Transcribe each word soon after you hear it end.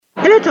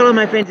Hello to all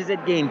my friends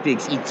at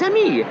GameFix. It's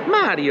me,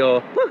 Mario.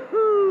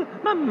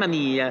 Woohoo! Mamma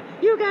mia.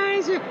 You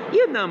guys,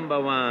 you're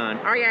number one.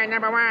 Oh, yeah,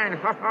 number one.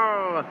 Ho,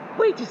 ho.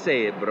 Wait to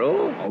say it,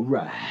 bro. All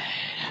right,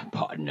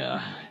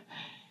 partner.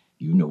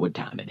 You know what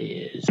time it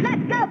is.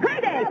 Let's go,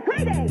 Payday!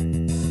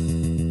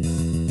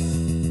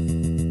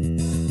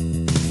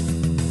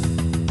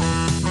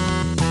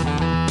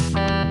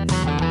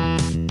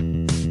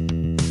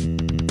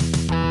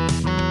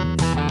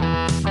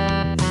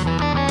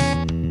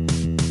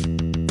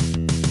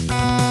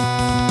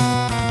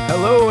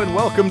 Hello and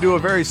welcome to a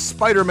very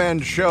Spider-Man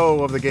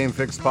show of the Game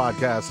Fix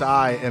podcast.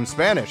 I am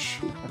Spanish.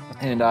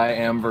 And I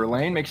am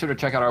Verlaine. Make sure to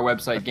check out our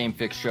website,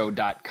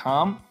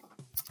 gamefixshow.com,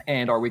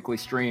 and our weekly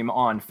stream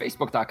on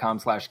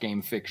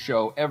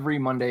facebook.com/gamefixshow every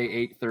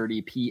Monday,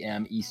 8:30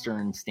 p.m.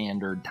 Eastern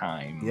Standard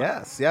Time.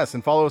 Yes.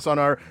 And follow us on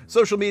our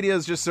social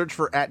medias. Just search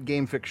for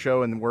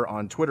 @GameFixShow, and we're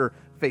on Twitter,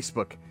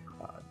 Facebook,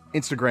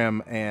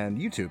 Instagram, and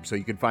YouTube, so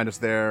you can find us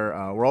there.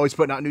 We're always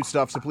putting out new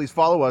stuff, so please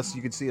follow us.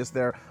 You can see us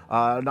there.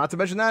 Not to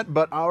mention that,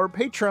 but our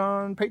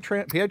Patreon,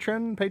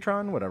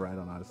 whatever, I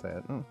don't know how to say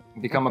it.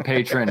 Become a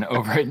patron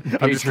over at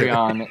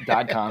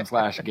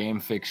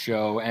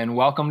patreon.com/gamefixshow. And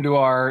welcome to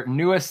our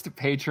newest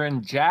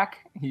patron, Jack.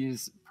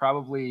 He's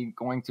probably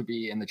going to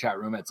be in the chat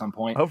room at some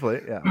point.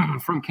 Hopefully, yeah.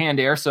 From Canned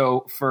Air.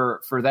 So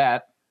for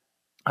that,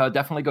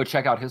 definitely go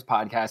check out his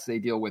podcast. They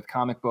deal with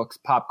comic books,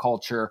 pop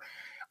culture,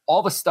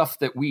 all the stuff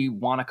that we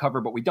want to cover,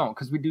 but we don't,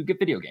 because we do get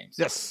video games.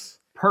 Yes.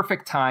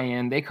 Perfect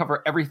tie-in. They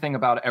cover everything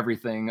about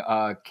everything.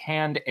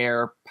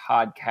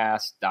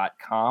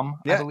 CannedAirPodcast.com,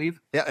 I believe.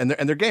 Yeah, and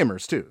they're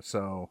gamers too.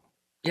 So.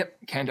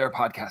 Yep,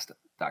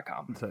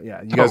 CannedAirPodcast.com. So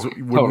yeah, you guys would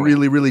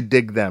really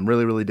dig them.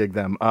 Really dig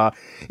them.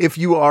 If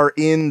you are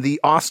in the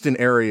Austin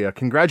area,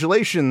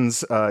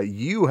 congratulations.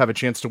 You have a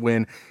chance to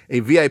win a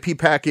VIP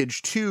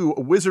package to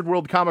Wizard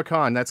World Comic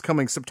Con. That's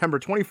coming September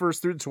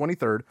 21st through the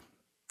 23rd.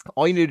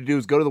 All you need to do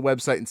is go to the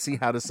website and see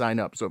how to sign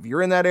up. So if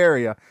you're in that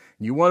area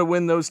and you want to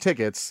win those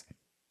tickets,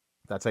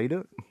 that's how you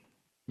do it.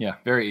 Yeah,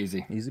 very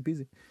easy. Easy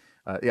peasy.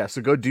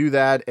 So go do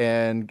that.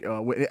 And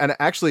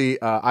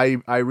actually, I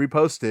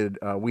reposted.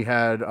 We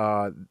had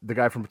the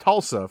guy from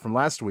Tulsa from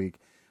last week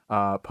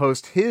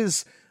post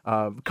his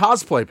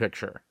cosplay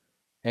picture.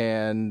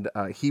 And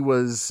he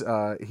was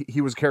a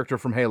character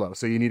from Halo,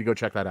 so you need to go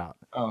check that out.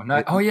 Oh,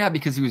 nice.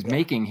 Because he was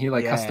making,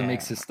 custom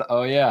makes his stuff.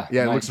 Oh yeah,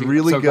 yeah, nice. It looks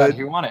really good. Glad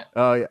he won it.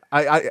 Yeah,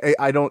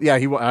 I don't. Yeah, I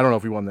don't know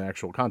if he won the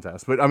actual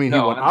contest, but I mean, he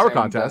won our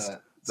contest.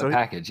 The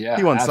package, yeah,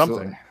 he won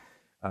absolutely.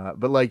 Something.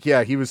 But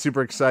he was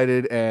super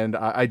excited, and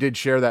I did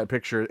share that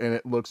picture, and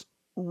it looks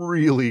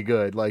really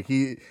good. Like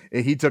he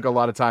took a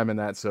lot of time in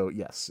that. So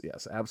yes,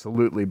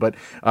 absolutely. But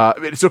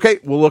it's okay.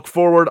 We'll look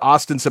forward.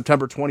 Austin,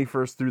 September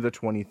 21st through the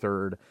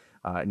 23rd.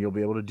 And you'll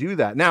be able to do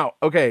that. Now,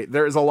 okay,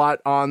 there is a lot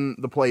on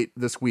the plate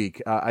this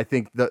week. I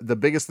think the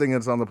biggest thing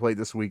that's on the plate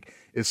this week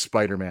is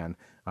Spider-Man.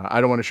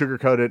 I don't want to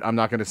sugarcoat it. I'm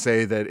not going to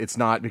say that it's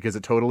not, because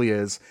it totally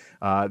is.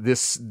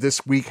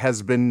 This week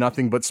has been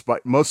nothing but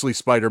mostly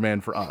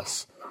Spider-Man for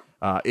us.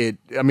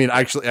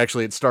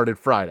 Actually, it started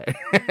Friday.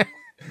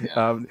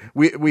 Yeah.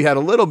 We had a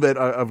little bit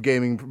of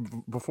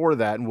gaming before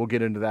that, and we'll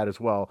get into that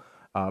as well.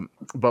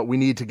 But we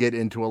need to get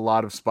into a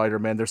lot of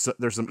Spider-Man.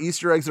 There's some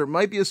Easter eggs. There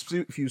might be a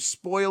few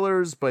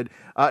spoilers, but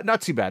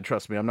not too bad.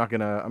 Trust me, I'm not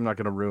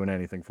gonna ruin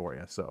anything for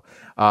you. So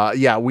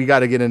we got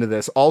to get into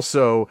this.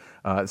 Also,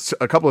 a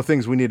couple of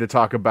things we need to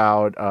talk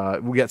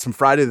about. We got some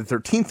Friday the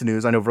 13th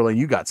news. I know, Verlaine,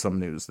 you got some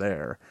news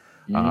there.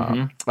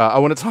 I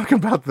want to talk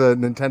about the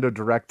Nintendo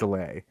Direct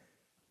delay.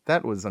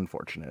 That was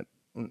unfortunate.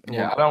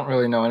 Yeah, I don't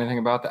really know anything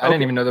about that. Okay. I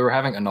didn't even know they were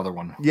having another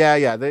one.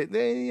 Yeah,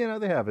 they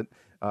have it.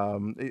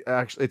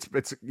 Actually,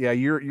 it's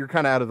you're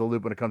kind of out of the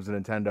loop when it comes to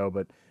Nintendo,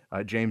 but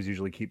James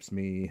usually keeps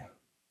me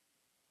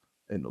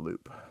in the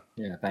loop.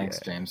 Yeah,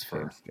 thanks, James, for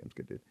James,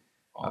 good dude.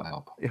 All the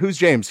help. Who's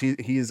James?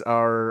 He's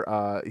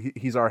our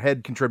he's our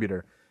head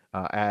contributor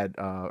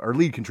or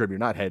lead contributor,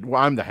 not head.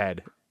 Well, I'm the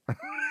head.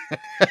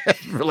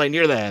 Verlaine,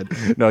 you're the head.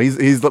 No,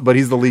 he's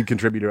the lead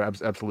contributor.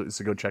 Absolutely.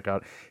 So go check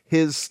out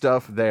his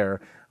stuff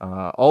there.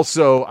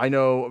 Also, I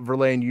know,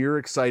 Verlaine, you're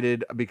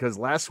excited because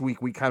last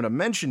week we kind of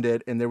mentioned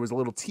it, and there was a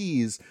little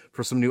tease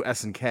for some new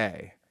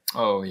SNK.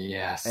 Oh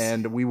yes,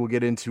 and we will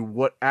get into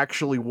what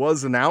actually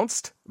was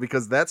announced,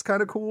 because that's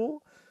kind of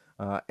cool.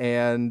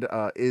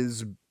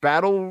 Is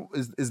Battle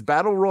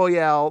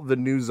Royale the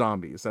new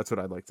zombies? That's what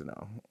I'd like to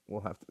know.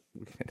 We'll have to.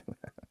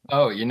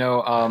 Oh, when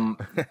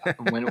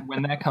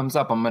that comes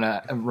up, I'm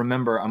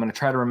gonna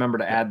try to remember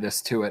to add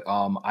this to it.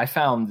 I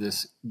found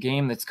this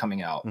game that's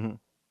coming out. Mm-hmm.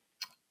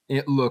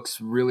 It looks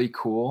really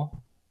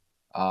cool,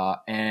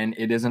 and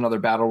it is another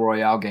Battle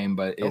Royale game,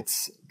 but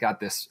it's got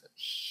this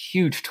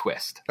huge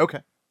twist. Okay,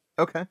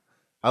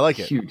 I like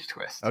it. Huge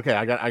twist. Okay,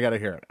 I gotta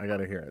hear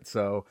it.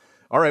 So.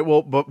 All right,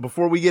 well, but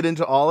before we get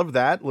into all of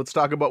that, let's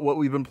talk about what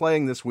we've been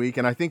playing this week.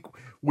 And I think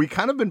we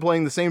kind of been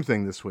playing the same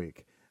thing this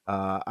week.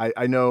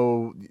 I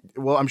know,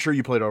 well, I'm sure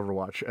you played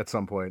Overwatch at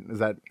some point. Is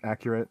that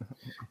accurate?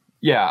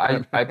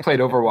 Yeah, I played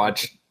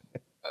Overwatch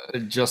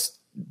just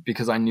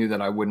because I knew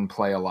that I wouldn't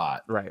play a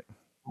lot. Right.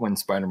 when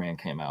Spider-Man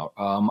came out.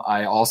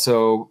 I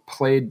also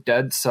played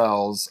Dead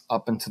Cells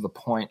up until the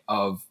point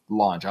of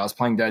launch. I was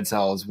playing Dead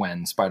Cells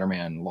when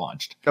Spider-Man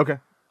launched. Okay.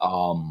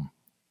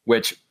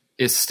 Which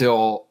is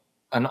still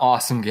an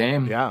awesome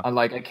game. Yeah.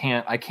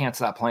 I can't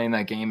stop playing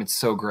that game. It's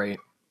so great.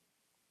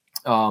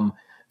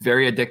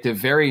 Very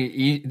addictive,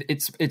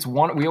 it's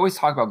one, we always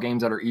talk about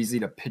games that are easy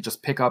to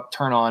just pick up,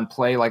 turn on,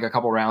 play like a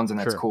couple rounds, and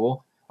that's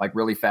cool, like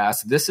really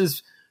fast. This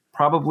is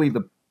probably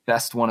the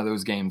best one of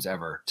those games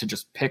ever to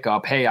just pick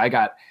up. Hey, I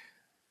got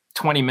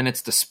 20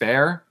 minutes to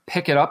spare,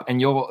 pick it up,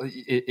 and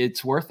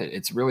it's worth it.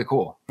 It's really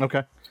cool.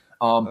 Okay.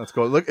 That's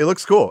cool. It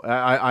looks cool.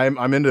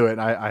 I'm into it.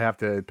 I have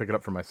to pick it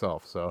up for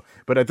myself. So,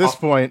 but at this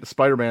point,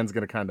 Spider-Man's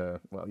going to kind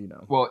of,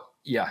 Well,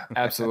 yeah,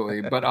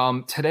 absolutely.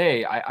 But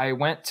today I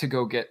went to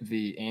go get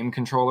the aim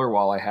controller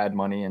while I had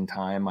money and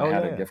time. I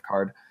had a gift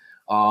card.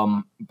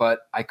 But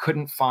I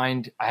couldn't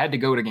find, I had to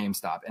go to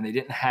GameStop and they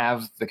didn't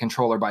have the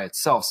controller by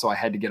itself. So I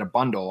had to get a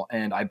bundle,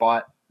 and I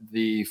bought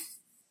the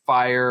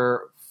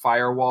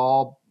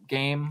Firewall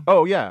game.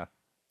 Oh yeah.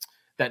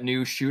 That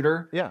new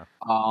shooter. Yeah.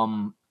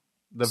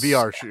 The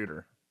VR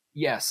shooter.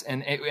 Yes,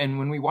 and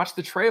when we watched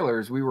the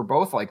trailers, we were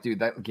both like, "Dude,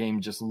 that game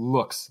just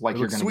looks like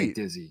you're going to get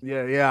dizzy."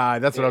 Yeah,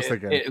 that's what I was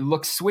thinking. It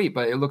looks sweet,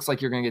 but it looks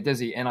like you're going to get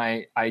dizzy. And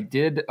I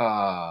did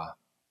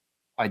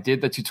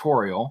the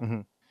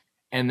tutorial,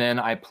 and then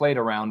I played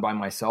around by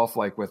myself,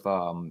 like with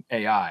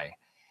AI,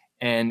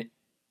 and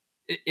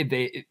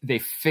they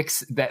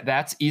fix that.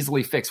 That's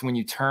easily fixed. When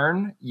you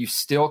turn, you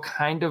still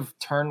kind of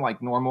turn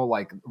like normal,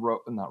 like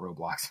not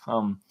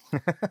Roblox.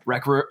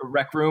 Rec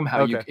Room,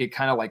 how it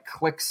kind of like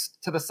clicks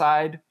to the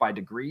side by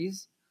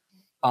degrees.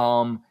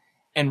 And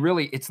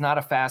really it's not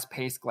a fast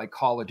paced like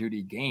Call of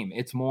Duty game.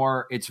 It's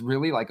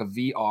really like a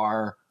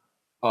VR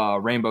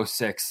Rainbow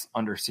Six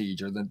Under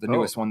Siege, or the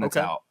newest one that's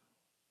out.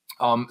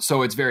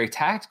 So it's very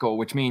tactical,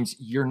 which means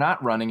you're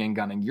not running and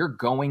gunning. You're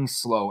going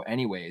slow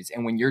anyways.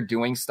 And when you're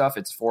doing stuff,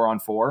 it's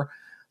 4-on-4.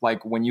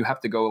 Like when you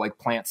have to go like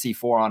plant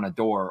C4 on a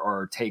door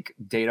or take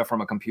data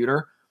from a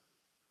computer,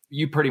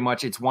 you pretty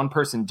much, it's one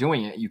person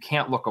doing it. You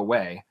can't look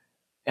away.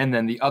 And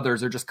then the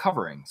others are just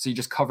covering. So you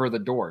just cover the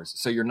doors.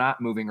 So you're not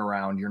moving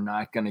around. You're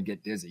not going to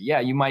get dizzy. Yeah,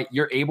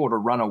 you're able to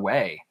run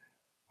away.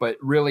 But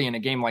really in a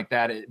game like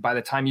that, by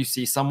the time you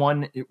see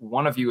someone,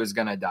 one of you is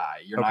going to die.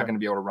 You're not going to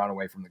be able to run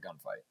away from the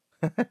gunfight.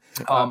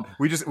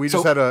 We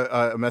just had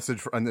a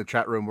message in the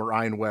chat room where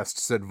Ryan West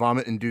said,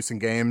 "Vomit-inducing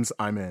games,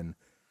 I'm in."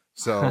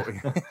 So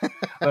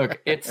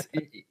look,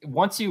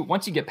 once you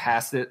get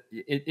past it,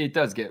 it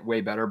does get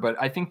way better. But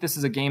I think this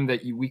is a game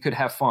that we could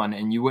have fun,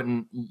 and you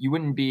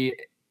wouldn't be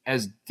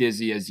as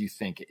dizzy as you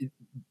think.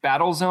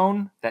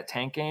 Battlezone, that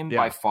tank game,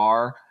 by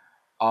far,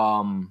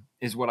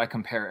 is what I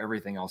compare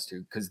everything else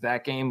to, because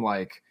that game,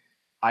 like,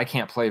 I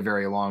can't play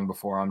very long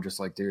before I'm just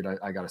like, dude,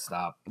 I gotta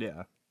stop.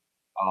 Yeah.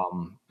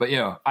 But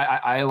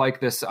I like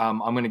this. I'm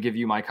going to give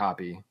you my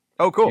copy.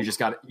 Oh, cool. You just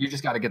got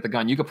to get the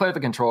gun. You could play with the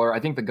controller. I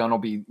think the gun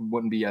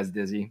wouldn't be as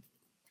dizzy.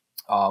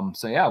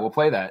 So yeah, we'll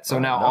play that. So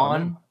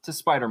to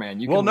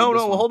Spider-Man. Hold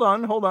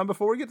on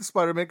before we get to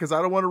Spider-Man, because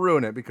I don't want to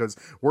ruin it, because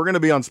we're going to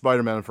be on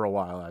Spider-Man for a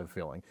while, I have a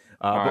feeling.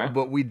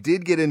 But we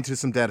did get into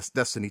some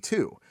Destiny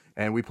 2,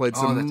 and we played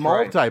some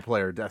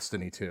multiplayer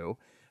Destiny 2.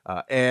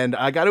 And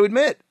I got to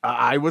admit,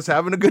 I was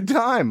having a good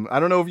time. I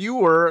don't know if you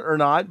were or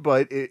not,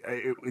 but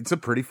it's a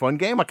pretty fun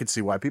game. I could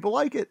see why people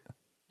like it.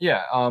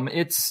 Yeah,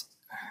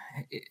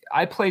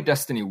 I played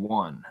Destiny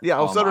 1.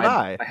 Yeah, so did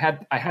I.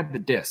 I had the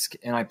disc,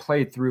 and I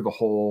played through the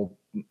whole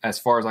as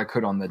far as I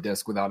could on the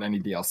disc without any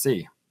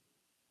DLC.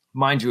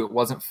 Mind you, it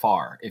wasn't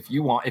far. If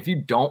you're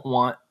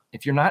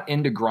not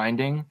into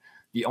grinding,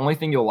 the only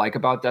thing you'll like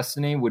about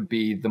Destiny would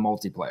be the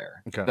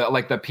multiplayer,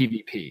 the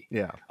PvP.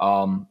 Yeah.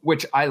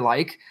 Which I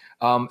like.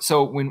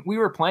 So when we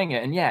were playing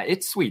it, and yeah,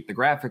 it's sweet. The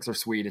graphics are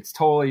sweet. It's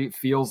totally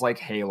feels like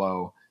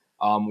Halo,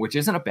 which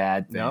isn't a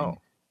bad thing.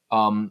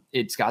 No.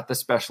 It's got the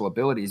special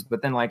abilities,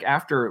 but then like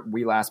after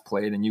we last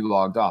played and you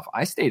logged off,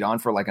 I stayed on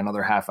for like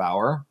another half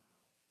hour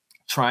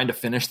trying to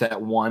finish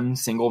that one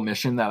single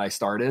mission that I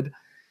started.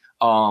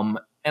 And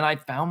I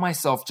found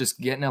myself just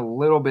getting a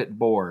little bit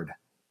bored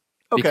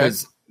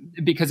because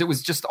it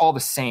was just all the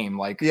same.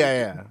 Like,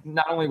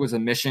 not only was a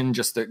mission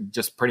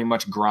just pretty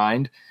much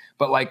grind,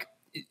 but like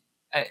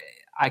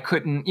I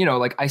couldn't,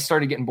 I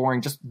started getting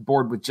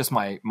bored with just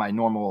my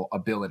normal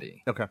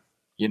ability. Okay.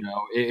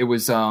 It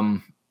was,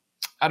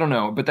 I don't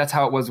know, but that's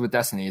how it was with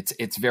Destiny.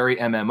 It's very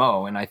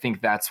MMO, and I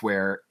think that's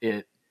where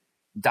it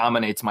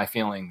dominates my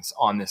feelings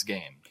on this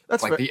game.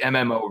 That's like the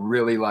MMO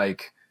really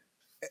like.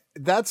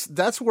 That's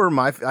where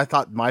I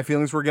thought my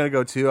feelings were going to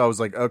go too. I was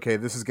like, okay,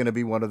 this is going to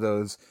be one of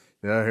those.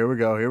 Here we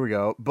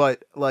go.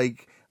 But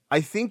like, I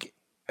think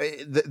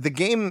the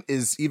game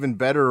is even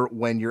better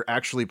when you're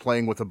actually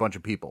playing with a bunch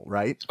of people,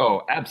 right?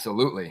 Oh,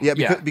 absolutely. Yeah,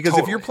 because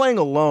totally. If you're playing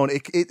alone,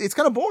 it's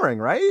kind of boring,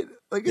 right?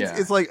 Like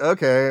it's like,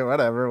 okay,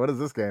 whatever. What is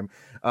this game?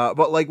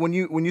 But like when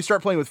you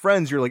start playing with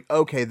friends, you're like,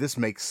 okay, this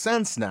makes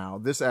sense now.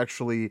 This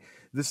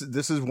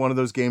is one of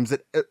those games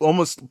that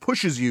almost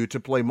pushes you to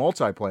play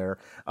multiplayer.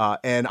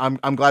 And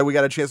I'm glad we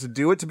got a chance to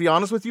do it. To be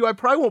honest with you, I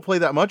probably won't play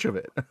that much of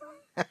it.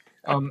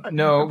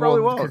 No,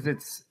 probably well, won't.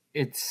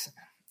 because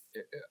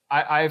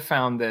I've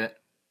found that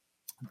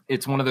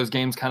it's one of those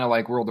games, kind of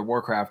like World of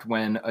Warcraft,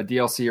 when a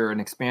DLC or an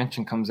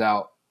expansion comes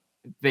out,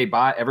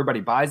 everybody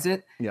buys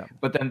it,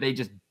 but then they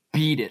just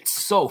beat it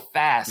so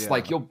fast.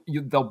 Like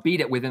they'll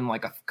beat it within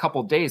like a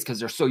couple days because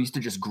they're so used to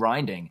just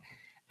grinding,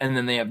 and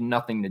then they have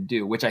nothing to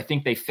do, which I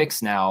think they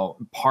fix now.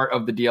 Part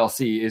of the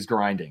DLC is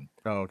grinding.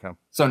 Oh, okay.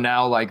 So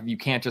now, like, you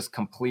can't just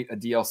complete a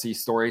DLC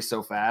story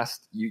so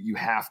fast. You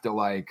have to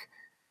like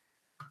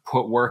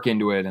put work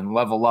into it and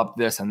level up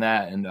this and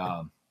that, and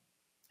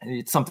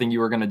it's something you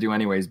were going to do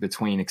anyways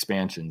between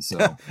expansions.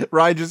 So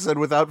Ryan just said,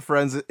 without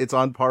friends, it's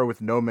on par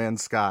with No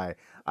Man's Sky.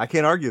 I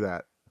can't argue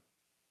that.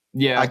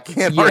 Yeah, I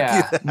can't argue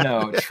that.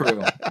 No,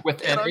 true.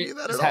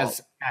 It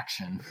has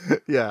action.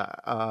 Yeah,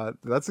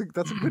 that's a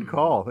good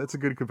call. That's a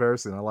good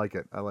comparison. I like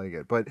it.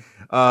 But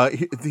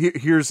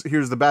here's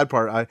the bad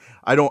part.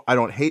 I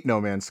don't hate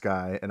No Man's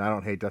Sky, and I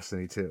don't hate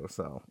Destiny 2.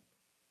 So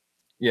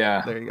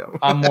yeah, there you go.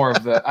 I'm more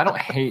of the.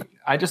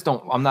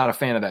 I'm not a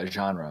fan of that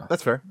genre.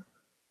 That's fair.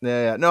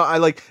 Yeah. No, I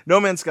like No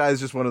Man's Sky is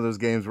just one of those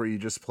games where you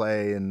just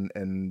play and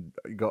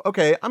you go,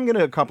 okay, I'm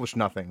gonna accomplish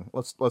nothing.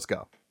 Let's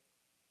go.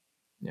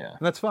 Yeah.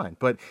 And that's fine.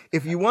 But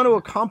if you want to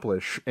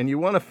accomplish and you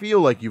want to feel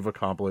like you've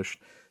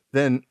accomplished,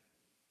 then,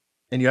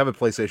 and you have a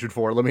PlayStation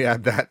 4, let me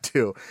add that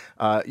too.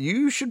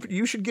 You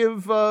should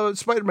give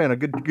Spider-Man a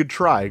good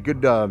try,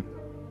 good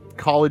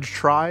college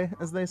try,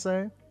 as they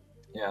say.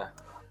 Yeah.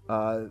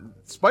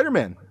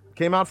 Spider-Man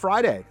came out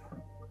Friday.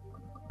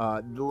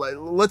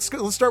 Let's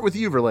start with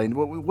you,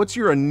 Verlaine. What's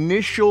your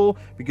initial,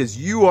 because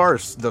you are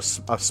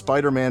a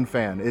Spider-Man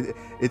fan.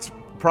 It's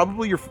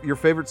probably your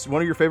favorite,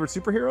 one of your favorite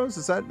superheroes.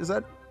 Is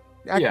that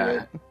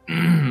accurate?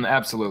 Yeah,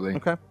 absolutely.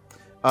 Okay.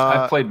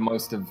 I've played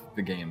most of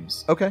the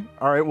games. Okay.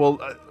 All right. Well,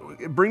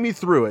 bring me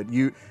through it.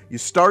 You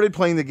started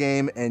playing the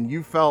game and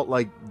you felt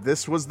like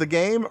this was the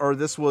game, or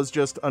this was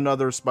just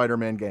another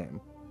Spider-Man game?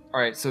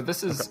 All right. So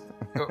this is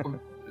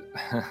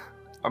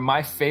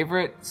my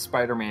favorite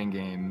Spider-Man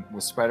game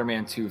was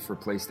Spider-Man 2 for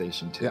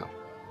PlayStation 2. Yeah.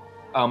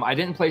 I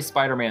didn't play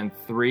Spider-Man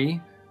 3.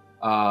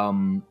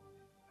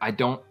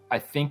 I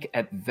think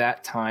at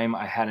that time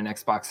I had an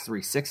Xbox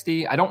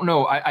 360. I don't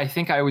know. I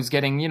think I was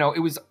getting, it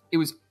was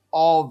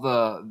all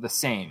the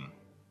same.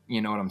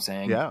 You know what I'm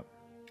saying? Yeah.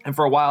 And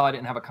for a while I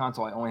didn't have a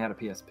console. I only had a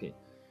PSP.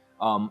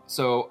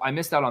 So I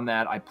missed out on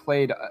that. I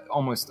played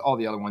almost all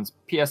the other ones.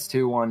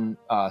 PS2 one,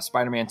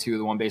 Spider-Man 2,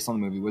 the one based on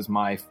the movie, was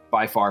my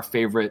by far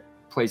favorite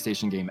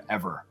PlayStation game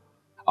ever.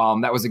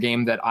 That was a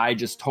game that I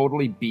just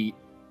totally beat.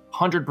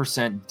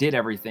 100% did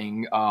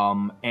everything,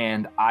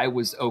 and I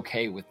was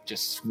okay with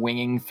just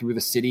swinging through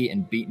the city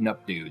and beating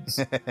up dudes.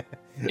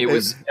 It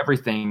was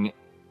everything.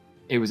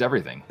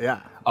 Yeah.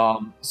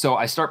 So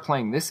I start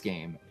playing this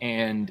game,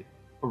 and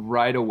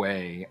right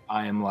away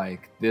I am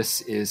like,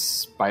 this is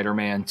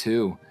Spider-Man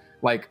 2.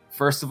 Like,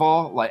 first of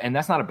all, and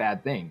that's not a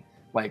bad thing.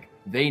 Like,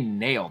 they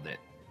nailed it.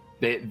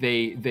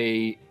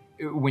 They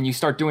when you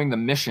start doing the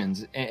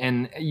missions,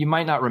 and you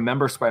might not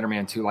remember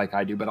Spider-Man 2 like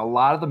I do, but a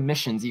lot of the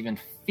missions even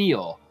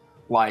feel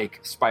like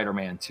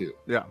Spider-Man 2.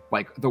 Yeah.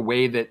 Like the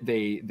way that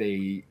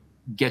they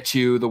get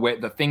you,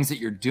 the things that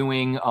you're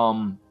doing.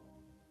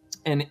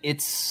 And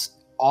it's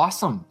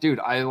awesome, dude.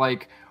 I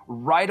like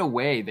right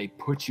away they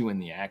put you in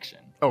the action.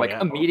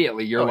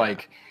 Immediately you're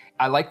like,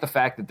 I like the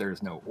fact that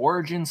there's no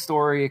origin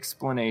story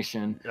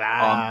explanation.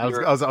 I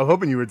was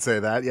hoping you would say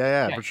that.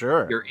 Yeah, for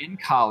sure. You're in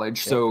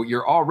college, so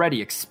you're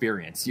already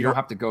experienced. You don't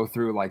have to go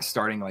through like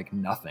starting like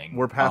nothing.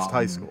 We're past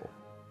high school.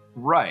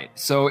 Right.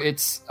 So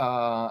it's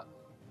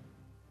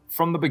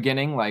from the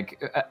beginning,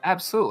 like,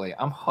 absolutely,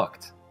 I'm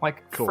hooked.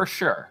 Like, cool. For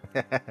sure.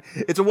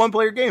 It's a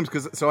one-player game,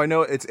 so I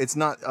know it's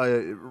not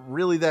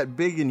really that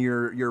big in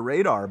your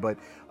radar, but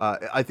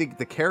I think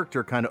the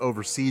character kind of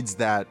oversees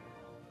that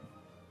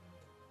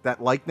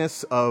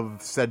likeness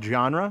of said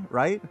genre,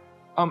 right?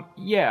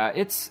 Yeah.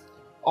 It's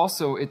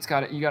also you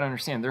got to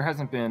understand, there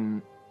hasn't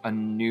been a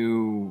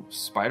new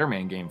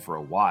Spider-Man game for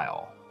a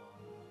while,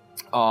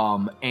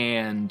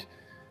 and.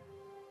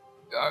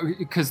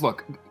 Because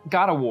look,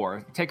 God of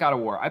War.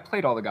 I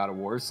played all the God of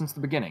Wars since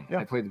the beginning. Yeah.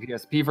 I played the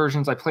PSP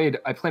versions. I played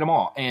them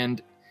all,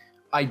 and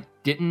I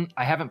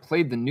haven't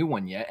played the new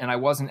one yet, and I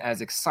wasn't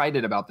as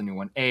excited about the new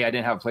one. I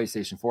didn't have a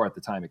PlayStation 4 at the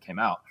time it came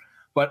out,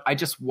 but I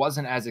just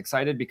wasn't as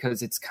excited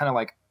because it's kind of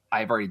like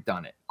I've already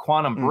done it.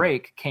 Quantum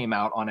Break came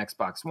out on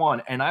Xbox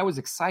One, and I was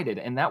excited,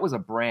 and that was a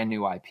brand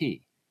new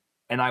IP,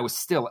 and I was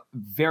still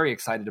very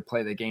excited to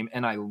play the game,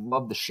 and I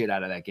love the shit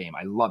out of that game.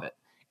 I love it,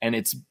 and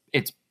it's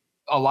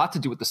a lot to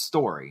do with the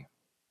story,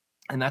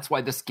 and that's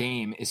why this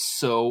game is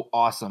so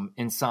awesome.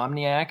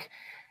 Insomniac,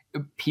 a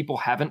lot of people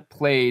haven't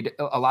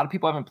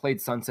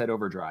played Sunset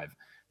Overdrive.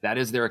 That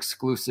is their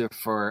exclusive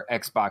for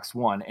Xbox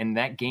One, and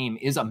that game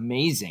is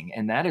amazing,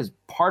 and that is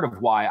part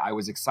of why I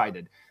was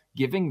excited.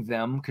 Giving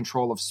them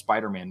control of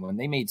Spider-Man when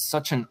they made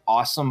such an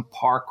awesome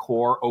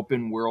parkour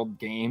open world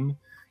game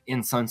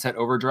in Sunset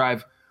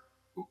Overdrive,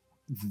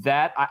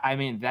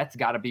 that's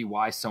got to be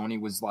why Sony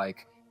was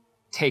like,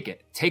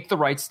 take the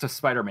rights to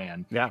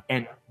Spider-Man,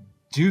 and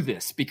do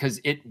this,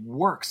 because it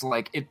works.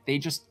 Like, they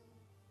just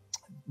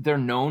they're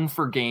known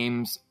for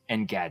games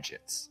and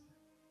gadgets.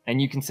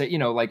 And you can say, you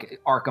know, like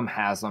Arkham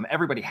has them.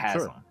 Everybody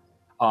has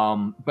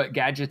them. But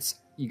gadgets,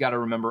 you got to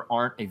remember,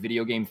 aren't a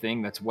video game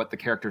thing. That's what the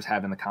characters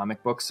have in the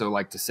comic book. So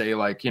like to say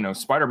like, you know,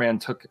 Spider-Man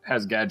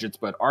has gadgets,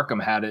 but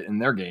Arkham had it in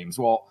their games.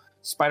 Well,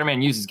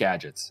 Spider-Man uses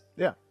gadgets.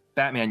 Yeah.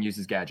 Batman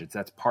uses gadgets.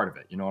 That's part of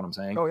it. You know what I'm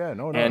saying? Oh yeah,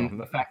 no. And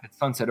the fact that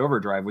Sunset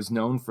Overdrive was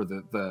known for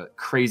the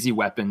crazy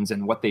weapons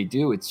and what they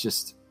do, it's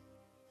just,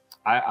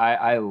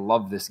 I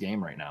love this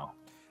game right now.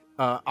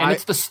 And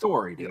it's the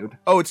story, dude.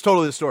 Oh, it's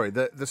totally the story.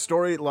 The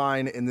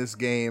storyline in this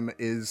game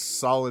is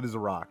solid as a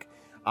rock.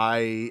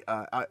 I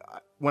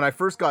when I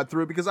first got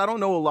through it, because I don't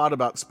know a lot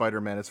about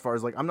Spider-Man as far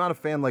as like, I'm not a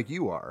fan like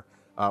you are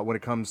when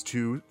it comes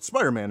to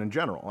Spider-Man in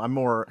general.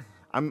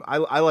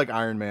 I like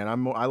Iron Man.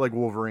 I like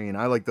Wolverine.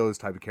 I like those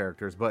type of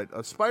characters.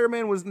 But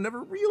Spider-Man was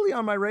never really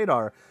on my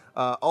radar.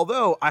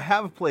 Although I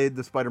have played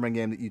the Spider-Man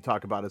game that you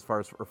talk about as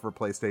far as for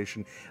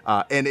PlayStation,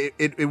 and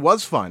it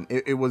was fun.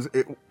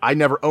 I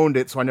never owned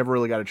it, so I never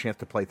really got a chance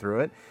to play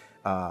through it.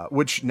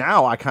 Which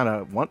now I kind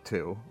of want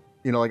to.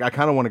 You know, like I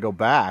kind of want to go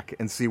back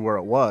and see where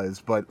it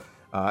was. But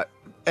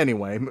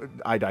anyway,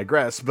 I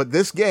digress. But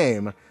this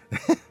game.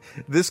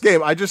 This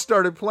game, I just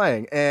started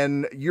playing,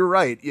 and you're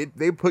right.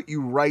 They put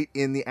you right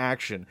in the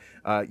action.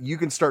 You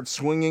can start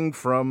swinging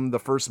from the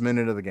first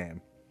minute of the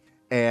game.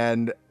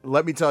 And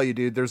let me tell you,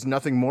 dude, there's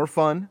nothing more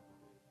fun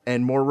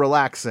and more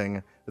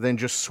relaxing than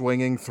just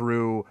swinging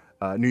through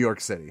New York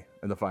City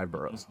and the 5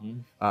 boroughs.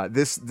 Mm-hmm.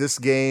 This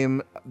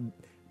game,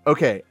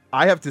 okay,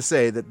 I have to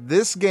say that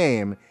this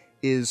game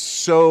is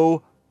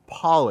so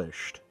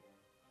polished.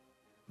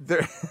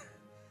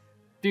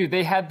 Dude,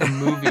 they had the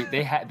movie.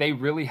 They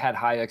really had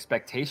high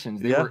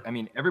expectations.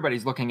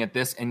 Everybody's looking at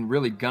this and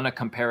really gonna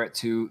compare it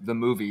to the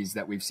movies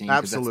that we've seen.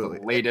 Absolutely,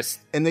 that's the latest,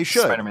 and they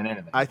should. Spider-Man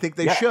anything. I think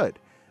they should.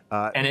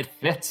 And it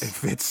fits. It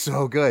fits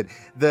so good.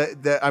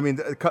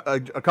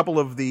 A couple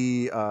of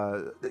the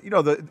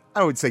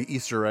I would say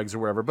Easter eggs or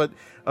whatever, but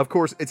of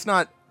course it's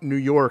not New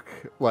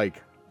York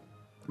like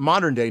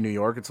modern day New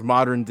York. It's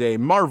modern day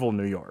Marvel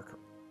New York.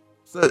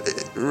 So,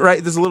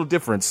 right, there's a little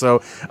difference. So,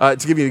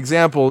 to give you an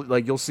example,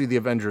 like you'll see the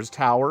Avengers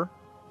Tower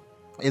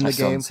in the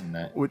game,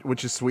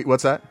 which is sweet.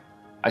 What's that?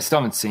 I still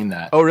haven't seen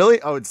that. Oh, really?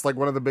 Oh, it's like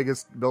one of the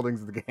biggest buildings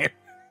of the game.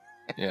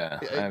 Yeah,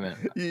 I haven't.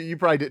 You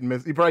probably didn't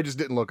miss. You probably just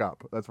didn't look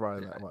up. That's why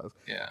that was.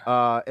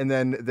 Yeah. And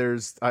then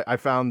I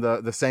found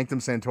the Sanctum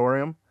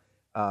Sanctorum.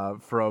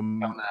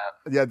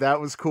 That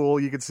was cool.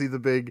 You could see the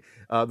big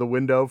the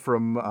window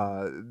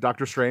from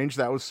Doctor Strange.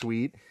 That was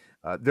sweet.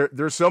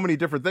 There's so many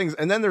different things,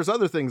 and then there's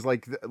other things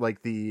like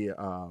the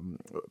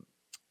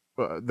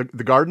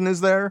garden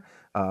is there.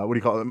 What do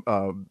you call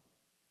them?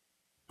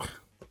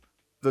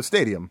 The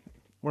stadium.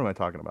 What am I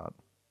talking about?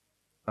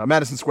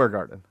 Madison Square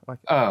Garden.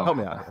 Help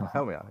me out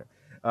here.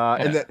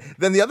 And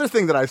then the other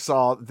thing that I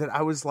saw that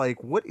I was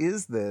like, what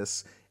is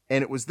this?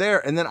 And it was there.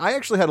 And then I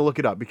actually had to look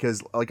it up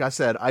because, like I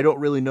said, I don't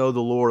really know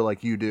the lore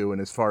like you do,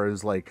 and as far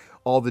as like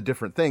all the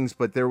different things.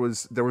 But there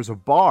was a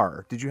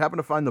bar. Did you happen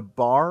to find the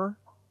bar?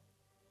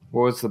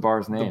 What was the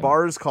bar's name? The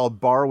bar is called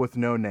Bar with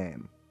No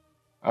Name.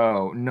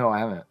 Oh, no, I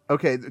haven't.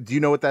 Okay, do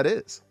you know what that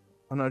is?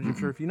 I'm not even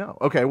sure if you know.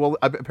 Okay, well,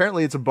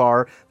 apparently it's a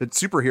bar that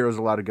superheroes are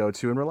allowed to go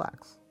to and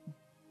relax.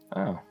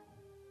 Oh.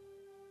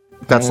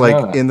 That's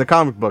like in the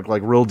comic book,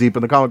 like real deep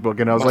in the comic book.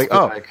 And I was like,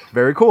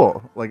 very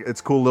cool. Like,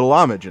 it's cool little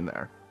homage in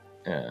there.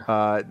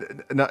 Yeah.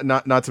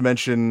 Not to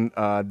mention,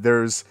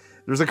 there's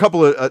a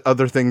couple of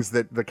other things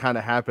that kind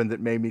of happened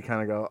that made me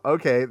kind of go,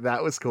 okay,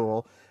 that was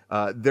cool.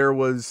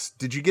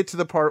 Did you get to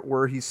the part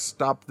where he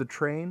stopped the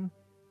train?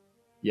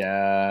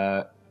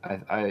 Yeah,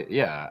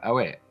 Oh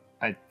wait,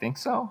 I think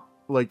so.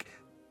 Like,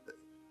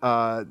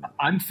 I'm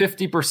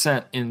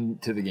 50%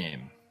 into the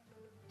game,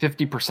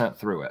 50%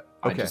 through it.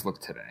 Okay. I just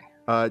looked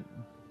today.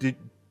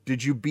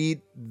 Did you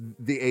beat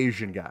the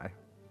Asian guy?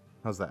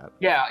 How's that?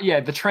 Yeah,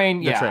 the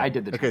train. I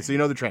did the train. Okay, so you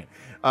know the train.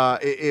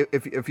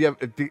 If you have,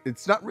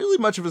 it's not really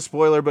much of a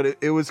spoiler, but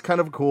it was kind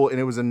of cool, and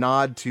it was a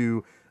nod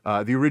to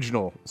the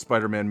original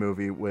Spider-Man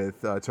movie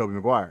with Tobey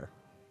Maguire.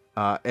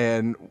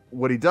 And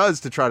what he does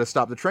to try to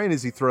stop the train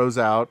is he throws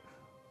out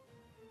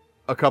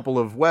a couple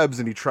of webs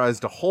and he tries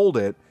to hold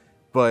it,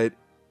 but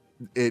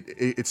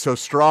it's so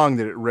strong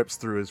that it rips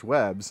through his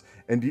webs.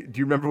 And do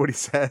you remember what he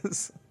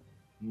says?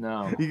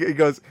 No. He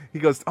goes,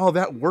 oh,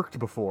 that worked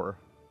before.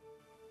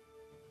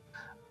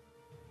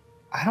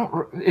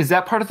 Is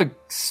that part of the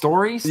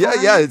story?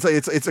 Yeah. It's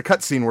a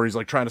cutscene where he's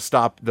like trying to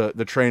stop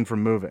the train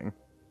from moving.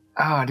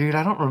 Oh, dude,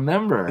 I don't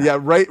remember. Yeah,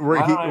 right.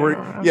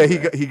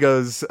 He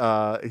goes,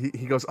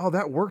 oh,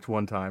 that worked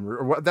one time,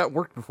 or that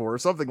worked before, or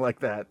something like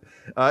that.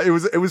 It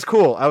was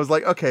cool. I was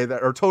like, okay,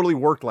 that or totally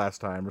worked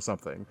last time, or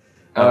something.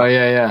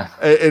 Yeah.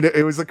 And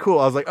it was cool.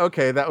 I was like,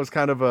 okay, that was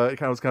kind of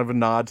a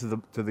nod to the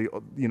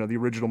the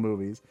original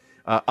movies.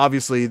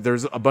 Obviously,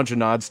 there's a bunch of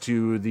nods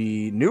to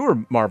the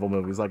newer Marvel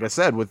movies, like I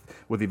said, with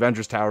the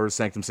Avengers Towers,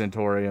 Sanctum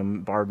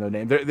Sanctorum, Bar of No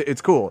Name.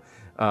 It's cool.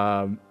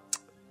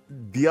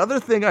 The other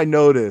thing I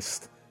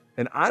noticed,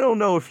 and I don't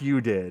know if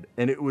you did,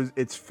 and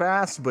it's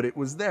fast, but it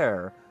was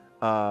there.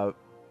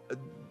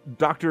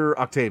 Dr.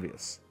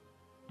 Octavius.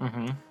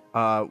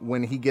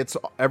 when he gets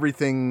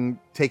everything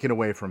taken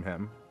away from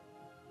him,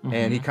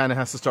 and he kind of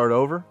has to start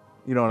over.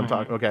 You know what I'm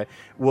talking? Okay.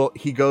 Well,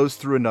 he goes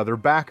through another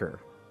backer,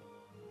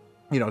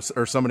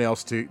 or somebody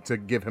else to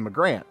give him a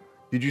grant.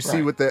 Did you see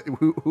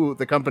who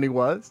the company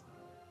was?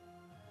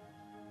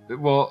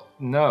 Well,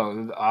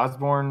 no,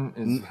 Osborn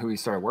is who he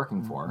started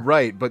working for.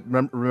 Right, but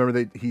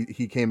remember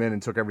he came in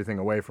and took everything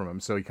away from him,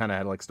 so he kind of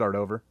had to like start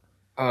over.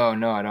 Oh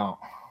no, I don't.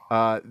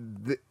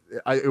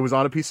 It was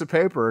on a piece of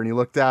paper, and he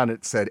looked down. And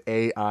it said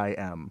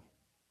AIM.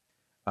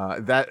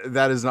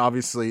 That is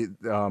obviously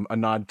a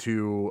nod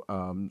to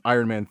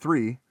Iron Man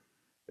 3.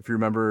 If you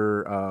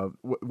remember,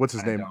 what's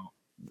his name?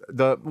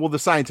 The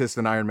scientist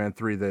in Iron Man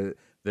 3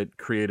 that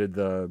created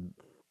the.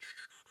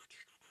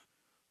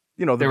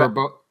 They were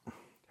both.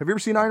 Have you ever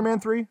seen Iron Man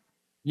 3?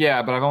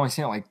 Yeah, but I've only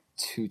seen it like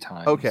 2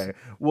 times. Okay.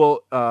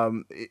 Well,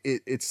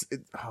 it's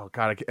oh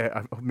god,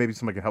 maybe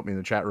somebody can help me in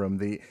the chat room.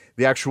 The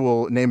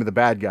actual name of the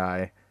bad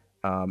guy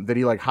that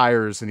he like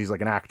hires, and he's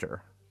like an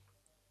actor.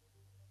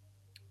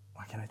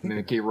 Why can't I think?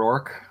 Mickey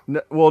Rourke.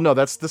 No,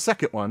 that's the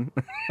second one.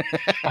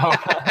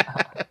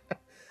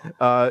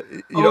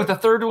 The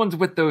third one's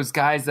with those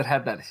guys that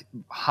had that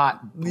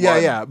hot blood.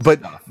 Yeah,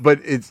 but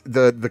it's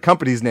the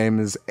company's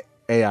name is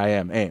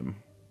AIM.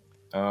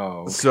 Oh,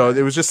 okay. So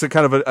it was just a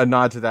kind of a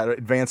nod to that.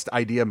 Advanced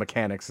Idea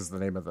Mechanics is the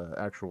name of the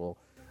actual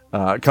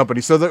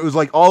company. So it was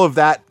like all of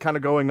that kind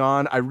of going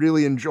on. I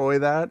really enjoy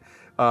that.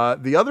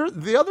 The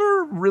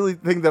other really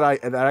thing that I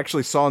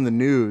actually saw in the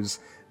news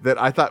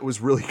that I thought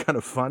was really kind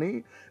of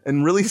funny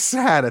and really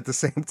sad at the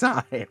same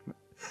time.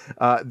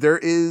 There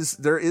is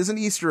an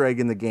Easter egg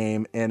in the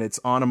game, and it's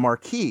on a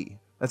marquee.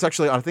 That's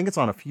actually, I think it's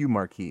on a few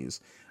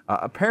marquees.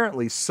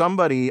 Apparently,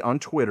 somebody on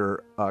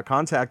Twitter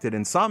contacted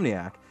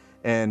Insomniac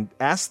and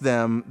asked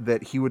them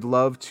that he would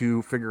love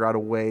to figure out a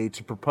way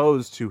to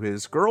propose to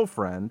his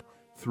girlfriend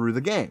through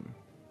the game.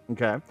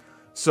 Okay.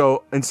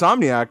 So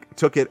Insomniac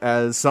took it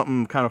as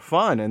something kind of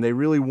fun, and they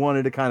really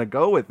wanted to kind of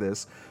go with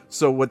this.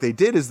 So what they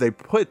did is they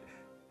put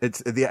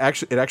it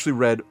actually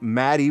read,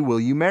 "Maddie, will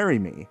you marry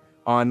me?"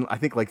 on, I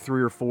think, like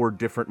 3 or 4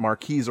 different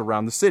marquees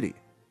around the city.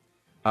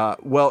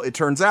 Well, it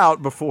turns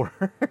out before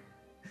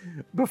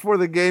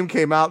the game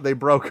came out, they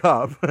broke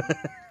up.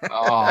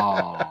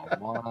 Oh,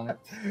 what?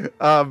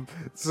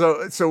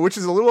 So which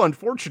is a little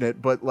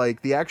unfortunate, but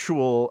like the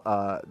actual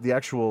art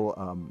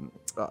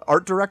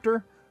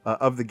director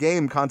of the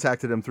game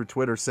contacted him through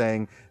Twitter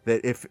saying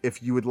that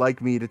if you would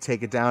like me to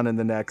take it down in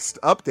the next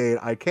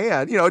update, I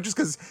can. Just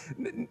because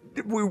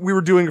we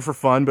were doing it for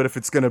fun, but if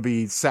it's going to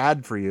be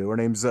sad for you, her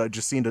name's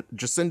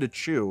Jacinda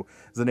Chu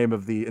is the name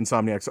of the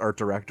Insomniac's art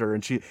director,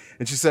 and she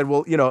said,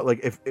 well, like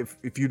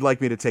if you'd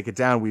like me to take it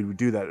down, we would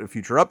do that in a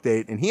future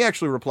update. And he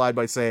actually replied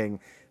by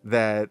saying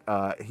that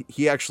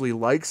he actually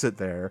likes it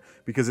there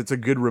because it's a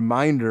good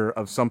reminder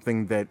of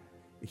something that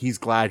he's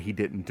glad he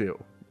didn't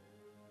do.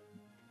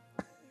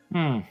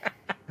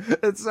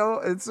 It's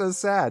so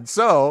sad.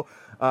 So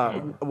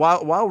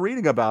while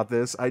reading about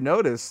this, I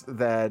noticed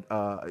that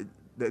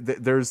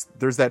there's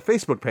that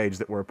Facebook page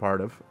that we're a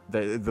part of,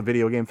 the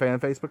Video Game Fan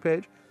Facebook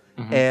page,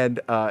 and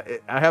I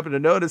happened to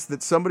notice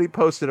that somebody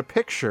posted a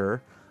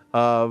picture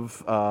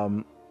of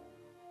the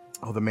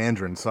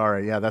Mandarin.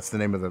 Sorry, yeah, that's the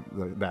name of the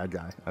bad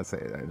guy. I'd say.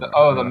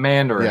 The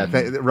Mandarin.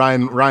 Yeah,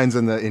 Ryan's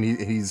in and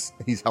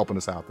he's helping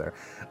us out there.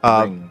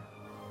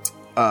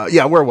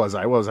 Yeah, where was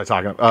I? What was I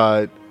talking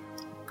about?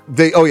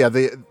 It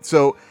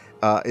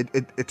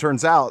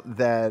turns out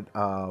that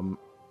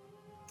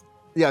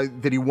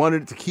that he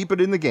wanted to keep it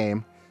in the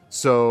game.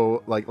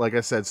 So like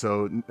I said,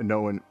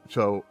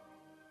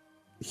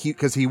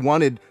 because he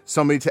wanted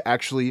somebody to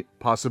actually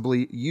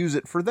possibly use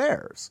it for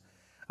theirs.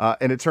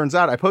 And it turns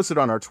out, I posted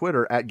on our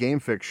Twitter at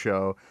GameFix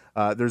Show,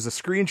 there's a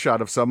screenshot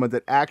of someone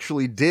that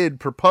actually did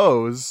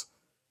propose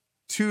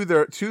to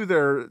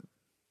their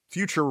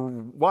future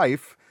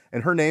wife,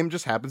 and her name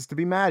just happens to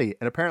be Maddie,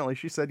 and apparently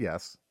she said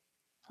yes.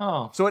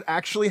 Oh. So it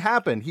actually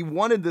happened. He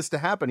wanted this to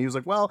happen. He was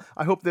like, well,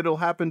 I hope that it'll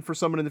happen for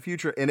someone in the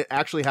future. And it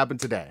actually happened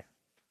today.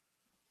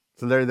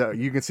 So there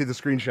you can see the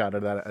screenshot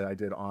of that I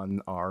did on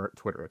our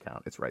Twitter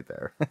account. It's right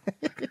there. I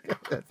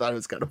thought it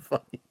was kind of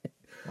funny.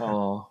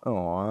 Oh.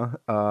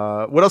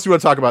 What else do you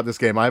want to talk about this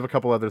game? I have a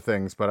couple other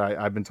things, but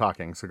I've been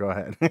talking, so go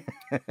ahead.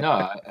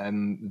 No,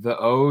 and the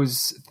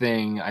O's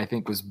thing I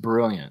think was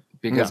brilliant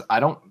because I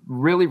don't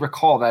really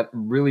recall that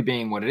really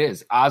being what it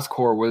is.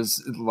 Oscorp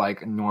was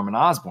like Norman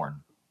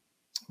Osborn.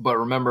 But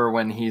remember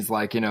when he's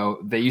like,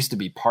 they used to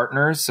be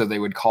partners, so they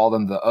would call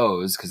them the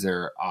O's because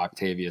they're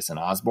Octavius and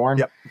Osborn.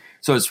 Yep.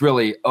 So it's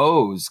really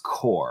O's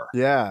core.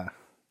 Yeah.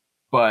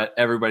 But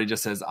everybody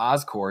just says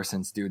Oscorp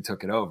since dude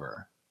took it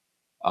over.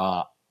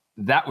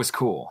 That was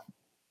cool.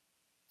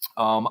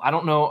 I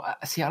don't know. I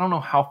don't know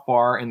how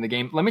far in the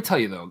game. Let me tell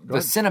you though, the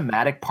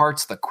cinematic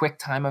parts, the quick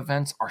time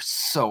events are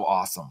so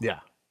awesome. Yeah.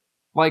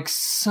 Like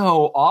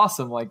so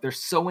awesome. Like they're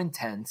so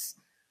intense.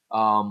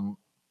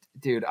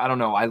 Dude, I don't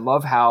know. I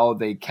love how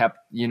they kept,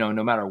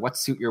 no matter what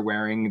suit you're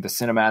wearing, the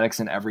cinematics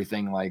and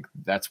everything, like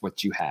that's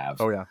what you have.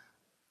 Oh yeah.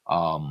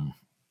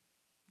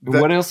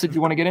 What else did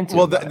you want to get into?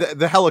 Well,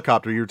 the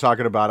helicopter you're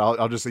talking about,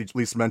 I'll just at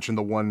least mention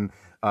the one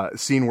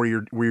scene where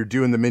you're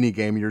doing the mini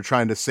game and you're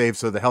trying to save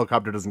so the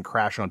helicopter doesn't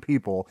crash on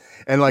people.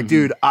 And like,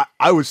 dude,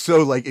 I was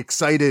so like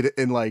excited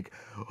and like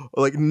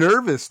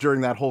nervous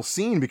during that whole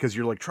scene because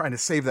you're like trying to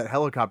save that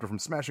helicopter from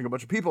smashing a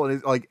bunch of people,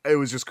 and it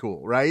was just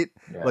cool, right?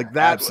 Yeah, like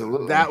that.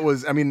 Absolutely. That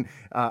was. I mean,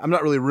 I'm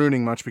not really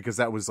ruining much because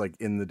that was like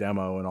in the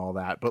demo and all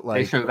that, but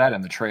like they showed that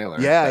in the trailer.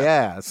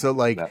 Yeah. So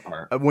like that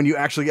part. when you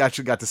actually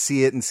got to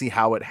see it and see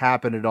how it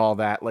happened and all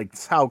that, like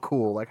how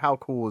cool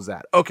is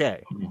that?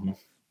 Okay,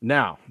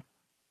 now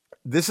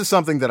this is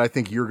something that I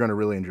think you're going to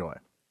really enjoy.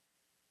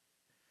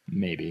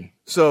 Maybe.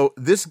 So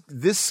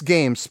this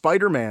game,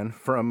 Spider-Man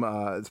from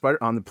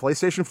on the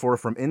PlayStation 4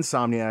 from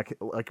Insomniac,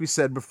 like we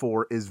said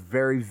before, is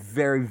very,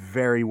 very,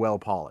 very well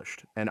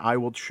polished, and I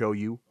will show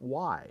you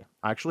why.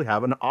 I actually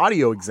have an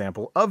audio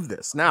example of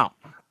this now.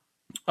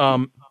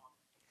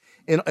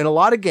 In a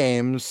lot of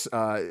games,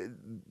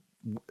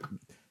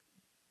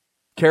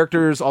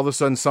 characters all of a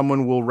sudden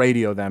someone will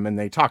radio them and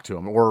they talk to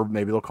them, or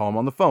maybe they'll call them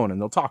on the phone and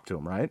they'll talk to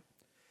them, right?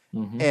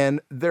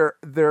 And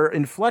their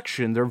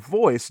inflection, their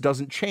voice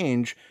doesn't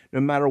change no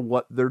matter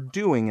what they're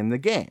doing in the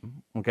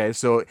game. Okay,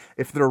 so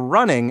if they're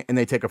running and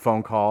they take a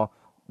phone call,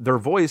 their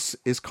voice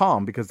is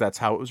calm because that's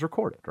how it was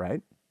recorded,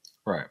 right?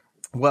 Right.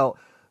 Well,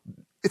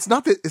 it's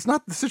not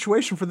the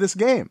situation for this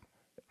game.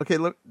 Okay,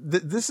 look,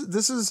 this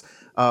is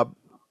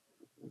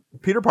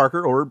Peter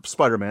Parker or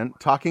Spider-Man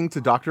talking to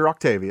Dr.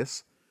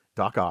 Octavius,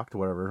 Doc Oct,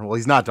 whatever. Well,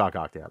 he's not Doc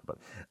Oct yet, but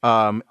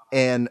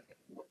and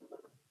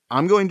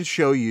I'm going to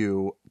show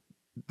you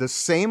the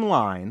same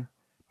line,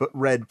 but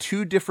read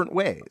two different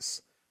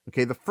ways.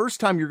 Okay, the first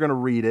time you're going to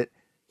read it,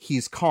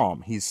 he's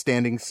calm. He's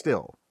standing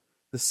still.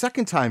 The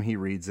second time he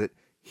reads it,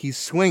 he's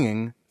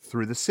swinging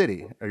through the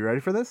city. Are you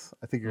ready for this?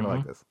 I think you're going to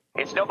like this.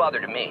 It's no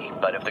bother to me,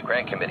 but if the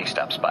grant committee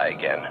stops by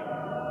again...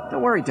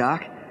 Don't worry,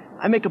 Doc.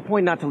 I make a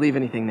point not to leave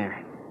anything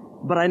there.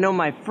 But I know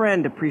my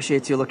friend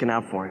appreciates you looking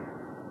out for him.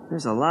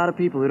 There's a lot of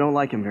people who don't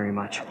like him very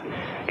much.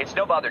 It's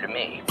no bother to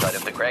me, but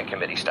if the grant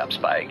committee stops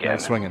by again... Yeah,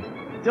 swinging.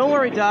 Don't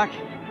worry, Doc.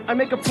 I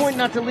make a point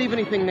not to leave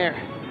anything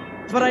there.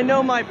 But I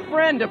know my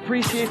friend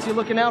appreciates you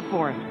looking out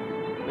for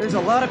him. There's a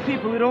lot of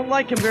people who don't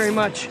like him very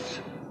much.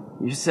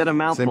 You said a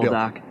mouthful,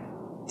 Doc.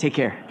 Take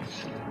care.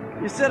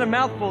 You said a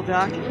mouthful,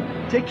 Doc.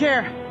 Take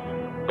care.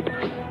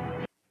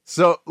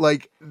 So,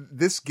 like,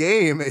 this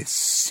game is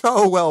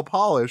so well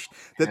polished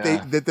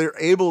that they're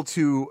able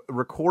to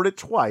record it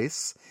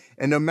twice,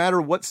 and no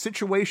matter what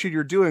situation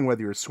you're doing,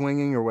 whether you're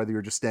swinging or whether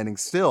you're just standing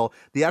still,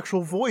 the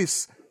actual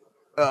voice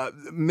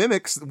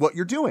mimics what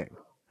you're doing.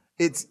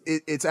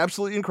 It's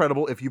absolutely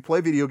incredible. If you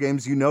play video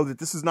games, you know that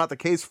this is not the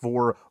case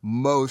for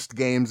most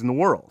games in the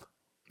world.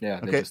 Yeah,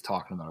 they're just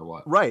talking no matter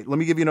what. Right. Let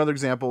me give you another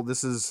example.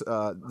 This is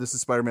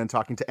Spider-Man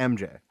talking to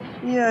MJ.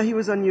 Yeah, he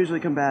was unusually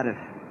combative.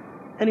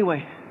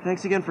 Anyway,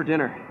 thanks again for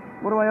dinner.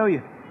 What do I owe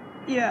you?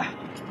 Yeah,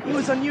 he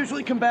was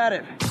unusually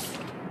combative.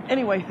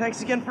 Anyway,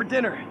 thanks again for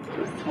dinner.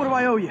 What do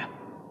I owe you?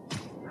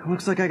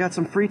 Looks like I got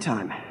some free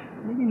time.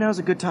 Maybe now's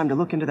a good time to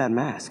look into that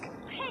mask.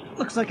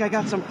 Looks like I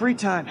got some free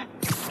time.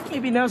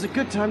 Maybe now's a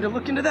good time to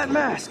look into that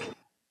mask.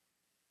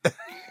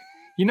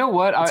 You know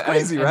what? It's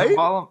crazy, right?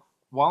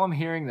 While I'm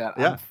hearing that,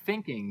 yeah. I'm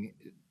thinking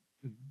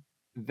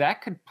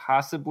that could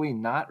possibly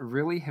not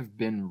really have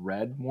been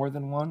read more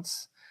than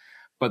once.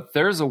 But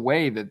there's a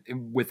way that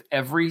with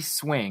every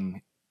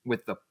swing,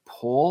 with the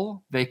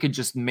pull, they could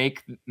just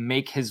make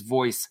his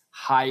voice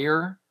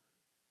higher.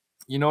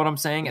 You know what I'm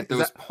saying? At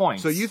those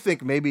points. So you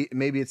think maybe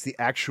it's the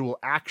actual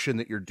action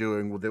that you're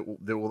doing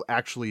that will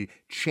actually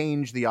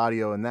change the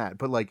audio in that.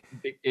 But like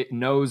it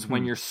knows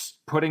when you're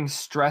putting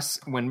stress,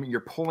 when you're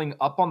pulling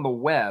up on the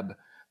web,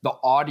 the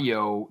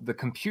audio, the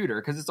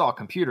computer, because it's all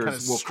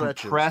computers, will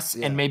compress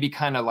and maybe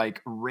kind of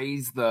like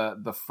raise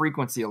the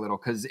frequency a little.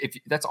 Because if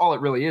that's all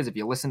it really is, if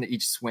you listen to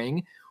each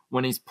swing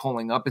when he's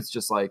pulling up, it's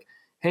just like,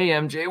 "Hey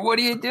MJ, what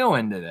are you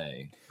doing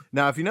today?"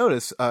 Now, if you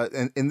notice,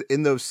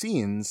 in those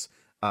scenes.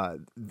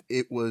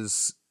 It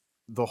was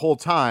the whole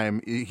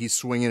time he's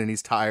swinging and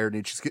he's tired,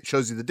 and it just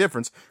shows you the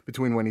difference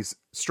between when he's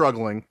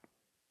struggling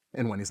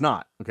and when he's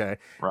not. Okay.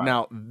 Right.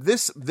 Now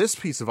this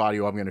piece of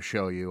audio I'm going to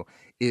show you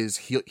is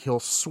he'll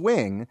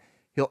swing,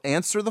 he'll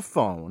answer the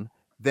phone,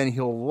 then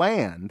he'll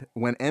land.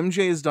 When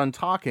MJ is done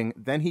talking,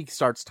 then he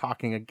starts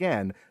talking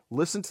again.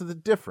 Listen to the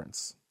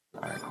difference.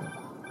 All right, cool.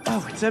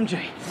 Oh, it's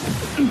MJ.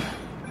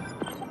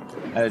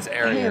 That's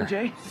Ariel.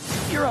 Hey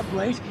MJ, you're up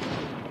late.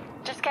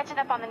 Just catching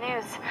up on the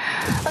news.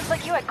 Looks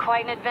like you had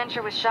quite an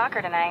adventure with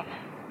Shocker tonight.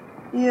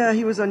 Yeah,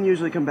 he was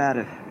unusually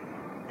combative.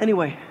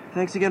 Anyway,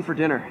 thanks again for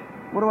dinner.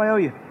 What do I owe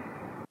you?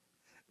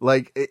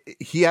 Like,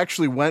 he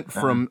actually went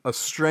from a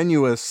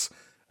strenuous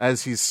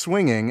as he's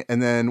swinging,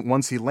 and then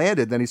once he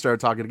landed, then he started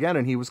talking again,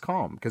 and he was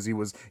calm because he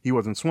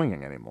wasn't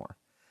swinging anymore.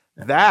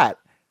 That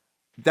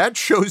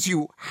shows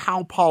you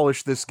how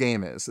polished this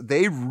game is.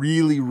 They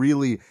really,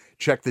 really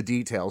check the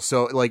details.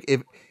 So like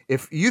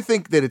if you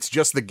think that it's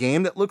just the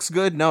game that looks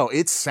good, no,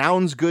 it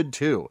sounds good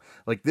too.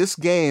 Like this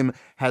game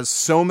has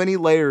so many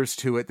layers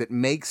to it that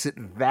makes it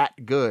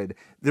that good.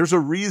 There's a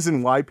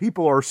reason why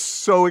people are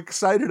so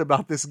excited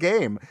about this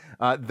game.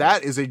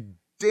 That is a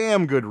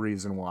damn good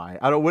reason why.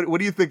 I don't. What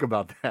do you think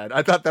about that?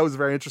 I thought that was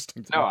very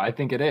interesting. No, I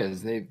think it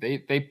is.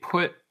 They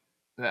put.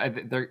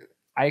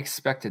 I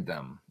expected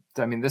them.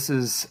 I mean, this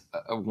is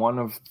one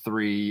of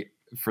 3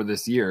 for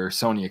this year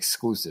Sony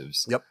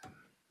exclusives. Yep.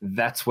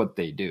 That's what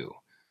they do.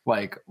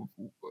 Like,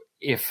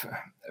 if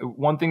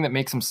one thing that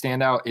makes them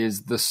stand out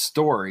is the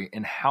story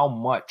and how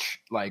much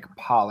like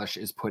polish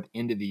is put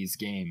into these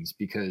games,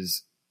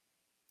 because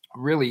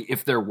really,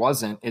 if there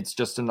wasn't, it's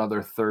just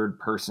another third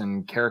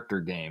person character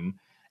game.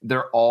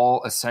 They're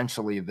all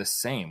essentially the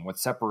same. What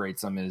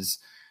separates them is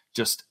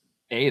just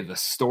the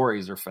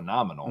stories are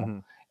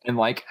phenomenal and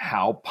like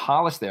how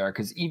polished they are.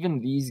 Because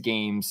even these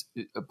games,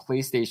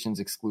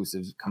 PlayStation's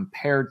exclusives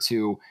compared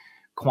to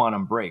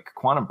Quantum Break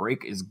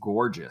is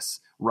gorgeous.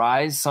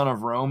 Rise, Son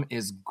of Rome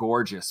is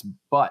gorgeous,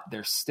 but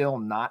they're still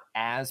not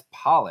as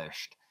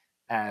polished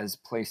as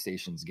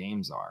PlayStation's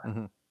games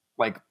are.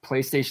 Like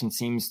PlayStation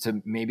seems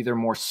to, maybe they're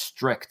more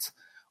strict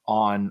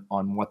on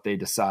what they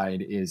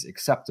decide is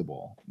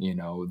acceptable,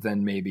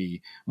 than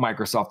maybe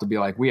Microsoft to be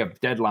like, we have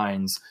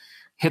deadlines,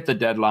 hit the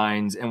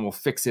deadlines and we'll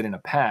fix it in a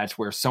patch,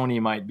 where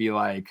Sony might be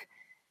like,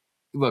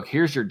 look,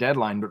 here's your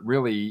deadline, but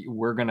really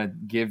we're going to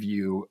give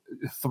you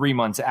 3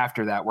 months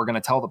after that. We're going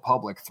to tell the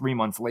public 3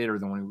 months later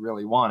than we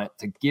really want it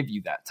to give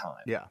you that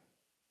time. Yeah.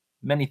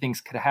 Many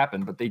things could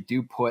happen, but they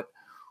do put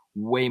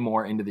way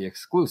more into the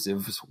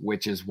exclusives,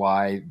 which is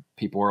why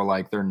people are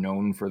like, they're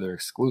known for their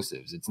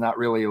exclusives. It's not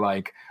really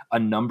like a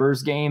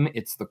numbers game.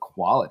 It's the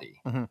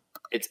quality.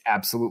 It's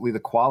absolutely the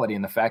quality,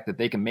 and the fact that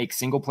they can make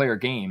single player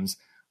games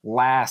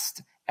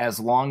last as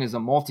long as a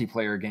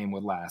multiplayer game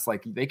would last.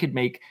 Like they could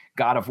make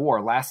God of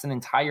War last an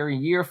entire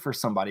year for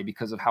somebody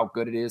because of how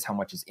good it is, how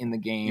much is in the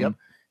game. Yep.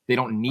 They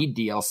don't need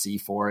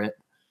DLC for it.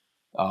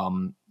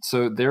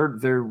 So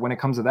they're when it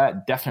comes to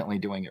that, definitely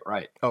doing it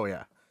right. Oh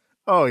yeah.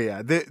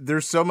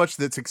 There's so much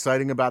that's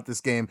exciting about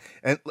this game,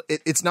 and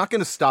it's not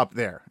going to stop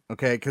there.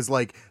 Okay. Cause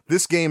like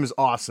this game is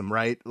awesome,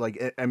 right?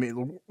 Like, I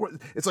mean,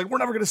 it's like, we're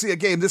never going to see a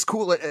game this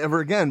cool ever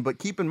again, but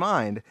keep in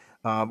mind,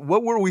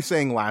 what were we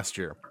saying last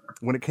year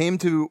when it came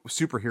to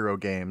superhero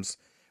games?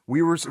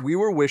 We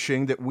were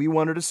wishing that we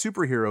wanted a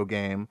superhero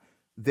game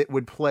that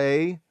would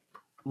play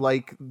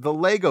like the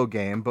Lego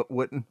game, but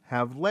wouldn't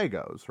have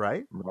Legos,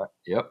 right? Right.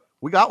 Yep.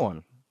 We got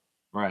one.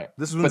 Right.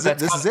 This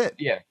is it.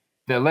 Yeah.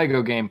 The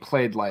Lego game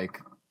played like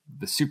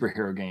the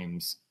superhero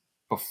games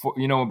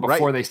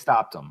before they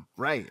stopped them.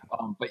 Right.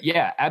 But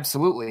yeah,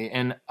 absolutely.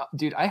 And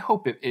dude, I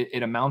hope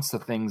it amounts to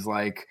things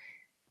like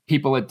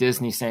people at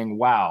Disney saying,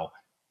 wow,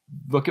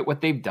 look at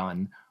what they've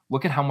done.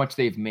 Look at how much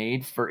they've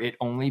made for it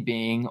only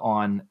being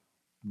on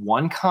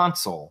one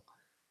console.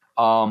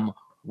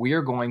 We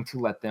are going to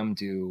let them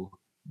do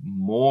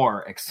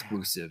more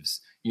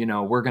exclusives.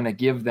 We're going to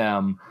give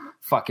them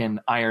fucking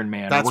Iron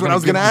Man. That's what I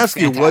was going to ask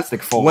you. What's the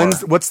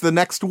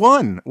next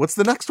one? What's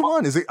the next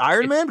one? Is it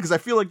Iron Man? Because I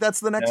feel like that's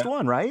the next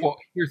one, right? Well,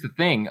 here's the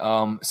thing.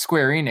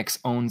 Square Enix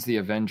owns the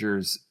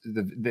Avengers.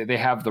 They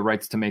have the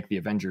rights to make the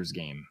Avengers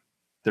game.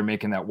 They're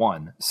making that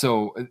one.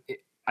 So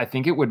I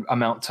think it would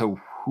amount to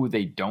who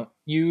they don't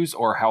use,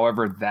 or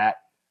however that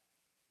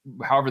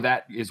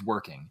is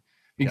working.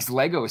 Because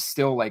Lego is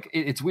still like,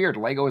 it's weird.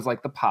 Lego is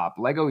like the pop.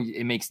 Lego,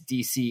 it makes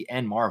DC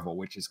and Marvel,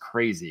 which is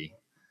crazy.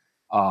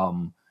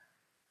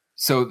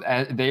 So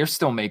they're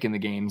still making the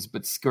games,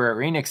 but Square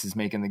Enix is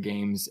making the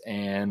games.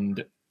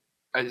 And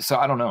so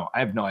I don't know. I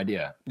have no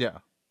idea. Yeah.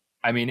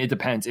 I mean, it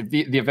depends. If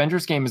the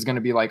Avengers game is going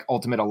to be like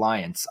Ultimate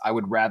Alliance, I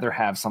would rather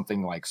have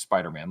something like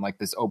Spider-Man, like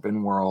this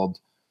open world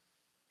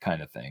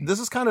kind of thing. This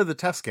is kind of the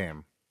test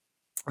game.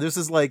 This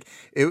is like,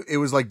 it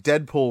was like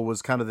Deadpool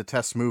was kind of the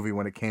test movie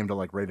when it came to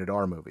like rated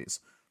R movies.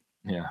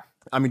 Yeah.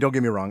 I mean, don't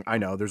get me wrong. I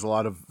know there's a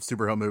lot of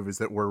superhero movies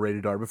that were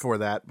rated R before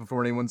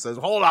anyone says,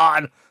 hold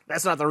on,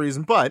 that's not the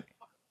reason. But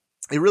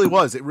it really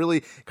was. It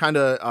really kind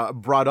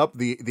of brought up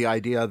the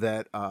idea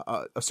that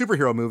a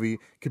superhero movie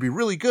could be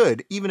really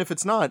good, even if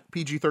it's not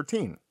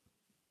PG-13.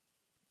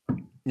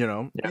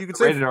 Yeah, you could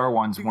say rated R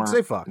ones weren't.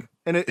 Say fuck,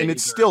 and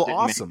it's still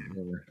awesome.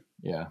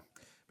 Yeah.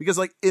 Because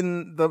like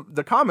in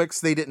the comics,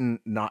 they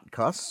didn't not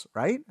cuss,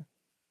 right?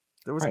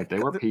 They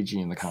were PG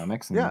in the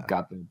comics and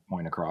got the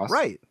point across.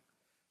 Right.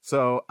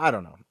 So I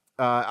don't know.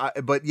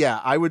 But yeah,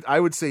 I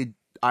would say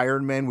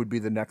Iron Man would be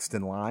the next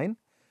in line.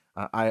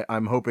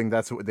 I'm hoping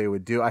that's what they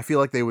would do. I feel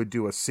like they would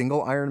do a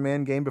single Iron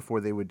Man game before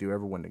they would do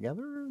everyone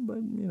together. But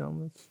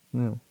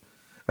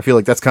I feel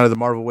like that's kind of the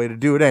Marvel way to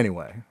do it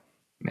anyway.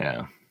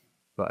 Yeah.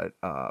 But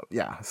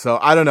so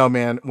I don't know,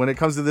 man. When it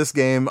comes to this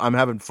game, I'm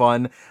having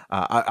fun.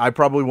 I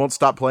probably won't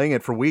stop playing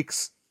it for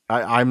weeks.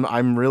 I'm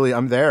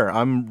there.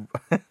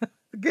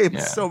 The game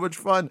is so much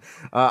fun.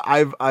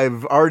 I've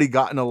already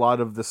gotten a lot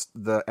of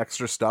the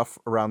extra stuff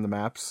around the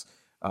maps.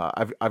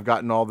 I've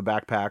gotten all the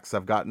backpacks.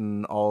 I've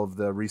gotten all of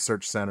the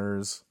research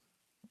centers.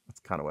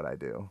 That's kind of what I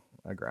do.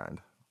 I grind.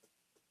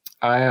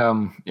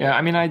 Yeah,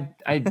 I mean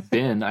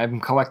I'm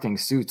collecting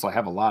suits. I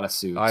have a lot of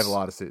suits. I have a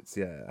lot of suits.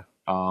 Yeah.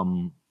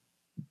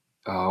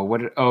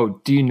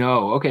 Do you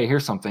know? Okay,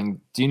 here's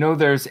something. Do you know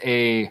there's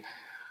a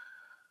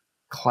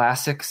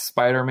classic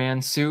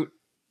Spider-Man suit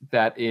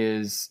that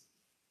is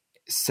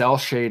cell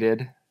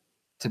shaded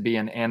to be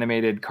an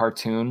animated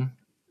cartoon,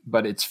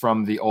 but it's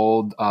from the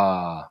old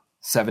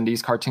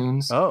 70s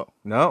cartoons? Oh,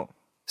 no.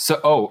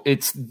 So,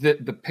 it's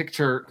the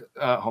picture.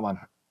 Hold on.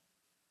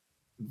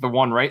 The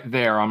one right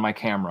there on my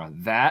camera,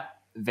 that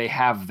they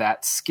have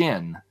that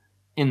skin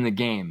in the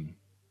game.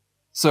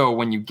 So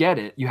when you get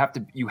it, you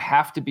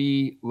have to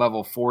be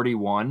level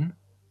 41.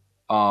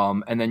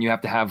 And then you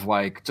have to have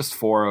like just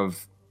 4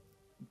 of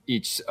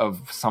each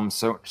of some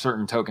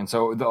certain token.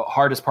 So the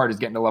hardest part is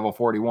getting to level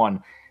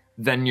 41.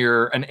 Then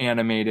you're an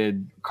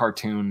animated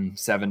cartoon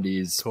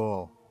 70s.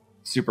 Cool.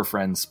 Super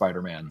Friends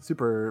Spider-Man.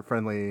 Super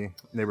friendly,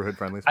 neighborhood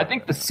friendly Spider-Man. I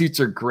think the suits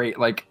are great.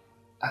 Like,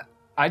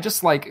 I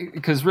just like,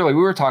 because really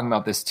we were talking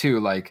about this too.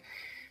 Like,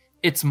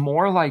 it's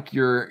more like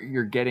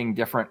you're getting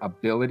different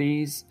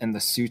abilities and the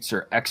suits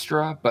are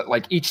extra, but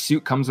like each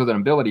suit comes with an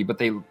ability, but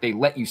they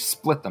let you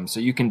split them. So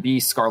you can be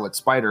Scarlet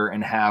Spider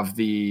and have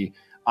the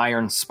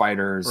Iron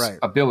Spider's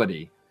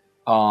ability.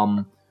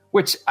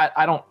 Which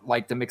I don't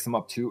like to mix them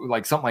up too,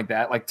 like something like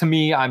that. Like, to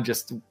me, I'm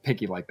just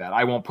picky like that.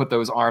 I won't put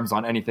those arms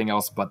on anything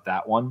else but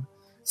that one.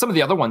 Some of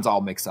the other ones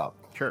I'll mix up.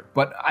 Sure.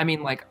 But I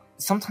mean, like,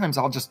 sometimes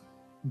I'll just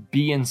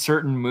be in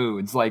certain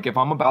moods. Like, if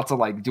I'm about to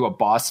like do a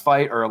boss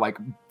fight or like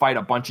fight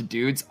a bunch of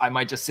dudes, I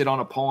might just sit on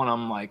a pole and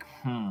I'm like,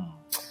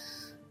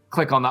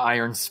 click on the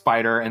Iron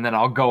Spider, and then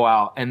I'll go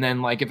out. And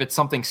then like if it's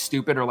something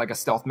stupid or like a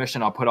stealth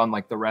mission, I'll put on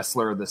like the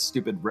wrestler, the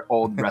stupid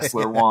old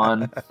wrestler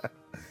one.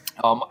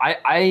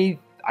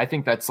 I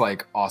think that's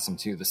like awesome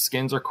too. The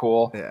skins are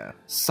cool. Yeah.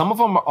 Some of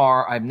them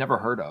are I've never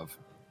heard of.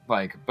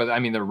 Like, but I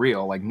mean they're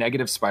real. Like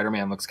Negative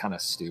Spider-Man looks kind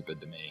of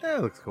stupid to me. Yeah,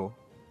 it looks cool.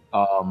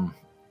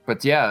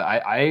 But yeah,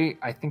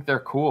 I think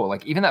they're cool.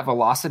 Like even that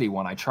Velocity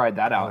one, I tried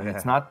that out, and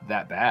it's not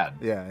that bad.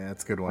 Yeah,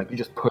 it's a good one. Like you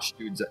just push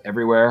dudes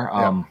everywhere.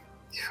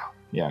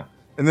 Yeah.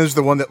 And there's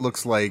the one that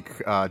looks like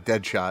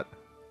Deadshot.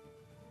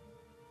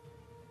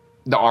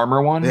 The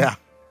armor one? Yeah.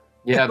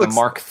 Yeah, the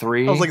Mark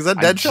III. I was like, is that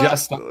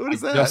Deadshot? What is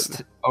that? I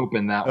just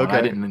opened that one.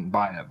 I didn't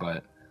buy it,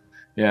 but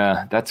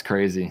yeah, that's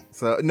crazy.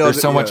 So no,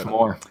 there's so much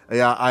more.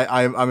 Yeah,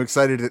 I'm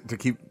excited to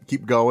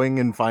keep going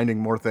and finding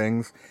more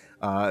things.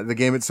 The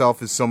game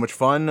itself is so much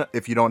fun.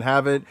 If you don't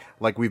have it,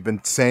 like we've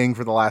been saying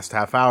for the last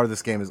half hour,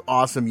 this game is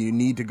awesome. You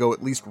need to go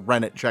at least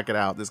rent it, check it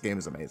out. This game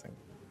is amazing.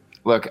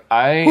 Look,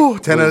 10 out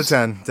of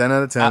 10. 10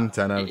 out of 10.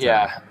 10 out of 10.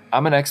 Yeah,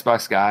 I'm an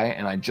Xbox guy,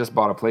 and I just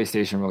bought a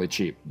PlayStation really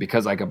cheap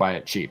because I could buy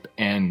it cheap.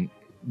 And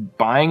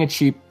buying a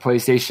cheap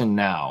PlayStation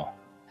now,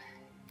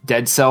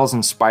 Dead Cells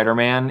and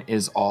Spider-Man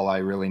is all I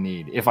really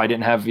need. If I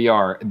didn't have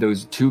VR,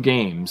 those 2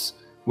 games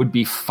would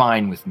be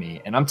fine with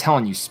me. And I'm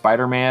telling you,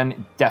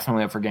 Spider-Man,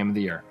 definitely up for Game of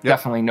the Year. Yep.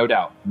 Definitely, no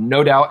doubt.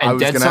 No doubt. And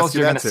Dead Cells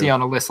you're going to see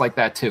on a list like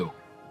that too.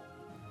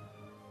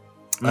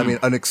 I mean,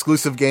 an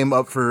exclusive game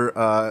up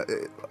for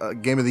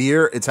Game of the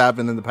Year. It's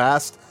happened in the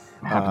past.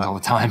 It happens all the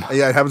time.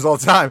 Yeah, it happens all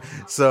the time.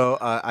 So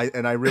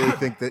I really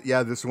think that,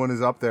 this one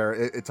is up there.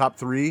 It top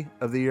 3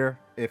 of the year,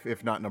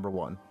 if not number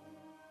 1.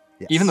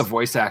 Yes. Even the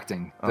voice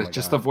acting,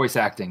 the voice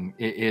acting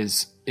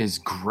is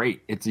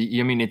great.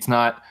 It's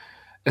not,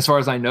 as far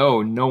as I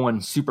know, no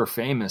one's super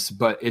famous,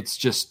 but it's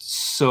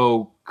just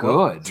so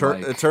good.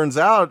 Well, it turns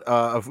out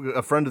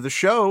a friend of the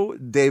show,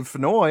 Dave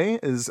Fennoy,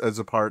 is as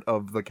a part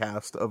of the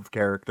cast of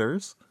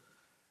characters.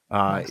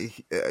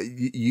 Nice.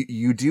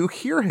 You do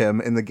hear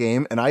him in the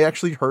game, and I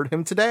actually heard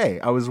him today.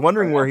 I was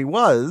wondering where he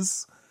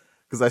was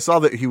because I saw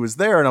that he was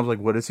there, and I was like,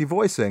 "What is he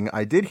voicing?"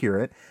 I did hear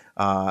it.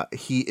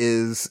 He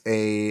is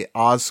a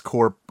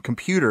Oscorp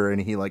computer,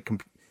 and he like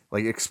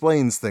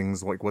explains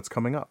things like what's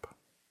coming up.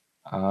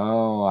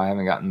 Oh, I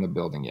haven't gotten the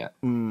building yet.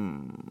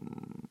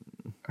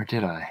 Or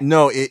did I?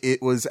 No,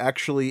 it was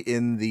actually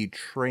in the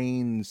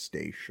train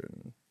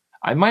station.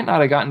 I might not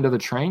have gotten to the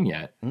train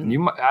yet. I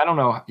don't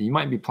know. You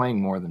might be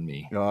playing more than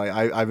me. No,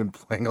 I've been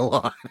playing a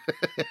lot.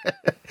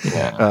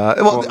 Yeah.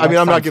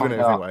 I'm not giving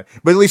anything away,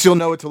 but at least you'll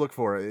know what to look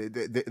for.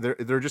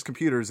 They're just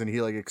computers, and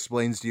he like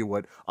explains to you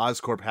what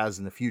Oscorp has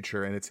in the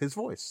future, and it's his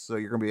voice. So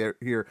you're gonna be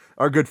here.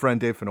 Our good friend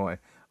Dave Fennoy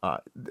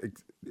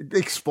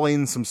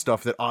explain some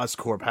stuff that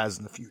Oscorp has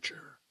in the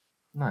future.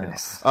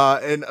 Nice.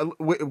 And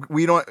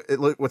we don't.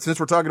 Since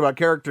we're talking about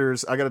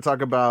characters, I got to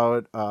talk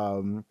about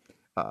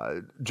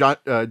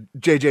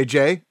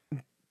JJJ,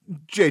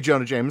 J.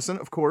 Jonah Jameson.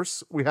 Of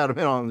course, we had him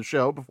in on the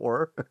show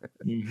before.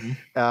 Mm-hmm.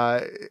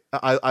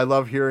 I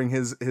love hearing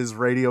his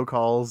radio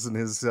calls and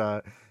his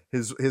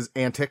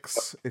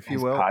antics, if you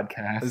will.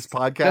 His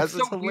podcast. That's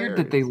so weird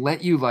that they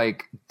let you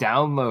like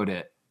download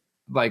it.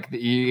 Like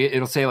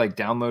it'll say like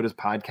download his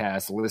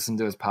podcast, listen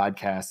to his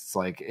podcasts.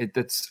 Like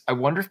that's. I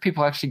wonder if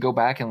people actually go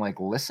back and like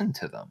listen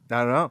to them.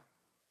 I don't know.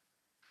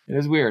 It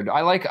is weird.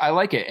 I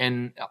like it,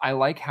 and I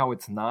like how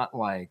it's not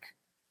like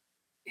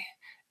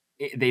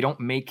they don't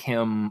make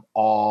him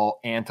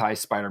all anti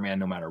Spider-Man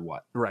no matter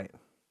what. Right.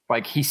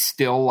 Like he's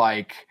still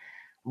like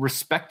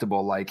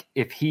respectable. Like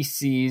if he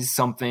sees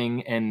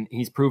something and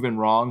he's proven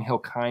wrong, he'll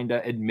kind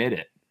of admit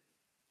it.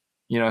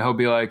 You know, he'll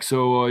be like,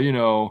 so, you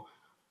know,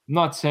 I'm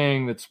not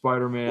saying that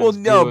Spider-Man. Well,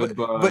 no,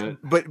 good,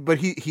 but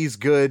he's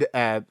good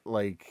at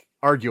like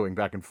arguing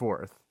back and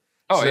forth.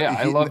 Oh, so yeah,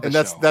 I love the and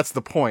show. That's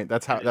the point.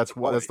 That's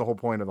the whole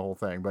point of the whole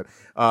thing. But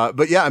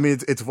yeah, I mean,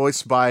 it's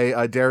voiced by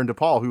Darren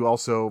DePaul, who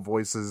also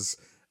voices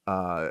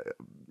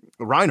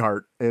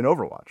Reinhardt in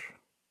Overwatch.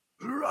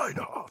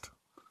 Reinhardt.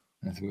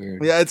 That's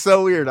weird. Yeah, it's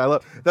so weird.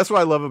 That's what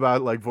I love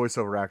about like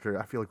voiceover actor.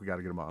 I feel like we got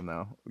to get him on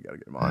now. We got to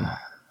get him on.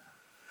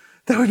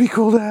 That would be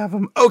cool to have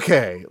him.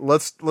 Okay,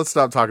 let's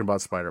stop talking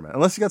about Spider-Man.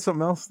 Unless you got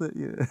something else that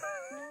you.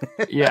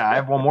 Yeah, I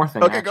have one more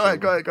thing. Okay, actually.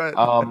 go ahead.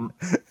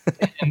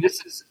 And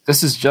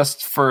this is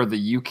just for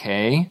the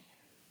UK,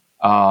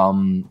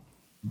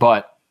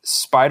 but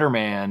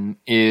Spider-Man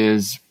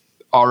is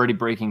already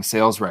breaking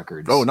sales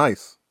records. Oh,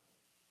 nice.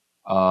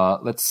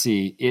 Let's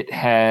see.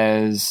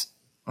 It's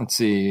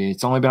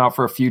only been out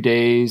for a few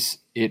days.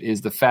 It is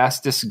the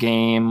fastest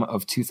game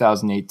of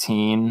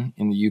 2018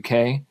 in the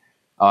UK.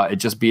 It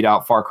just beat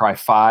out Far Cry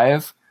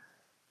 5,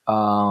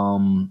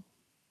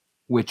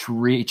 which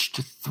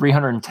reached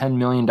 $310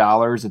 million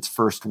its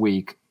first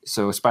week.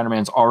 So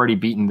Spider-Man's already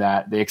beaten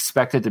that. They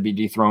expect it to be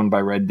dethroned by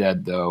Red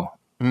Dead, though.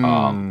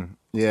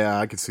 Yeah,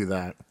 I could see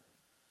that.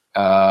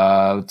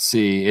 Let's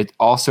see. It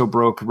also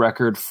broke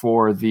record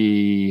for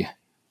the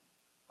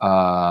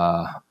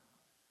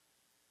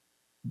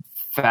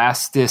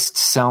fastest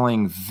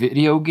selling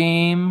video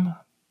game.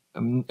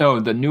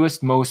 The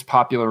newest, most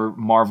popular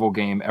Marvel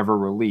game ever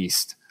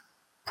released.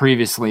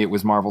 Previously, it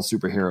was Marvel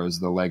Superheroes,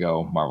 the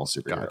Lego Marvel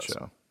Superheroes.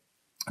 Gotcha.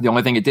 The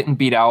only thing it didn't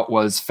beat out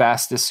was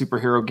fastest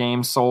superhero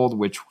game sold,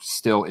 which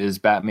still is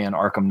Batman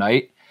Arkham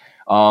Knight.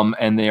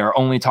 And they are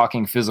only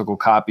talking physical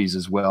copies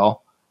as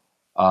well.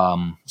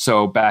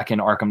 So back in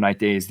Arkham Knight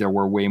days, there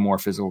were way more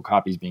physical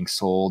copies being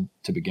sold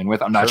to begin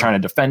with. I'm not trying to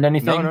defend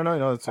anything.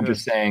 No. I'm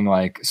just saying,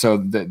 like,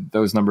 so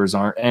those numbers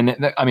aren't.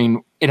 And I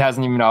mean, it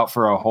hasn't even been out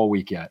for a whole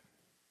week yet.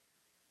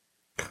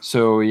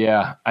 So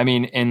yeah, I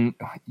mean, and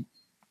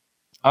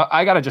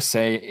I gotta just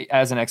say,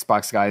 as an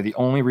Xbox guy, the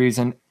only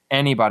reason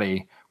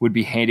anybody would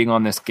be hating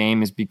on this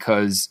game is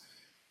because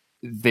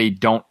they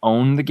don't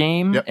own the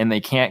game and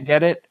they can't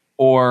get it,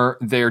 or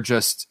they're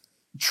just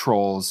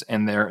trolls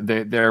and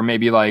they're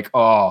maybe like,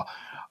 oh,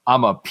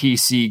 I'm a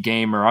PC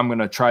gamer, I'm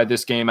gonna try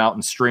this game out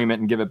and stream it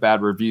and give it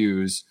bad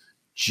reviews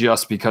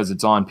just because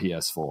it's on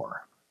PS4.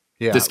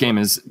 Yeah, this game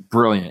is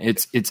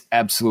brilliant. It's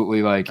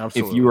absolutely like,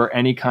 if you are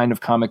any kind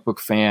of comic book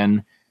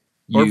fan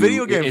or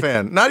video game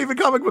fan, not even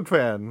comic book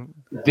fan,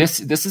 this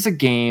is a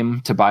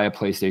game to buy a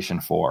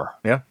PlayStation 4.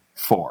 Yeah,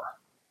 4,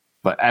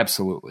 but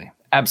absolutely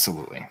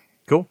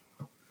cool.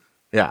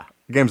 Yeah,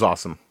 the game's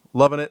awesome.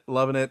 Loving it.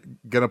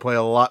 Gonna play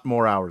a lot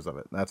more hours of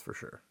it. That's for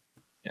sure.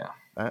 Yeah,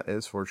 that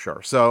is for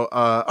sure. So,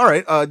 all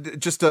right,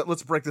 just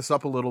let's break this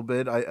up a little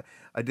bit. I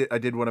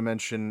did want to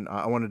mention.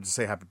 I wanted to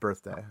say happy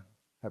birthday.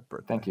 Happy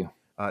birthday. Thank you.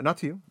 Not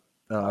to you,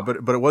 but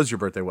it was your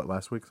birthday. What,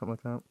 last week, something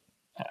like that?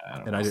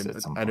 I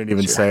didn't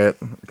even say it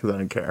because I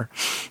didn't care.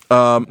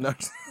 No,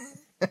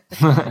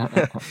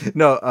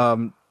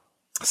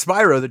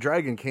 Spyro the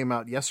Dragon came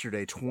out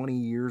yesterday, 20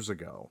 years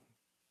ago.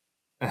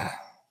 You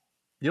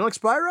don't like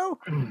Spyro?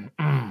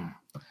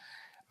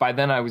 By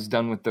then, I was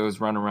done with those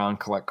run around,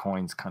 collect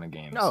coins kind of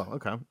games. Oh,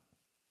 okay.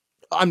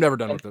 I'm never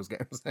done with those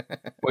games.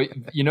 Well,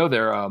 you know,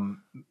 they're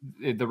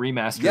the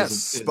remaster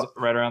is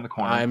right around the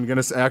corner. I'm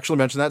going to actually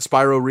mention that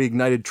Spyro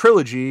Reignited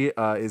Trilogy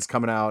is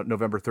coming out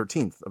November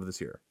 13th of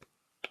this year.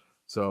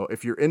 So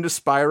if you're into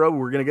Spyro,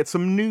 we're going to get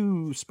some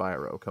new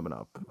Spyro coming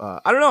up.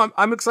 I don't know.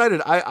 I'm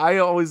excited. I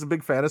always a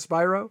big fan of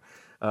Spyro.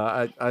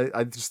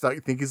 I just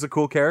think he's a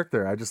cool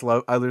character. I just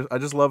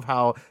love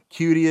how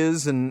cute he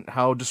is and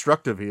how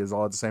destructive he is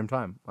all at the same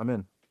time. I'm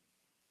in.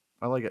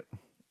 I like it.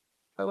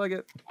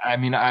 I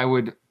mean, I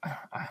would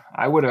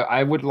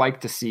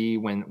like to see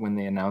when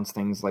they announce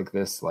things like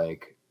this,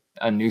 like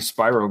a new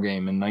Spyro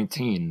game in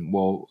 19.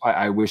 Well,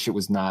 I wish it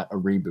was not a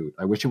reboot.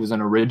 I wish it was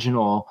an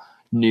original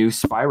new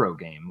Spyro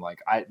game. Like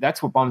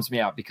that's what bums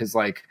me out, because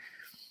like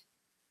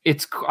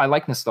I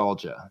like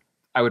nostalgia.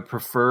 I would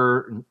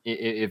prefer,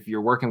 if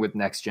you're working with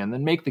next gen,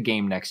 then make the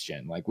game next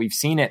gen. Like we've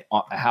seen it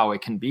how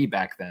it can be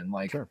back then.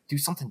 Like do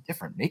something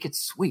different, make it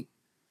sweet.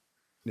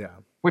 Yeah.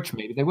 Which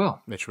maybe they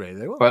will.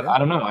 But I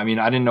don't know. I mean,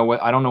 I don't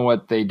know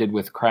what they did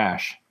with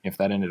Crash, if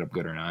that ended up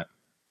good or not.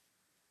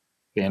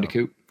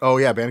 Bandicoot. Oh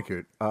yeah,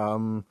 Bandicoot. Yeah,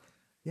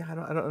 I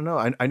don't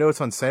know. I know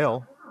it's on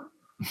sale.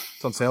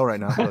 It's on sale right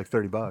now for like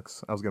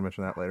 $30. I was gonna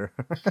mention that later.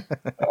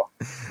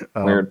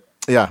 Weird.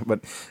 Yeah,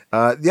 but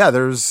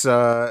there's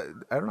I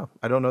don't know.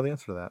 I don't know the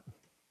answer to that.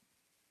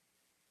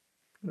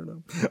 I don't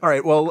know. All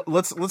right, well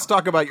let's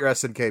talk about your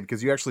SNK,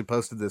 because you actually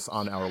posted this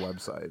on our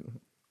website.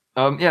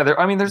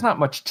 There's not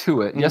much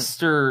to it.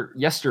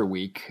 Yester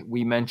week,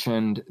 we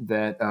mentioned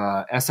that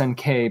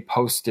SNK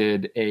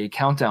posted a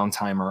countdown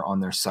timer on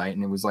their site,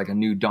 and it was like a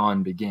new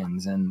dawn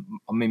begins. And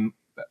I mean,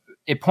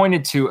 it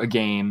pointed to a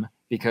game,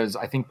 because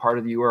I think part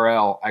of the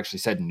URL actually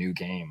said new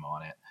game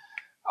on it.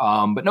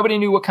 But nobody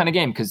knew what kind of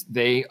game because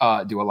they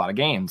do a lot of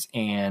games.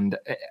 And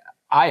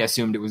I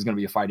assumed it was going to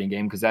be a fighting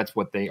game because that's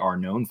what they are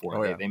known for.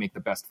 Oh, yeah. They make the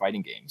best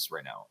fighting games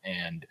right now.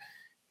 And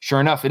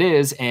sure enough, it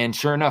is. And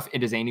sure enough,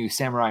 it is a new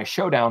Samurai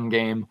Showdown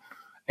game.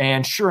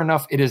 And sure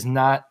enough, it is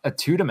not a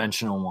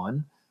two-dimensional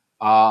one.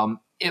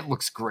 It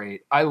looks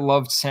great. I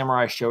loved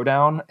Samurai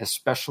Showdown,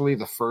 especially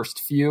the first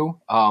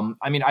few.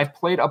 I mean, I've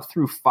played up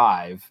through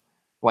 5.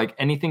 Like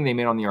anything they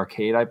made on the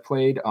arcade, I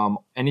played.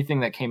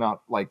 Anything that came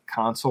out like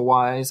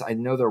console-wise, I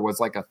know there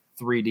was like a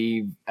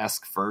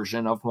 3D-esque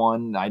version of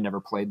one. I never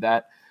played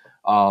that.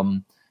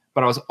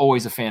 But I was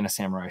always a fan of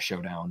Samurai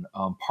Showdown.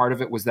 Part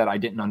of it was that I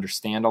didn't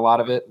understand a lot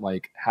of it,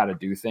 like how to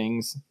do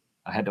things.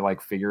 I had to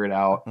like figure it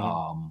out.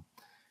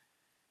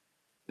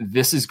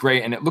 This is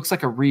great, and it looks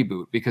like a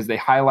reboot because they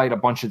highlight a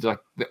bunch of like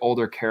the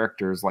older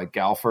characters, like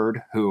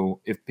Galford, who,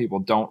 if people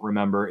don't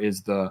remember,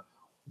 is the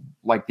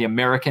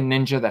American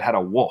ninja that had a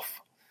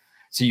wolf.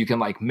 So you can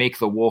like make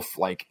the wolf,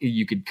 like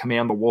you could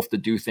command the wolf to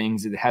do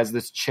things. It has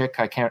this chick,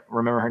 I can't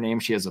remember her name.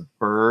 She has a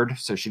bird,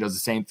 so she does the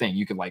same thing.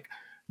 You could like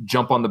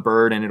jump on the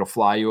bird and it'll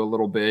fly you a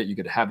little bit. You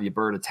could have the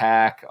bird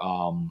attack.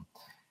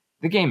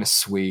 The game is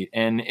sweet,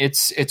 and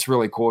it's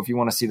really cool. If you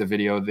want to see the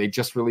video, they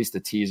just released a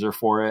teaser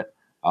for it.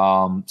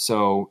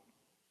 So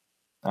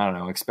I don't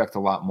know, expect a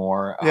lot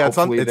more. Yeah, it's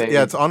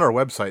on our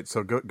website.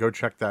 So go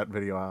check that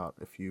video out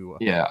if you.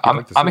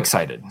 I'm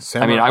excited.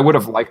 I mean, I would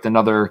have liked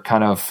another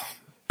kind of.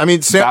 I mean,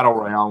 battle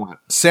royale.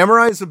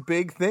 Samurai is a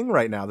big thing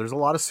right now. There's a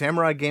lot of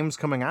samurai games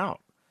coming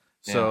out.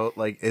 So,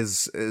 like,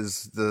 is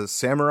the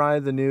samurai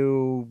the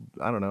new,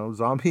 I don't know,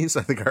 zombies?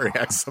 I think I already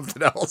asked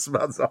something else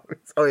about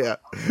zombies. Oh, yeah.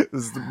 This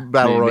is the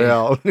Battle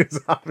Royale, new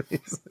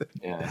zombies.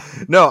 Yeah.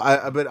 No,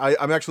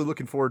 I'm actually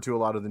looking forward to a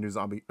lot of the new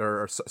zombie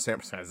games,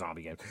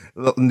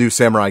 the new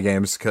samurai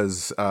games,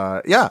 because,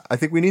 I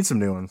think we need some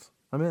new ones.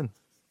 I'm in.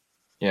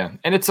 Yeah,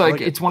 and it's like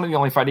it's one of the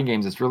only fighting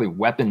games that's really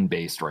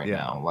weapon-based right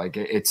now. Like,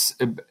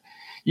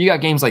 you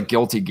got games like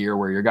Guilty Gear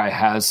where your guy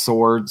has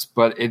swords,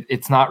 but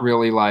it's not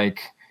really like...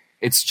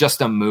 It's just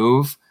a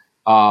move.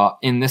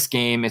 In this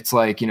game, it's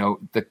like,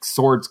 the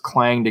swords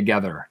clang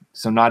together.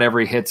 So not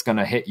every hit's going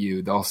to hit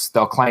you. They'll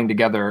clang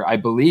together. I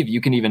believe you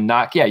can even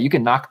knock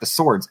the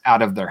swords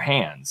out of their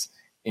hands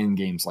in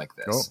games like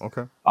this. Oh,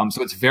 okay.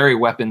 So it's very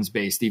weapons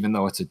based, even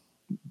though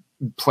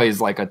plays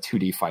like a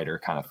 2D fighter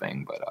kind of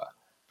thing. But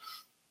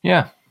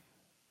yeah.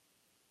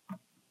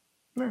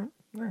 All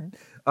right.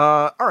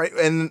 All right.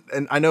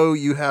 And I know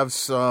you have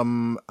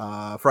some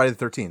Friday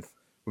the 13th.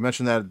 We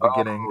mentioned that at the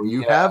beginning.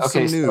 You have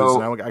some news.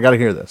 Now I got to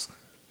hear this.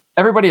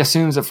 Everybody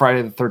assumes that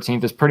Friday the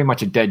 13th is pretty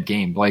much a dead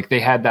game. Like, they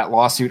had that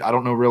lawsuit. I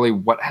don't know really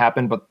what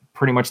happened, but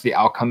pretty much the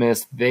outcome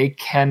is they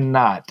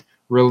cannot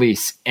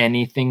release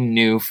anything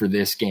new for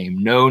this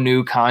game. No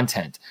new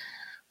content,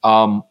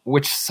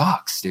 which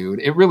sucks, dude.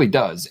 It really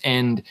does.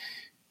 And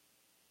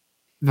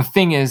the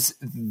thing is,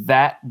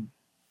 that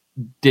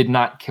did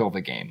not kill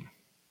the game.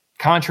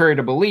 Contrary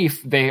to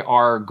belief, they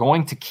are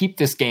going to keep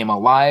this game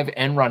alive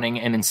and running,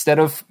 and instead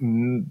of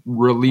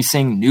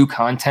releasing new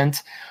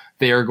content,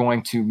 they are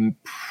going to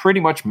pretty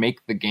much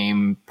make the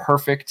game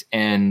perfect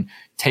and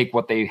take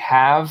what they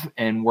have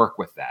and work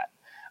with that.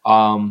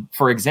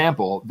 For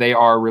example, they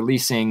are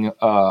releasing,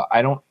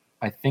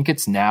 I think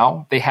it's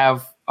now, they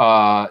have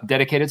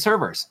dedicated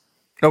servers.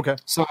 Okay.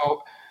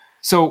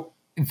 So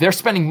they're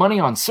spending money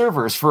on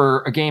servers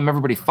for a game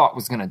everybody thought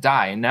was going to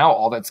die. And now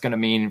all that's going to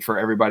mean for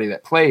everybody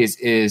that plays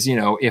is,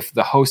 if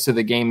the host of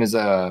the game is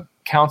a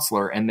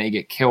counselor and they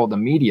get killed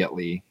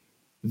immediately,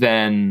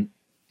 then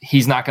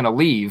he's not going to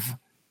leave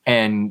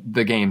and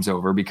the game's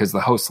over because the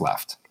host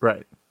left.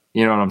 Right.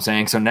 You know what I'm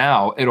saying? So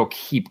now it'll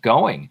keep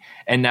going.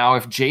 And now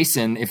if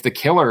the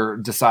killer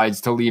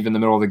decides to leave in the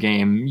middle of the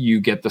game, you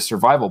get the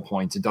survival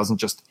points. It doesn't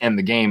just end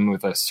the game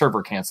with a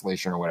server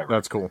cancellation or whatever.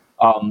 That's cool.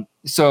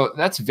 So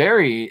that's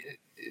very,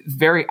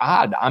 very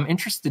odd. I'm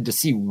interested to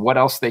see what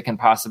else they can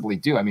possibly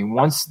do. I mean,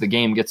 once the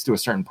game gets to a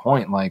certain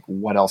point, like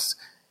what else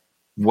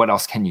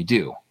can you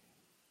do?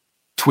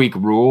 Tweak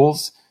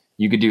rules.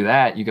 You could do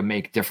that. You could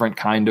make different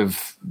kind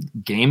of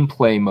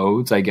gameplay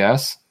modes, I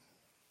guess.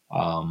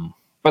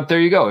 But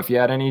there you go. If you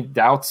had any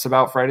doubts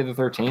about Friday the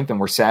 13th and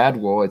were sad,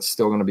 well, it's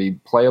still going to be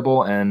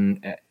playable,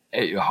 and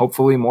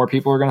hopefully more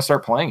people are going to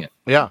start playing it.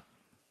 Yeah.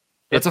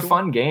 It's a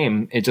fun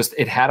game.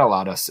 It had a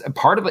lot of,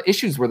 part of the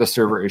issues were the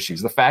server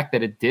issues. The fact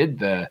that it did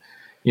the,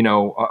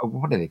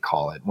 what do they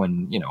call it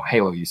when,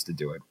 Halo used to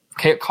do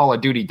it. Call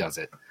of Duty does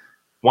it.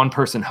 One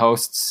person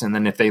hosts, and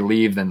then if they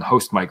leave, then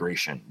host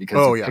migration,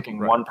 because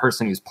picking one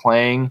person who's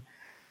playing,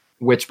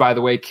 which by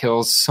the way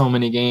kills so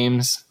many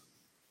games.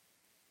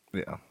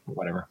 Yeah,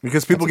 whatever.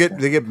 Because people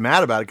get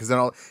mad about it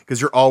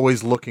because you're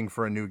always looking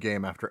for a new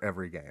game after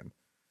every game.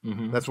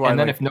 Mm-hmm. That's why. And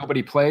then if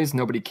nobody plays,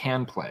 nobody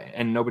can play,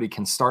 and nobody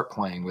can start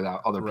playing without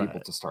other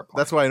people to start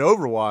playing. That's why in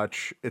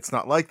Overwatch it's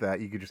not like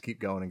that. You could just keep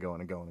going and going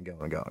and going and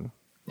going and going.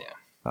 Yeah.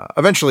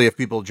 Eventually, if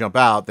people jump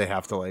out, they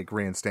have to like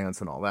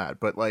reinstance and all that.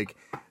 But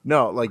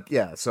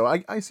So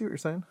I see what you're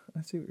saying.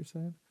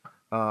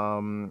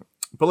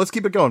 But let's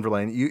keep it going,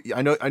 Verlaine.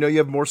 I know you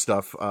have more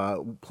stuff.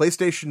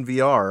 PlayStation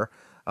VR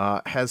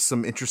has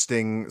some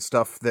interesting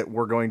stuff that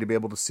we're going to be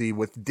able to see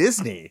with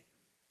Disney,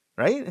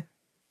 right?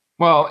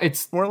 Well,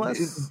 it's more or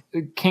less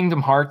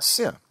Kingdom Hearts.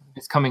 Yeah.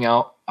 It's coming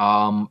out.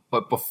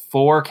 But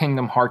before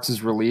Kingdom Hearts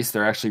is released,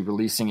 they're actually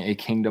releasing a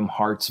Kingdom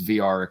Hearts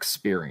VR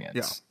experience.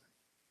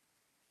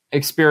 Yeah.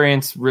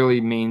 Experience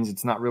really means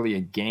it's not really a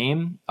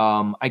game.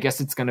 I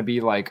guess it's going to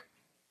be like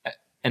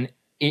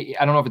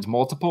I don't know if it's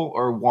multiple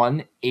or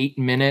 1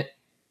 8-minute.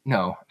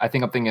 No, I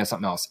think I'm thinking of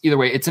something else. Either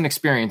way, it's an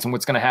experience. And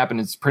what's going to happen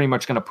is pretty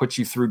much going to put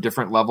you through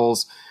different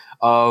levels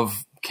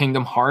of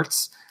Kingdom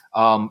Hearts.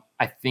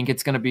 I think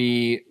it's going to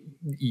be,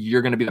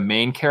 you're going to be the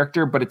main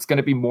character, but it's going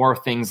to be more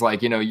things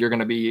like, you're going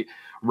to be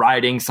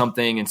riding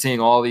something and seeing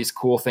all these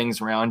cool things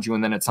around you.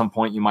 And then at some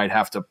point you might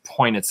have to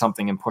point at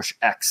something and push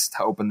X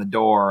to open the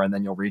door, and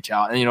then you'll reach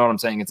out. And you know what I'm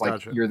saying? It's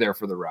like, You're there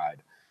for the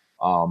ride.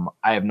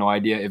 I have no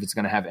idea if it's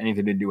going to have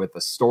anything to do with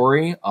the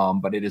story,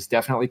 but it is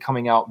definitely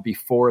coming out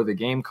before the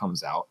game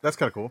comes out. That's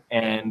kind of cool.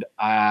 And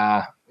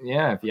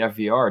if you have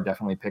VR,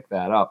 definitely pick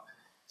that up.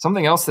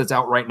 Something else that's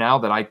out right now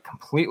that I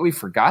completely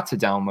forgot to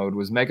download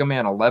was Mega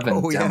Man 11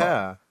 demo.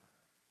 Yeah.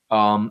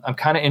 I'm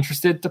kind of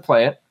interested to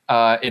play it.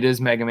 It is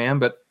Mega Man,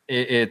 but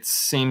it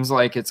seems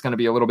like it's going to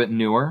be a little bit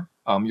newer.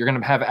 You're going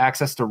to have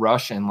access to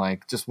Rush in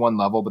like just one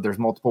level, but there's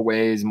multiple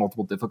ways,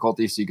 multiple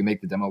difficulties, so you can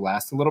make the demo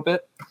last a little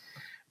bit.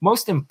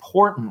 Most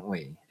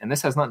importantly, and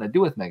this has nothing to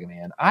do with Mega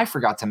Man, I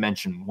forgot to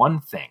mention one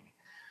thing.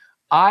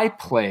 I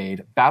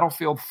played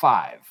Battlefield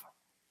 5.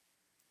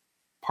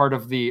 Part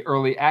of the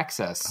early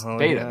access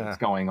beta that's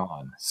going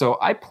on. So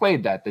I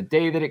played that the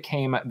day that it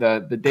came,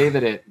 the day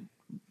that it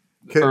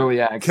early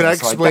access. Can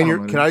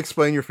I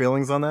explain your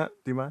feelings on that?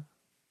 Do you mind?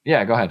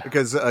 Yeah, go ahead.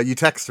 Because you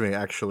texted me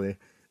actually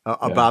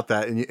about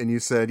that, and you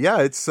said, "Yeah,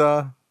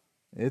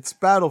 it's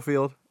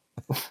Battlefield."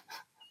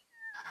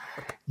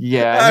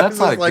 Yeah, that's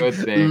not a good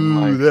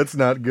thing. That's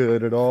not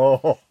good at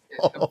all.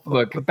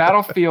 Look,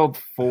 Battlefield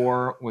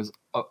 4 was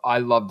I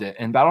loved it,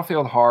 and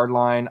Battlefield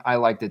Hardline I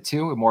liked it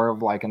too. More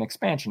of like an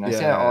expansion. I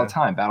say it all the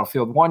time.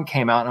 Battlefield 1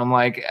 came out, and I'm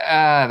like,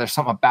 there's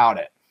something about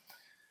it.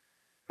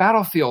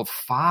 Battlefield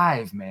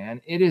 5,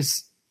 man,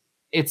 it's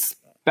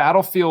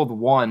Battlefield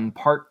 1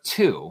 Part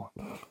 2,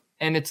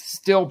 and it's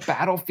still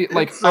Battlefield.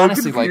 Like so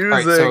honestly, confusing.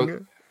 like all right,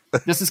 so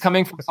this is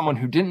coming from someone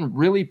who didn't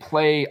really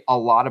play a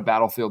lot of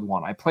Battlefield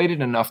 1. I played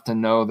it enough to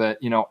know that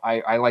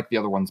I like the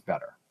other ones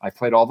better. I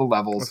played all the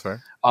levels.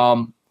 That's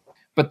fair.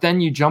 But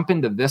then you jump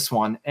into this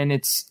one, and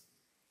it's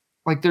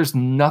like there's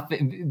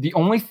nothing. The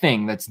only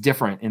thing that's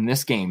different in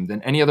this game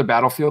than any other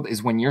Battlefield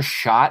is when you're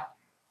shot,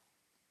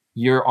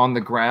 you're on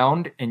the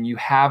ground, and you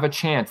have a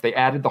chance. They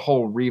added the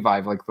whole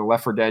revive, like the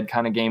Left 4 Dead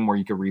kind of game where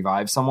you could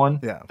revive someone.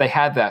 Yeah. They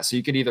had that. So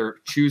you could either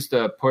choose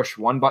to push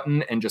one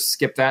button and just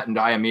skip that and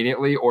die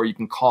immediately, or you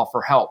can call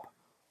for help.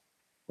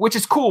 Which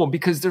is cool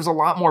because there's a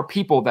lot more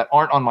people that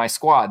aren't on my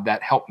squad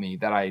that help me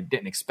that I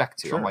didn't expect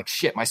to. Sure. I'm like,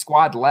 shit, my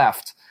squad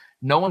left.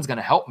 No one's going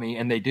to help me.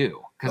 And they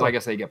do. Because I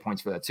guess they get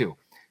points for that too.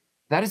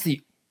 That is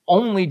the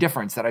only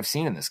difference that I've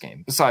seen in this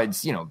game.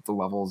 Besides, the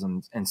levels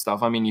and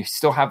stuff. I mean, you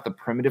still have the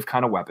primitive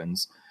kind of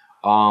weapons.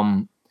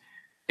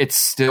 It's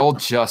still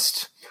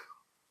just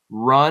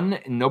run.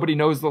 Nobody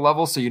knows the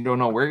level. So you don't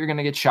know where you're going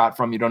to get shot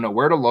from. You don't know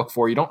where to look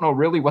for. You don't know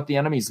really what the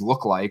enemies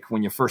look like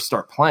when you first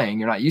start playing.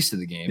 You're not used to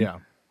the game. Yeah.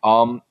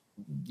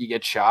 You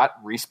get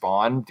shot,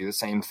 respawn, do the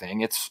same thing.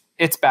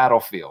 It's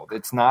Battlefield.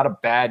 It's not a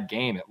bad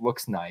game. It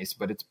looks nice,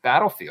 but it's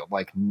Battlefield.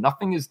 Like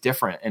nothing is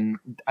different, and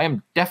I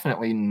am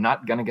definitely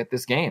not gonna get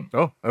this game.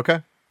 Oh,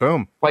 okay.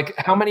 Boom. Like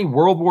how many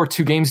World War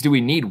II games do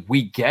we need?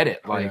 We get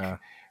it. Like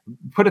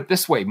put it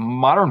this way,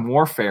 Modern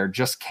Warfare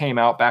just came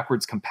out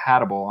backwards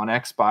compatible on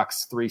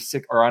Xbox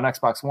 360 or on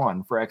Xbox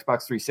One for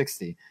Xbox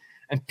 360,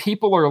 and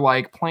people are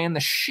like playing the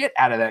shit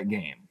out of that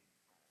game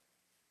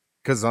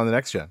because it's on the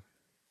next gen.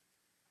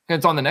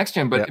 It's on the next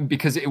gen, but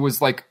because it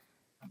was like,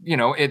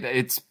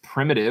 it's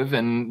primitive,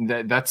 and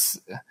that's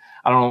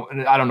I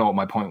don't know what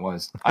my point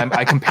was.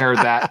 I compared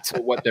that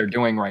to what they're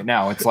doing right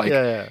now. It's like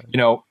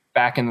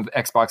back in the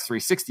Xbox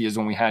 360 is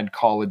when we had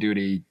Call of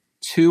Duty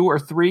 2 or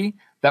 3.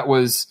 That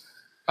was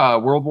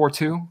World War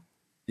II.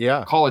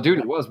 Yeah, Call of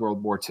Duty was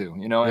World War II.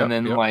 And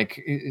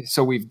then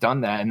so we've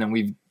done that, and then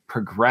we've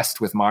progressed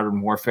with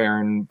Modern Warfare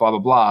and blah blah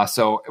blah.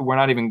 So we're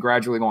not even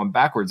gradually going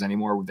backwards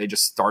anymore. They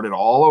just started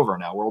all over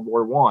now. World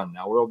War I,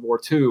 now World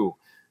War II.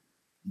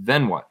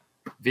 Then what?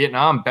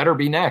 Vietnam better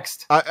be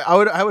next. I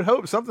would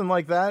hope something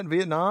like that.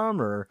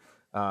 Vietnam or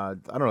I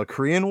don't know,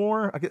 Korean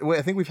War.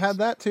 I think we've had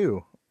that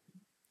too.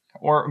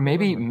 Or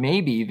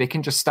maybe they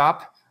can just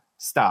stop.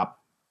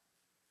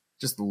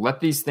 Just let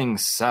these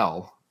things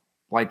sell.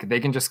 Like they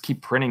can just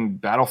keep printing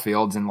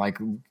Battlefields and like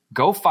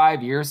go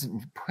 5 years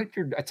and put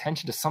your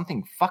attention to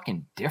something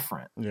fucking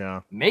different.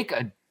 Yeah. Make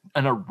an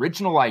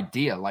original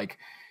idea. Like,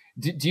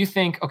 do you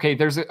think, okay,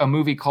 there's a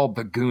movie called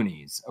The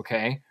Goonies.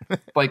 Okay.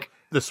 Like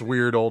this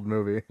weird old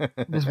movie,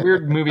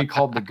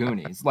 called The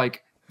Goonies.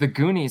 Like The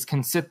Goonies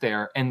can sit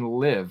there and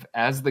live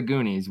as The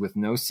Goonies with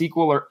no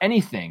sequel or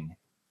anything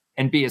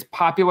and be as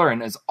popular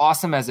and as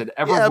awesome as it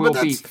ever will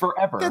be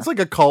forever. That's like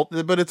a cult,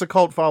 but it's a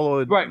cult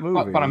followed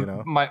movie.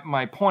 But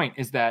my point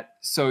is that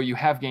so you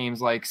have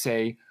games like,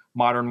 say,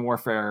 Modern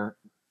Warfare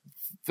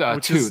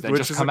 2 that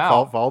just come out.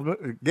 Cult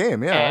followed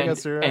game, yeah. I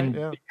guess you're right. And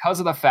because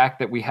of the fact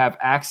that we have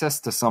access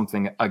to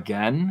something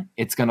again,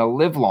 it's going to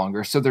live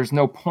longer. So there's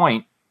no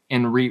point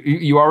in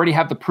you already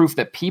have the proof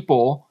that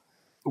people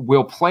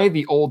will play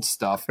the old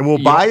stuff and we'll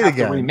buy it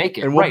again, remake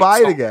it, and we'll buy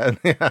it again.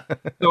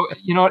 So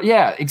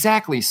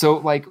exactly. So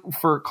like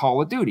for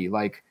Call of Duty,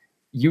 like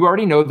you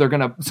already know they're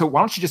gonna. So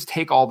why don't you just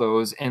take all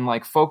those and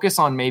like focus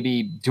on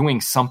maybe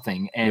doing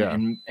something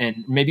and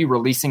maybe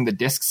releasing the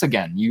discs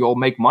again. You'll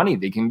make money.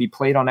 They can be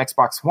played on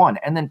Xbox One,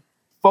 and then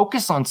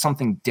focus on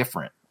something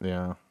different.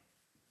 Yeah.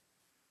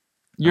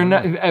 You're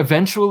not.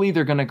 Eventually,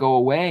 they're going to go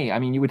away. I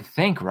mean, you would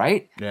think,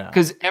 right? Yeah.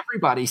 Because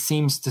everybody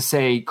seems to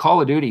say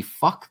Call of Duty,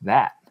 fuck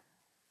that.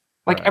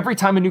 Like every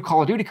time a new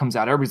Call of Duty comes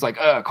out, everybody's like,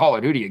 Call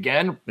of Duty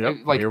again? Yep.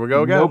 Like, here we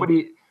go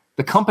again.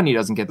 The company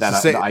doesn't get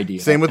that the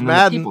idea. Same with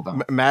Madden.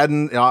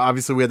 Madden,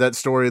 obviously, we had that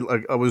story,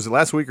 like, was it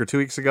last week or 2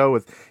 weeks ago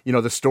with,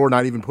 the store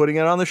not even putting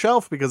it on the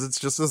shelf because it's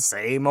just the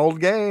same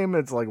old game.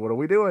 It's like, what are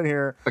we doing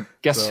here? But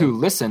guess who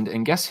listened,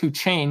 and guess who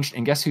changed,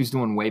 and guess who's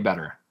doing way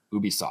better?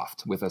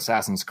 Ubisoft with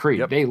Assassin's Creed.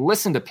 Yep. They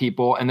listened to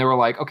people, and they were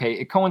like, okay,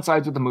 it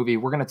coincides with the movie.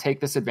 We're going to take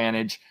this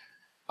advantage.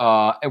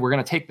 And we're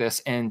going to take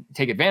this and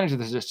take advantage of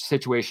this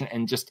situation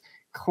and just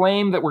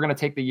claim that we're going to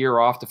take the year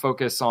off to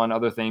focus on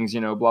other things,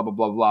 blah, blah,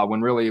 blah, blah,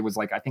 when really it was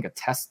like, I think, a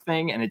test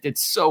thing. And it did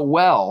so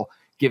well,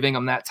 giving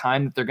them that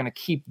time that they're going to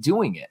keep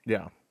doing it.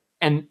 Yeah.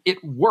 And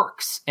it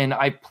works. And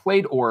I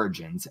played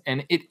Origins,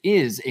 and it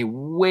is a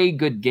way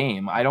good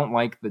game. I don't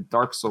like the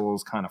Dark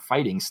Souls kind of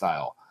fighting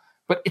style,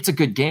 but it's a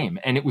good game.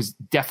 And it was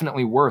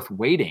definitely worth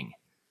waiting.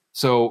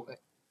 So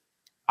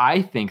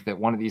I think that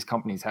one of these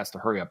companies has to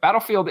hurry up.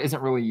 Battlefield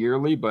isn't really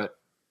yearly, but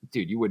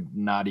dude, you would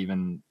not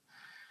even...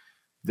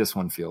 This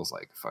one feels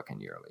like fucking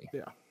yearly.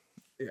 Yeah.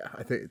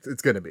 I think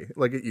it's going to be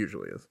like it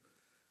usually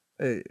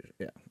is.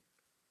 Yeah.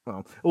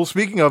 Well,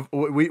 speaking of,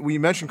 we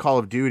mentioned Call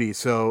of Duty.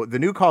 So the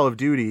new Call of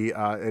Duty,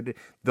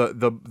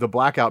 the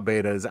Blackout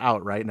beta is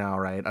out right now,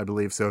 right? I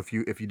believe so. If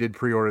you did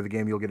pre-order the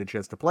game, you'll get a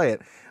chance to play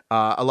it.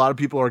 A lot of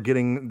people are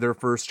getting their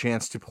first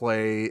chance to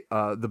play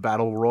the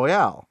Battle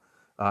Royale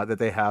that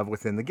they have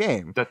within the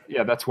game.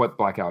 That's what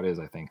Blackout is,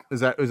 I think. Is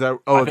that?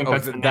 I think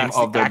that's the name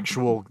of the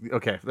actual.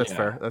 Okay, that's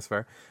fair. That's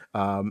fair.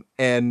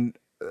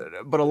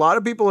 But a lot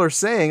of people are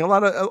saying, a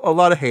lot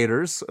of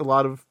haters, a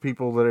lot of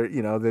people that are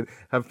that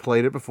have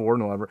played it before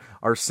and whatever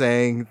are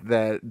saying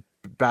that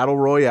Battle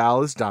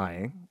Royale is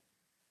dying.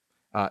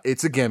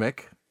 It's a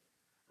gimmick.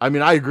 I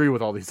mean, I agree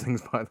with all these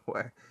things, by the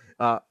way.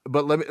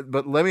 But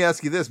let me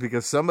ask you this,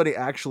 because somebody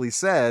actually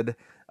said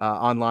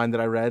online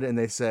that I read, and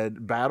they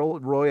said Battle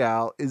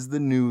Royale is the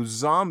new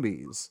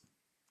zombies.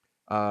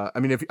 I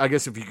mean, if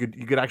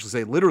you could actually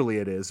say literally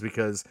it is,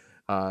 because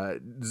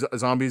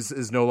zombies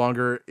is no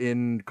longer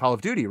in Call of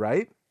Duty,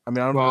 right? I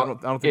mean, I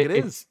don't think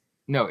it is.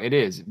 No, it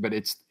is, but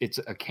it's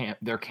a camp.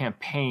 Their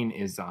campaign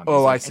is zombies.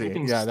 Oh, I see.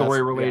 Anything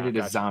story related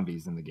is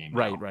zombies in the game.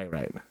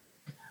 Right.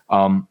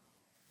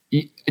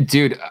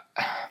 Dude.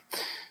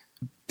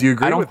 Do you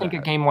agree? I don't think a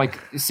game like,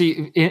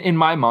 in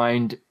my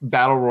mind,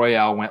 Battle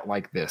Royale went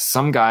like this.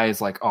 Some guy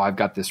is like, I've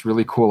got this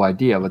really cool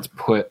idea. Let's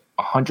put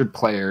 100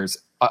 players.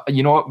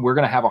 You know what? We're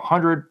going to have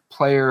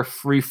 100-player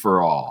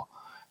free-for-all,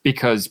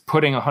 because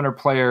putting 100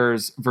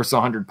 players versus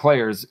 100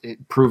 players,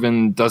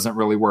 proven doesn't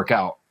really work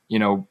out.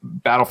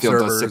 Battlefield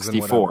does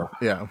 64.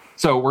 Yeah.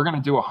 So we're going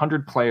to do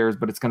 100 players,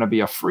 but it's going to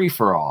be a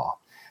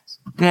free-for-all.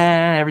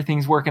 Then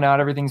everything's working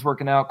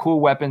out. Cool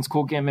weapons,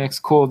 cool gimmicks,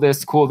 cool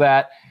this, cool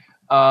that.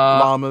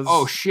 Llamas.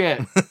 Oh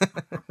shit.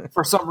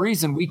 For some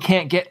reason we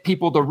can't get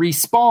people to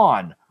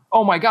respawn.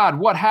 Oh my god,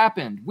 what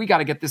happened? We got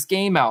to get this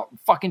game out.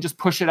 Fucking just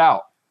push it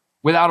out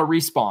without a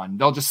respawn.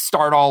 They'll just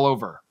start all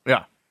over.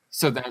 Yeah.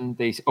 So then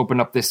they open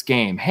up this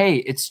game. Hey,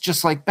 it's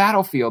just like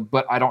Battlefield,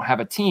 but I don't have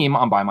a team.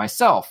 I'm by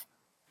myself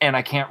and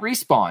I can't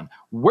respawn.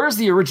 Where's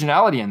the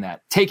originality in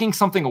that? Taking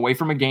something away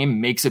from a game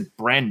makes it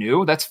brand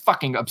new? That's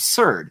fucking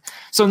absurd.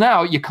 So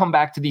now you come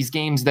back to these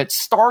games that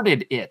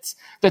started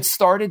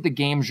the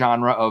game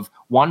genre of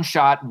one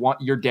shot,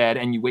 you're dead,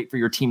 and you wait for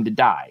your team to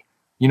die.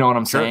 You know what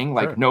I'm saying?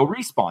 Like, no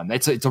respawn.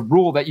 It's a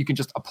rule that you can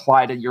just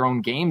apply to your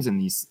own games in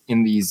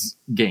these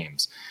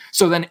games.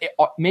 So then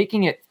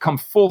making it come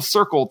full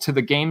circle to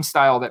the game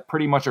style that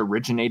pretty much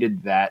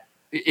originated that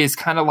is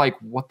kind of like,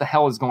 what the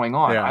hell is going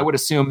on? Yeah. I would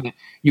assume that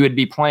you would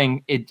be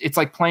playing it's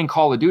like playing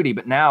Call of Duty,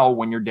 but now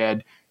when you're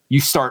dead, you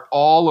start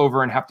all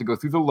over and have to go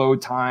through the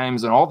load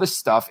times and all this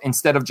stuff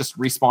instead of just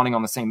respawning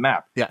on the same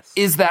map. Yes.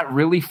 Is that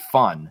really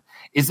fun?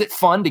 Is it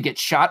fun to get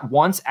shot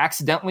once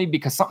accidentally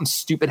because something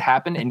stupid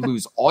happened and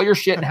lose all your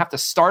shit and have to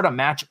start a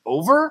match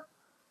over?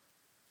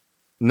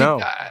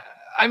 No.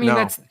 I mean,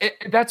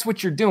 that's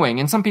what you're doing.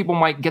 And some people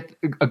might get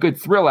a good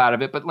thrill out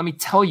of it, but let me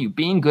tell you,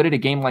 being good at a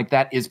game like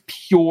that is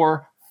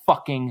pure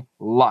fucking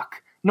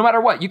luck. No matter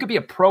what, you could be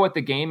a pro at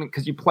the game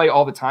because you play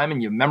all the time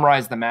and you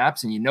memorize the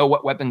maps and you know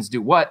what weapons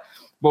do what.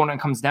 But when it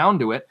comes down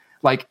to it,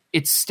 like,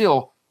 it's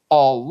still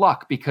all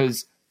luck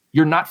because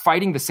you're not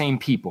fighting the same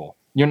people.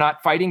 You're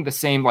not fighting the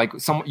same, like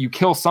you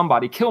kill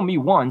somebody, kill me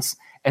once,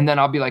 and then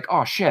I'll be like,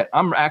 oh shit,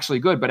 I'm actually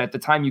good. But at the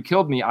time you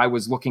killed me, I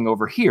was looking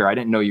over here. I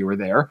didn't know you were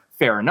there.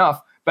 Fair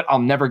enough. But I'll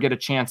never get a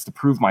chance to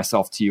prove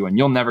myself to you, and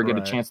you'll never get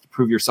a chance to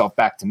prove yourself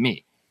back to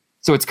me.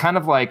 So it's kind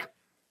of like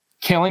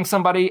killing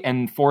somebody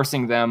and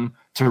forcing them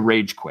to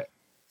rage quit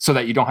so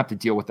that you don't have to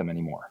deal with them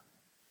anymore.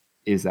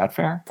 Is that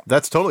fair?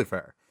 That's totally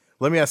fair.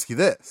 Let me ask you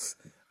this.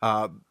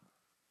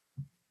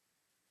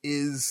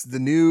 Is the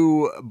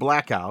new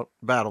Blackout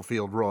Battle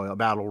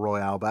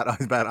Royale,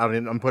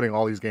 I'm putting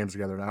all these games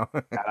together now.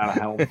 Bat out of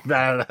hell. Bat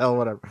out of hell,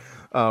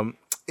 whatever.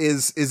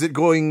 Is it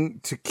going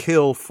to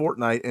kill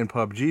Fortnite and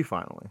PUBG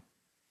finally?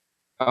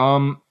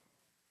 I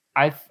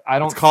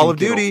don't. It's Call of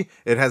Duty.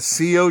 It has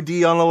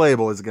COD on the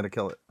label. Is it going to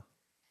kill it?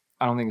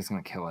 I don't think it's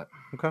going to kill it.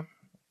 Okay.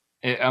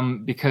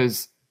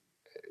 Because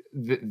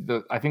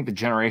I think the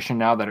generation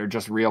now that are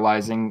just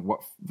realizing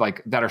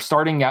that are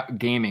starting out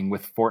gaming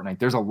with Fortnite.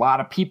 There's a lot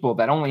of people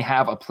that only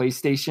have a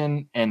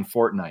PlayStation and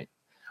Fortnite,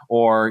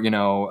 or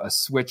a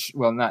Switch.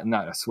 Well,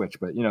 not a Switch,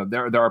 but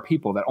there are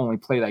people that only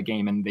play that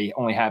game and they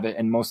only have it,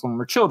 and most of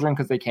them are children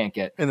because they can't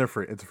get and they're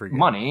free. It's a free game.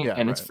 Money,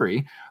 and it's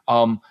free.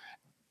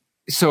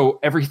 So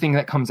everything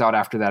that comes out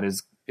after that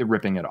is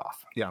ripping it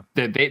off. Yeah,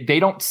 they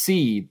don't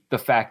see the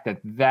fact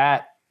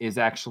that has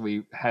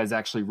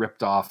actually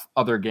ripped off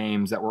other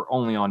games that were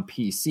only on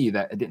PC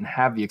that didn't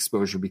have the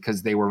exposure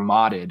because they were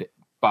modded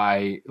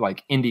by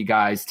like indie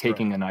guys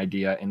taking an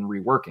idea and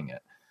reworking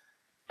it,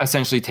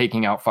 essentially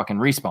taking out fucking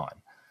Respawn.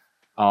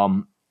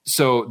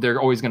 So they're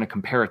always going to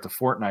compare it to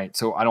Fortnite.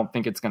 So I don't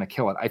think it's going to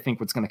kill it. I think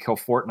what's going to kill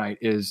Fortnite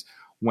is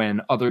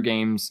when other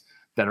games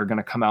that are going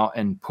to come out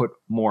and put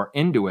more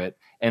into it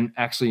and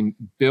actually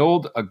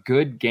build a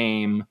good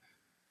game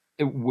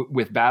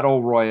with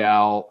Battle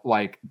Royale,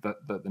 like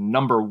the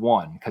number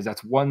one, because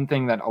that's one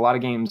thing that a lot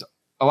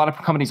of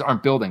companies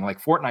aren't building.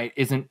 Like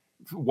Fortnite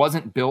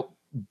wasn't built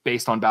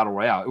based on Battle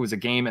Royale. It was a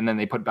game and then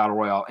they put Battle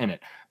Royale in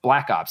it.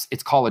 Black Ops,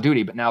 it's Call of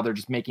Duty, but now they're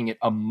just making it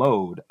a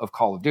mode of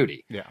Call of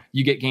Duty. Yeah.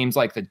 You get games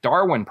like the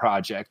Darwin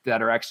Project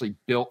that are actually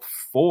built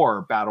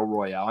for Battle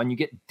Royale, and you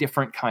get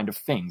different kind of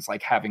things,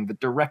 like having the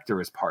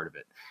director as part of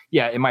it.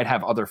 Yeah, it might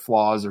have other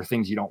flaws or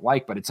things you don't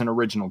like, but it's an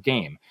original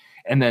game.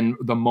 And then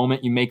the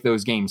moment you make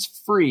those games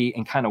free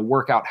and kind of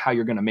work out how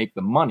you're going to make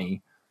the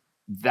money,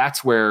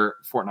 that's where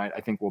Fortnite,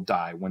 I think, will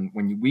die. When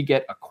we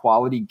get a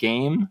quality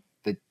game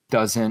that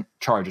doesn't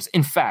charge us.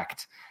 In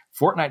fact,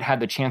 Fortnite had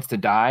the chance to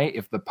die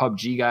if the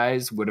PUBG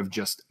guys would have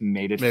just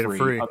made it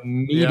free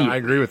immediately. Yeah, I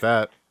agree with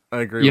that.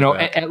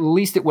 At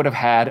least it would have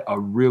had a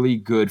really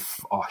good,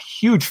 a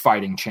huge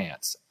fighting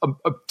chance,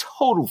 a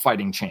total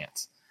fighting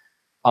chance.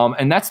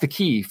 And that's the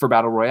key for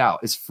Battle Royale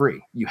is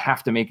free. You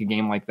have to make a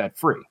game like that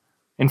free.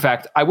 In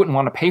fact, I wouldn't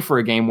want to pay for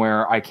a game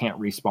where I can't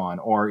respawn,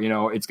 or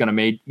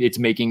it's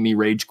making me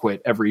rage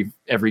quit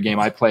every game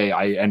I play.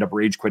 I end up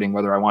rage quitting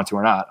whether I want to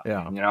or not.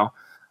 Yeah.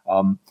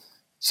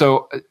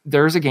 So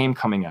there's a game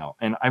coming out,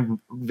 and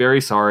I'm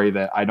very sorry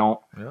that I don't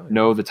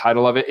know the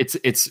title of it.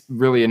 It's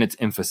really in its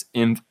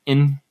infancy.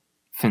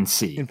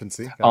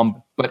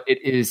 Gotcha. But it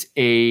is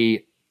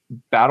a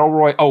battle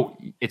royale. Oh,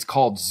 it's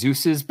called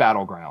Zeus's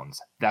Battlegrounds.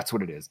 That's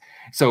what it is.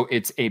 So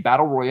it's a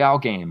battle royale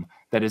game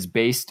that is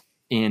based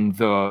in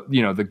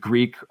the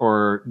Greek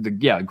or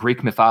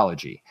Greek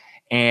mythology,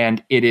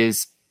 and it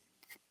is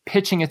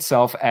pitching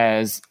itself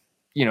as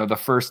the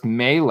first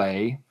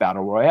melee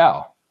battle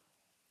royale.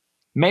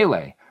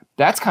 Melee,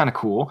 that's kind of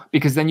cool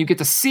because then you get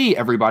to see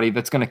everybody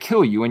that's going to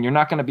kill you, and you're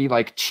not going to be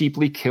like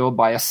cheaply killed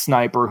by a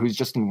sniper who's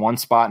just in one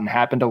spot and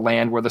happened to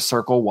land where the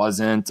circle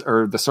wasn't,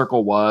 or the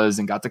circle was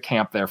and got to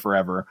camp there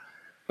forever.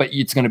 But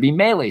it's going to be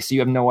melee, so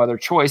you have no other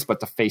choice but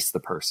to face the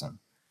person.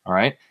 All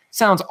right.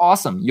 Sounds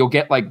awesome. You'll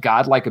get like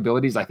godlike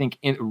abilities. I think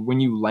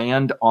when you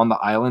land on the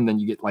island, then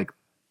you get like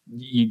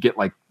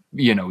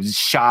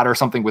shot or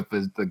something with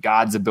the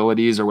god's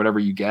abilities or whatever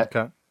you get.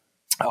 Okay.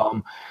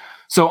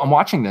 So I'm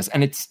watching this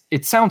and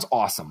it sounds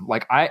awesome.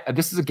 Like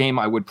this is a game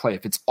I would play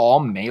if it's all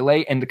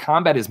melee, and the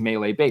combat is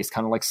melee based,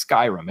 kind of like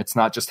Skyrim. It's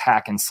not just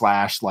hack and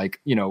slash.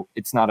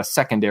 It's not a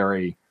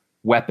secondary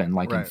weapon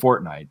like in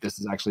Fortnite. This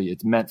is actually,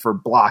 it's meant for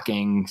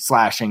blocking,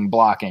 slashing,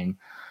 blocking.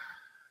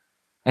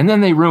 And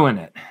then they ruin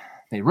it.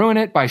 They ruin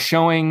it by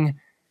showing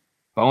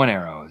bow and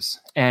arrows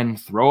and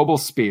throwable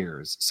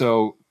spears.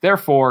 So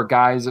therefore,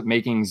 guys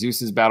making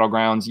Zeus's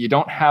Battlegrounds, you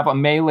don't have a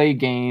melee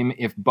game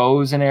if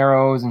bows and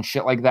arrows and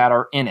shit like that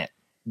are in it.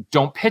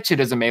 Don't pitch it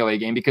as a melee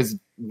game, because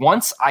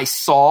once I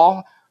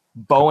saw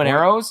bow and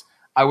arrows,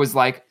 I was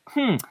like,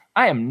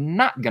 I am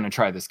not going to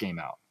try this game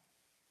out.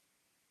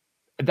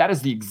 That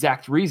is the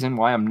exact reason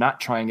why I'm not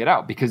trying it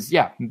out, because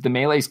the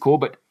melee is cool,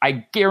 but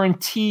I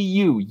guarantee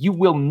you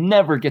will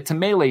never get to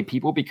melee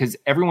people, because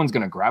everyone's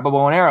going to grab a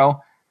bow and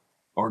arrow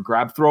or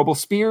grab throwable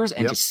spears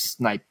and just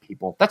snipe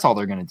people. That's all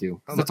they're going to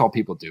do. That's all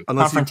people do.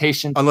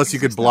 Confrontation. Unless you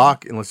could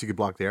block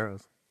the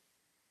arrows.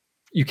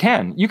 You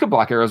could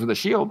block arrows with a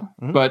shield,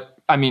 but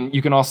I mean,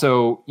 you can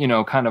also,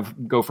 kind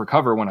of go for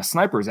cover when a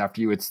sniper is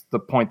after you. It's the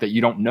point that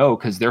you don't know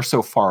because they're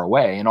so far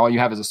away and all you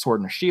have is a sword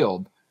and a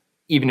shield.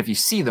 even if you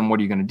see them, what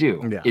are you going to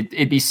do? Yeah.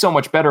 It'd be so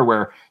much better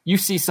where you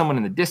see someone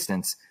in the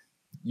distance,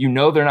 you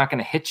know they're not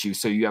going to hit you,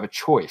 so you have a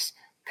choice: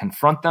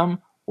 confront them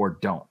or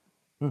don't.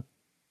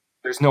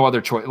 There's no other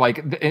choice.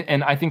 Like,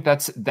 and I think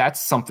that's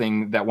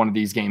something that one of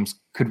these games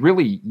could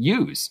really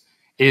use,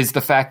 is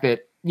the fact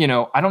that, you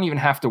know, I don't even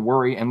have to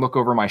worry and look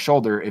over my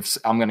shoulder if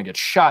I'm going to get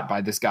shot by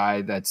this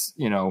guy that's,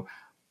 you know,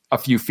 a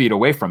few feet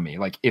away from me.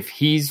 Like, if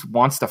he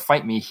wants to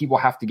fight me, he will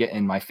have to get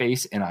in my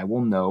face, and I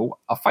will know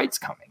a fight's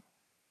coming.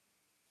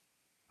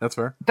 That's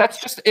fair.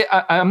 That's just it.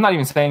 I'm not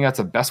even saying that's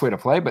the best way to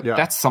play, but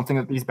that's something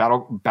that these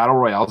battle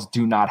royales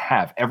do not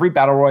have. Every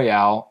battle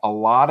royale, a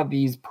lot of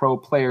these pro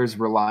players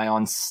rely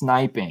on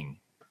sniping.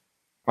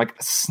 Like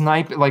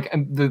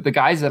the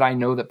guys that I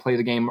know that play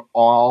the game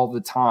all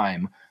the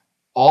time,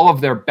 all of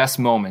their best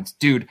moments,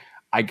 dude,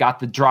 I got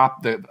the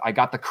drop, I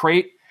got the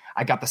crate,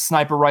 I got the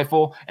sniper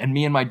rifle, and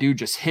me and my dude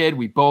just hid.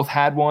 We both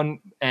had one,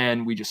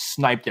 and we just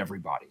sniped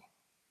everybody.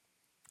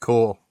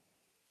 Cool.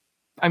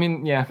 I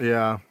mean, yeah.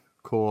 Yeah,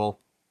 cool.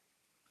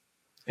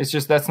 It's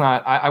just, that's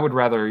not, I would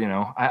rather, you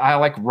know, I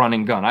like run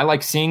and gun. I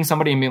like seeing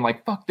somebody and being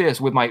like, fuck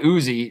this, with my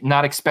Uzi,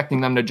 not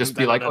expecting them to just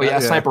be like, oh yeah,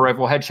 sniper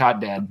rifle,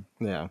 headshot, dead.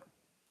 Yeah.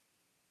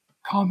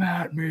 Come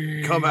at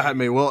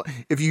me. Well,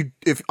 if you're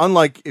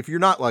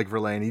not like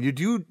Verlaine, you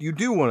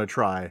do want to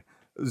try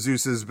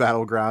Zeus's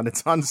Battleground.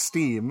 It's on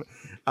Steam,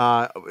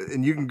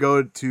 and you can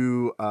go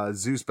to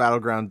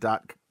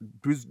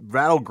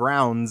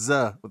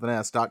Battlegrounds with an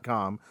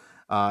S.com.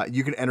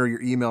 You can enter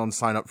your email and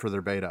sign up for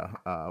their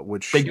beta.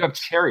 Which they do have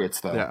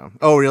chariots though. Yeah.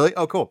 Oh really?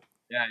 Oh cool.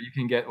 Yeah, you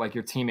can get like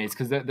your teammates,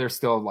 because they're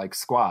still like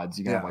squads.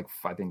 You can have like,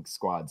 I think,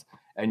 squads,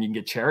 and you can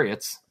get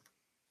chariots.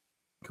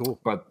 Cool.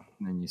 But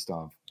then you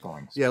still have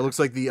thorns. Yeah, it looks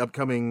like the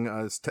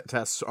upcoming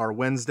tests are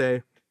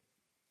Wednesday.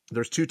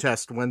 There's 2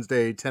 tests,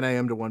 Wednesday, 10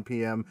 a.m. to 1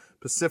 p.m.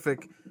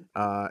 Pacific,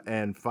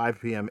 and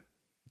 5 p.m.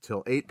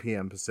 till 8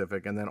 p.m.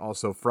 Pacific, and then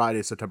also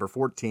Friday, September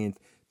 14th,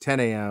 10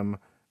 a.m.,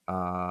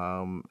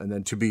 and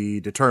then to be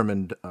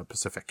determined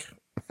Pacific.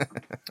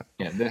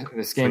 Yeah,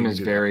 this game is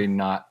very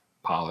not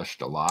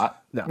polished a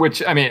lot, no.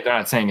 Which, I mean, they're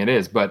not saying it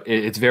is, but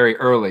it's very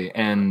early,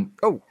 and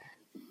I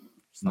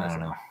don't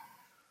know.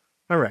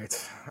 All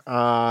right,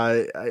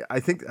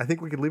 I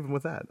think we could leave them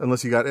with that.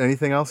 Unless you got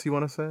anything else you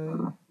want to say?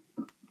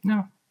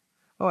 No.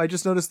 Oh, I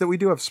just noticed that we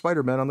do have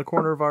Spider-Man on the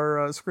corner of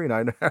our screen.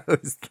 I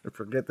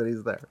forget that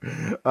he's there.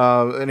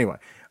 Anyway,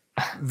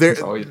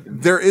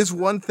 there is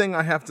one thing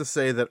I have to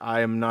say that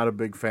I am not a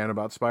big fan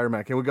about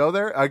Spider-Man. Can we go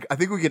there? I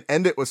think we can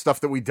end it with stuff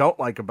that we don't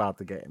like about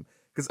the game.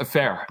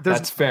 Fair.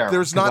 That's fair.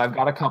 There's not. I've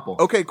got a couple.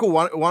 Okay, cool.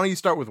 Why don't you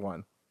start with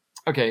one?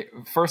 Okay,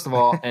 first of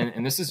all,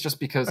 and this is just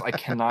because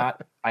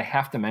I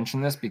have to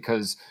mention this,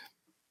 because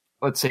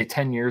let's say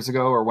 10 years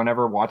ago or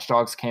whenever Watch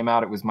Dogs came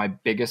out, it was my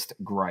biggest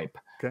gripe.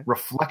 Okay.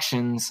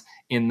 Reflections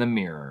in the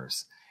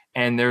mirrors.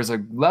 And there's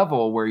a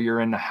level where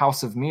you're in a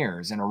house of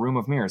mirrors, in a room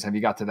of mirrors. Have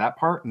you got to that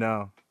part?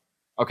 No.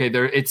 Okay,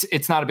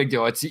 it's not a big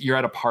deal. You're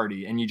at a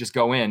party and you just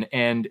go in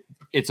and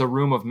it's a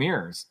room of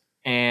mirrors.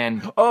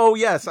 And oh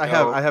yes, I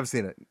have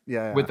seen it.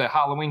 Yeah. With the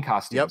Halloween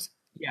costumes. Yep.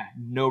 Yeah,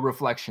 no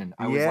reflection.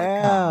 I was like,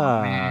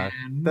 oh, man,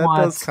 that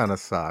does kind of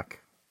suck.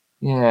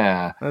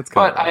 Yeah,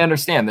 but I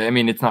understand that. I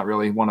mean, it's not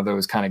really one of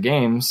those kind of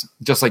games.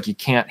 Just like you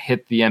can't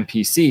hit the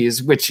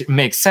NPCs, which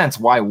makes sense.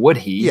 Why would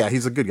he? Yeah,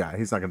 he's a good guy.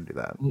 He's not going to do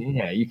that.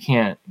 Yeah, you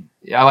can't.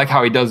 I like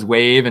how he does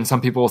wave, and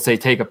some people will say,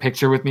 "Take a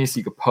picture with me," so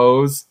you could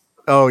pose.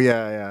 Oh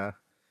yeah.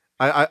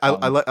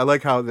 I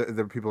like how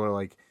the people are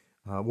like,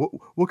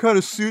 what kind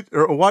of suit,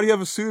 or why do you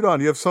have a suit on?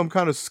 Do you have some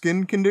kind of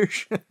skin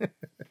condition?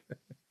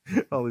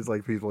 All these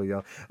like people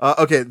yell.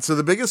 Okay, so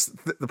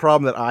the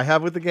problem that I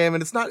have with the game,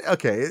 and it's not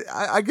okay.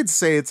 I could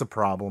say it's a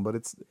problem, but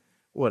it's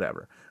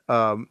whatever.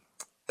 An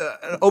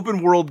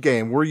open world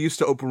game. We're used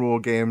to open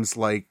world games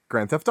like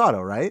Grand Theft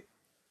Auto, right?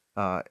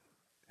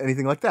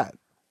 Anything like that.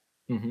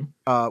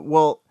 Mm-hmm.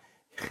 Well,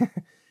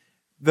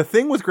 the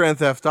thing with Grand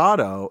Theft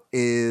Auto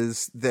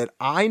is that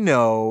I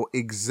know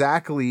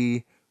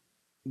exactly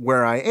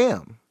where I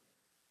am.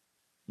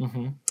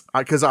 Mm-hmm.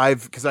 Because I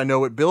know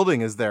what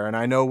building is there, and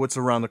I know what's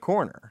around the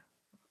corner.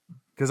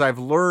 Because I've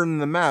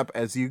learned the map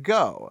as you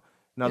go.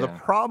 Now the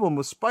problem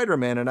with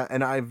Spider-Man,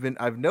 and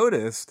I've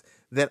noticed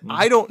that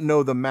I don't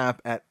know the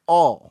map at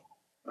all.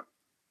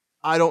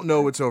 I don't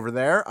know what's over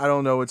there. I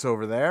don't know what's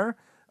over there.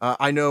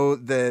 I know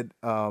that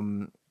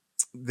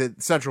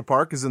that Central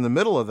Park is in the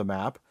middle of the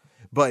map,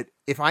 but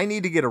if I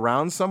need to get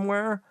around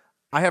somewhere,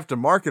 I have to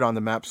mark it on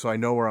the map so I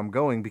know where I'm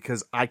going,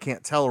 because I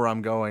can't tell where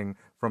I'm going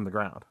from the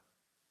ground.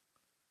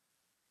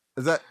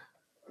 Is that...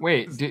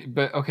 Wait,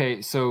 but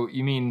okay, so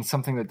you mean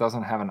something that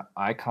doesn't have an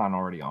icon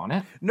already on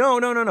it?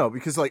 No,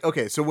 because like,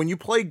 okay, so when you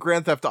play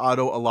Grand Theft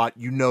Auto a lot,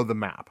 you know the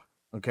map,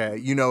 okay?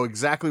 You know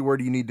exactly where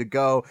do you need to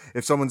go.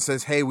 If someone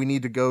says, hey, we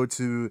need to go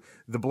to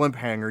the blimp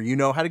hangar, you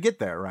know how to get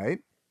there, right?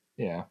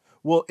 Yeah.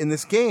 Well, in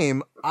this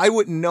game, I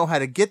wouldn't know how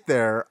to get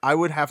there. I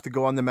would have to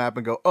go on the map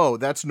and go, oh,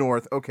 that's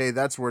north, okay,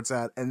 that's where it's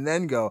at, and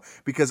then go,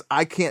 because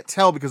I can't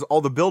tell because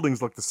all the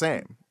buildings look the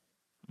same.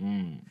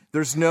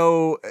 There's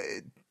no...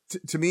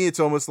 to me, it's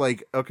almost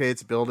like, okay,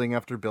 it's building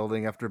after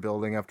building after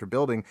building after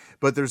building,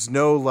 but there's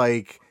no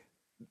like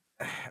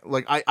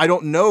I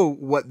don't know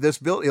what this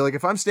building, like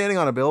if I'm standing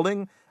on a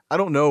building, I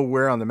don't know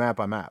where on the map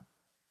I'm at.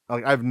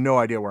 Like I have no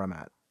idea where I'm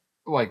at.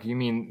 Like, you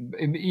mean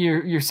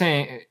you're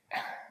saying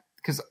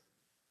because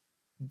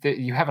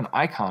you have an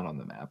icon on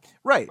the map,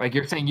 right? Like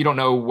you're saying you don't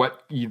know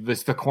what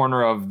the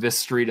corner of this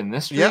street and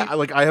this street. Yeah,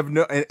 like I have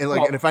no,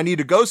 and if I need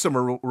to go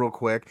somewhere real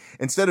quick,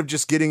 instead of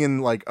just getting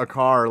in like a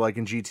car like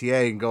in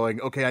GTA and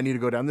going, okay, I need to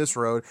go down this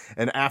road,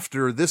 and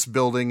after this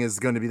building is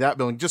going to be that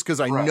building, just because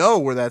I know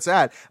where that's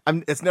at,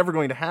 it's never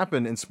going to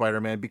happen in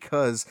Spider-Man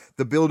because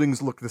the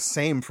buildings look the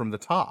same from the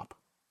top.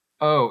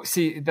 Oh,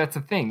 see, that's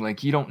the thing.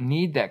 Like, you don't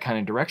need that kind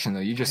of direction,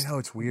 though. You just, I know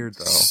it's weird,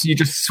 though. You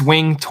just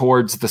swing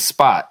towards the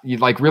spot. You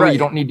like really, you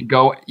don't need to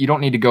go. You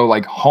don't need to go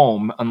like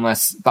home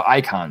unless the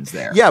icon's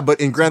there. Yeah, but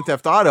in Grand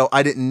Theft Auto,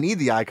 I didn't need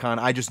the icon.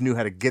 I just knew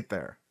how to get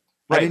there.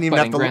 Right, I didn't even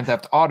have to. Grand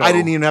Theft Auto, I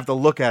didn't even have to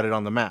look at it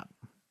on the map.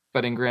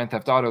 But in Grand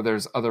Theft Auto,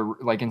 there's other,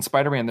 like in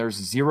Spider-Man, there's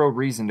zero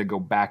reason to go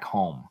back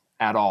home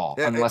at all,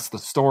 unless the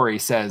story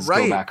says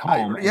go back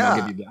home.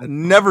 I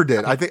never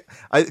did. I think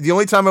the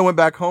only time I went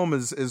back home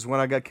is when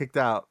I got kicked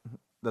out.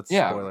 That's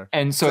a spoiler.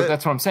 And so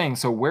that's what I'm saying.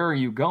 So where are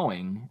you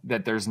going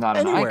that there's not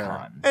an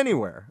icon?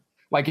 Anywhere.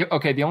 Like,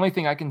 okay, the only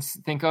thing I can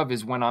think of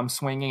is when I'm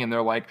swinging and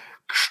they're like,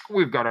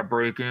 we've got to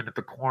break in at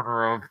the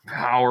corner of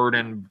Howard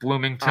and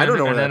Bloomington. I don't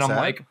know where and then that's I'm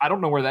at. like, I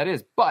don't know where that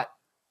is. But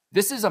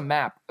this is a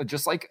map,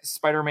 just like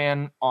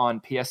Spider-Man on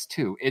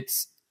PS2.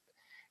 It's,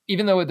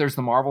 even though there's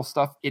the Marvel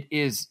stuff, it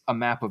is a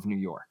map of New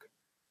York.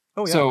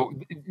 Oh, yeah. So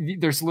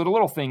there's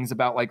little things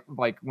about like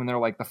when they're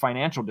like the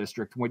financial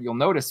district, what you'll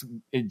notice,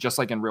 just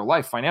like in real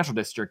life, financial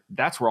district,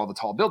 that's where all the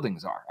tall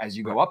buildings are. As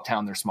you go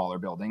uptown, there's smaller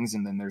buildings,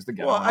 and then there's the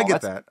ghetto. Well, I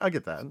get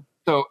that.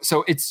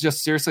 So it's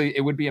just, seriously,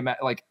 it would be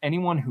like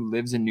anyone who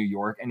lives in New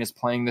York and is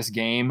playing this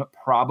game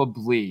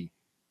probably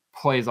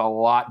plays a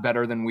lot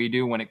better than we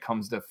do when it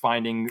comes to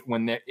finding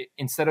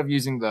instead of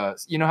using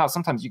you know how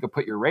sometimes you could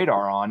put your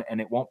radar on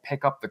and it won't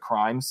pick up the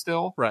crime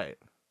still, right?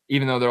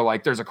 Even though they're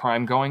like, there's a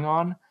crime going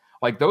on.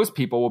 Like, those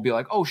people will be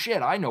like, oh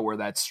shit, I know where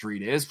that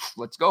street is.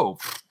 Let's go.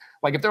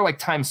 Like, if they're like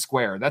Times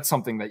Square, that's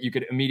something that you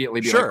could immediately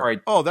be like, all right,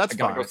 that's I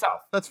gotta fine. go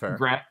south. That's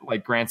fair.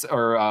 Grant's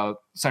or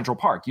Central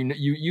Park.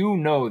 You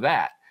know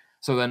that.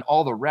 So then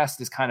all the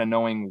rest is kind of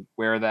knowing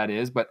where that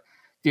is. But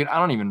dude,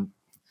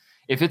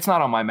 if it's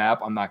not on my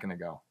map, I'm not gonna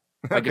go.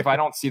 Like, if I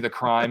don't see the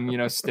crime,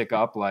 stick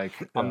up, like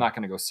I'm not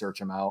gonna go search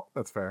them out.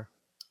 That's fair.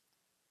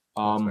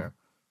 That's fair.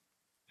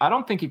 I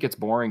don't think it gets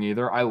boring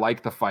either. I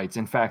like the fights.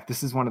 In fact,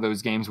 this is one of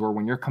those games where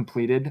when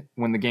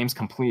the game's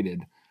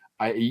completed,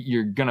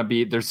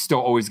 there's still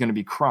always going to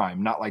be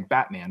crime. Not like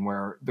Batman,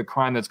 where the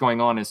crime that's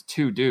going on is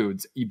two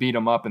dudes. You beat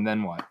them up and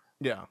then what?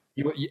 Yeah.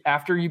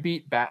 After you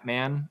beat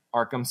Batman,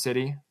 Arkham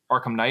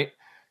Knight,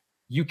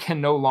 you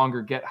can no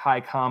longer get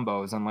high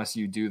combos unless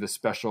you do the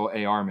special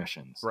AR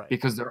missions. Right.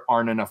 Because there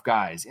aren't enough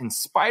guys. In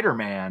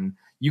Spider-Man,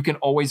 you can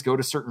always go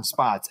to certain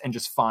spots and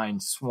just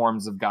find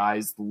swarms of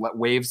guys,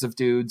 waves of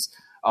dudes.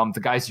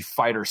 The guys you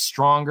fight are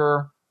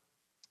stronger.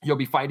 You'll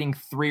be fighting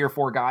 3 or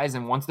 4 guys,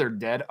 and once they're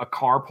dead, a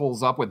car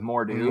pulls up with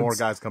more dudes. More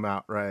guys come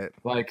out, right?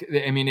 Like,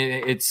 I mean,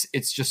 it's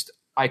just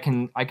I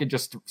could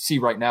just see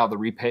right now the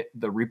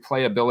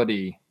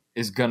replayability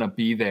is gonna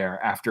be there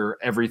after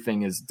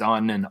everything is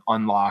done and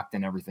unlocked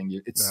and everything.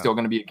 It's still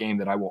gonna be a game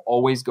that I will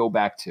always go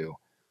back to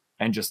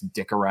and just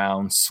dick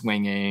around,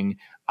 swinging.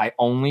 I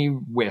only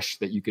wish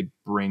that you could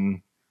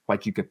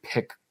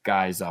pick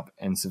guys up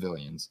and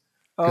civilians.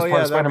 Because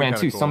part of Spider-Man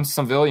 2, cool. Some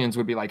civilians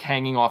would be like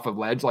hanging off a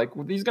ledge, like,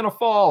 well, he's going to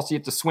fall. So you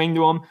have to swing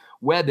to him,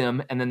 web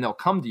him, and then they'll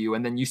come to you,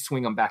 and then you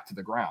swing them back to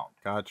the ground.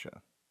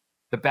 Gotcha.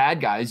 The bad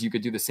guys, you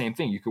could do the same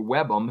thing. You could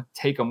web them,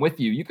 take them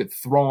with you. You could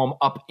throw them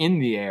up in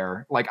the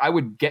air. Like, I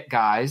would get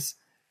guys,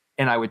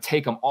 and I would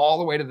take them all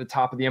the way to the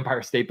top of the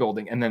Empire State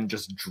Building and then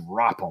just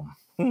drop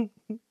them.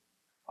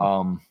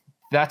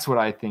 That's what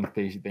I think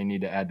they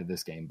need to add to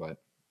this game. But,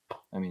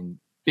 I mean,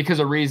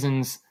 because of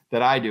reasons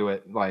that I do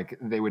it, like,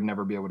 they would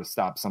never be able to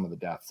stop some of the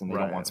deaths, and they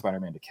don't want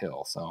Spider-Man to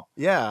kill. So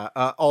yeah,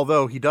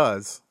 although he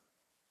does.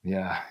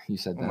 Yeah, you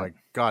said that. Oh my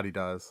God, he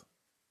does.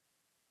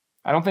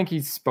 I don't think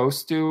he's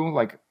supposed to.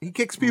 Like, he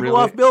kicks people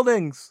off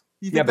buildings.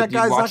 You think that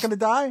guy's not going to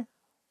die?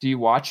 Do you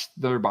watch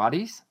their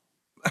bodies?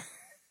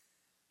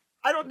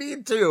 I don't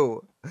need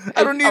to.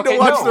 I don't need to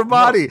watch their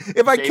body.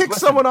 If I kick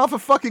someone off a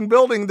fucking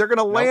building, they're going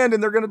to land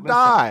and they're going to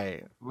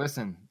die.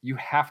 Listen, you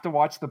have to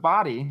watch the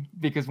body,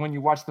 because when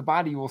you watch the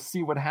body, you will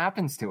see what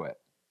happens to it.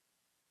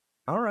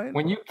 All right.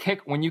 When you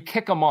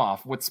kick them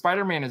off, what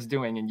Spider-Man is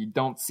doing and you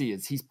don't see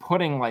is he's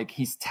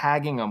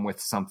tagging them with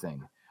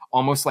something,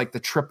 almost like the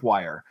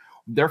tripwire.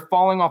 They're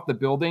falling off the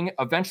building.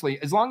 Eventually,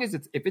 as long as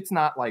if it's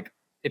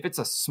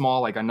a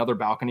small, like another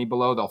balcony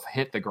below, they'll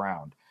hit the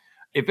ground.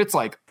 If it's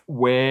like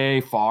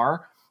way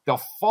far,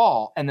 they'll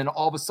fall, and then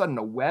all of a sudden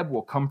a web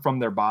will come from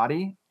their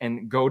body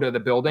and go to the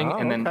building,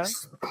 and then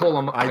pull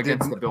them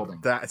against the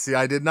building.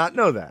 I did not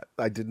know that.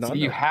 I did not. So know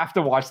you have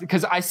to watch,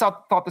 because I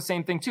thought the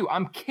same thing too.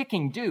 I'm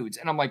kicking dudes,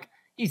 and I'm like,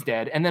 he's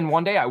dead. And then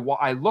one day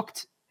I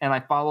looked and I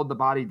followed the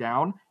body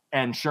down,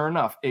 And sure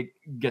enough, it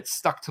gets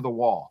stuck to the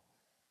wall.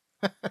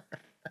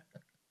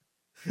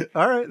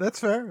 All right, that's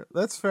fair.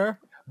 That's fair.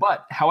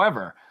 But,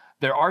 however,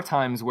 there are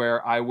times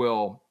where I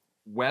will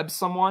web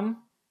someone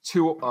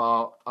to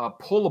a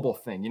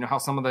pullable thing. You know how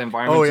some of the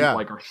environments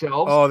are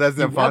shelves? Oh, that's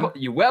fun.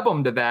 You web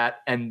them to that,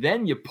 and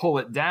then you pull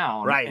it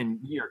down, right? And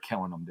you're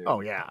killing them, dude.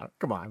 Oh yeah,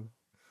 come on.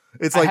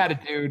 I had a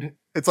dude.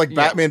 It's like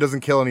Batman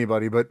doesn't kill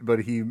anybody, but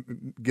he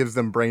gives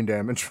them brain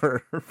damage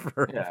for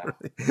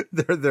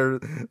their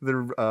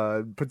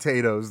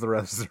potatoes the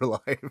rest of their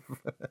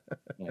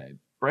life.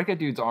 Break a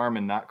dude's arm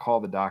and not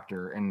call the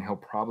doctor, and he'll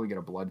probably get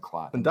a blood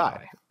clot and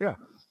die. Yeah,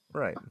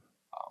 right.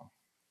 Oh,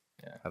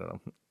 yeah. I don't know.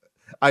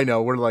 I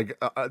know we're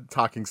like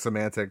talking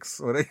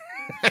semantics, but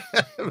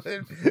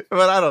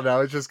I don't know.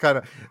 It's just kind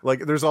of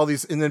like there's all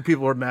these, and then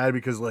people are mad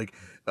because like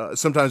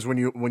sometimes when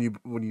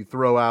you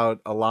throw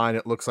out a line,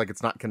 it looks like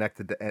it's not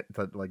connected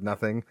to like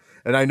nothing.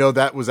 And I know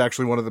that was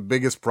actually one of the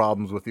biggest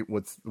problems with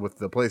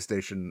the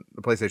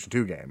PlayStation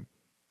 2 game.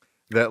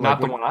 That not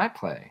the one I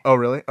play. Oh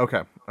really?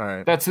 Okay, all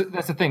right. That's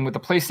the thing with the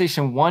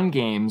PlayStation 1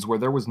 games where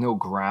there was no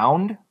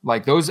ground,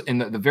 like those in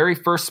the very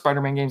first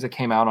Spider-Man games that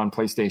came out on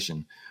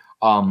PlayStation.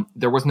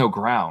 There was no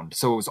ground,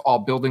 so it was all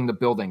building the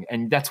building,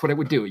 and that's what it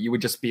would do. You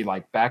would just be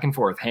like back and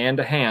forth, hand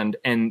to hand,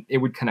 and it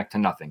would connect to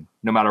nothing,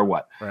 no matter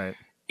what. Right.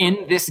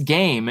 In this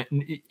game,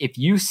 if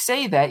you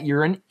say that,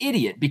 you're an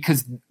idiot,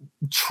 because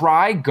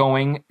try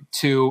going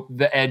to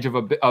the edge of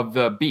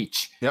the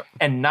beach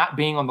and not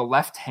being on the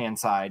left-hand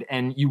side,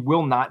 and you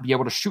will not be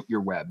able to shoot your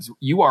webs.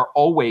 You are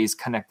always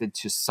connected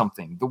to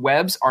something. The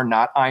webs are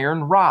not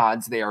iron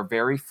rods. They are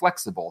very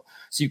flexible.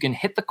 So you can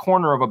hit the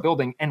corner of a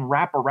building and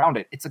wrap around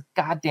it. It's a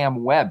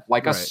goddamn web,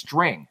 like a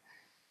string.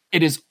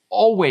 It is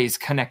always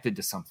connected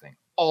to something.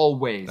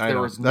 Always.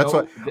 That's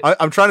what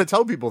I'm trying to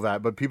tell people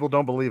that, but people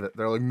don't believe it.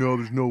 They're like, no,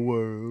 there's no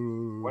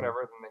way. Whatever.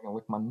 Then they can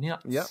lick my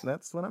nuts. Yeah,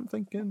 that's what I'm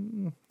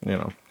thinking. You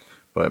know.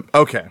 But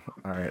okay.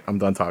 All right. I'm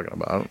done talking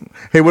about it.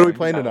 Hey, what are we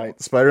playing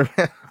tonight?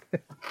 Spider-Man?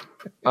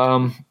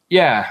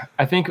 Yeah.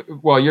 I think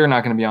you're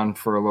not gonna be on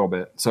for a little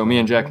bit. So me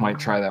and Jack might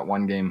try that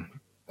one game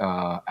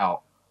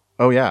out.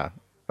 Oh yeah.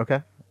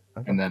 Okay.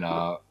 And then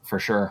for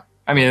sure.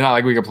 I mean, not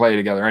like we could play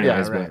together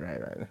anyways. Yeah,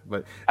 right.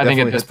 But I think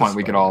at this point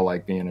we could all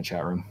like be in a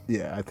chat room.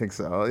 Yeah, I think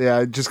so.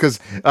 Yeah, just because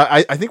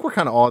I think we're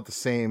kind of all at the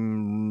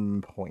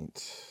same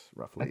point,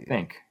 roughly. I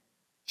think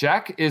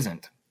Jack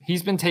isn't.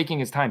 He's been taking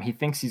his time. He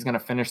thinks he's going to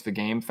finish the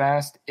game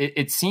fast.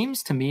 It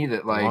seems to me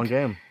that like long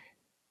game.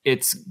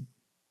 It's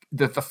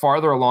the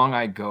farther along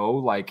I go,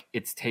 like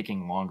it's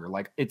taking longer.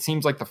 Like it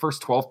seems like the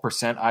first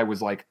 12% I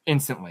was like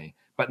instantly,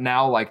 but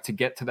now like to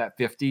get to that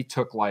 50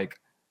 took like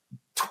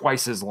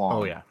twice as long.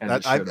 Oh yeah,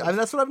 that's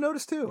what I've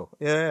noticed too.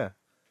 Yeah.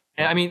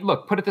 And I mean,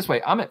 look, put it this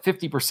way: I'm at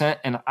 50%,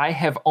 and I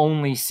have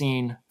only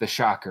seen the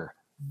Shocker.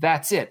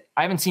 That's it.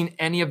 I haven't seen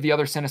any of the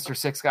other Sinister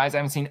Six guys. I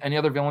haven't seen any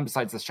other villain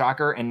besides the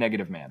Shocker and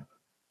Negative Man.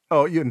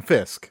 Oh, you and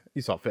Fisk.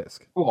 You saw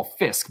Fisk. Well,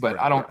 Fisk, but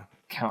I don't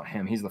count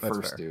him. He's the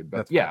first dude.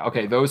 But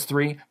okay, those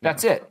three.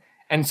 That's it.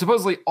 And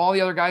supposedly all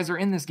the other guys are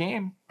in this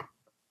game.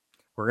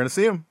 We're gonna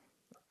see them.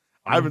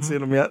 I haven't seen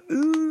them yet.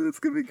 Ooh, it's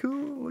gonna be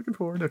cool. Looking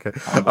forward. Okay.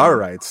 All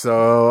right.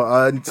 So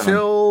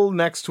until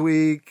next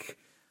week,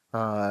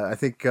 I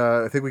think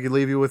we can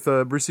leave you with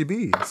Brucey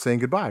B saying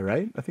goodbye.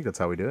 Right? I think that's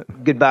how we do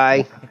it.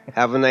 Goodbye.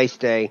 Have a nice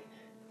day.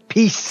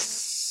 Peace.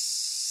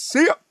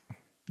 See ya.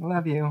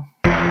 Love you.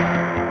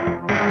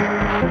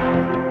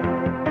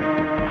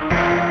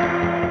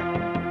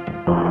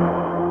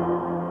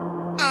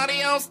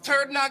 Adios,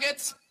 turd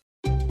nuggets.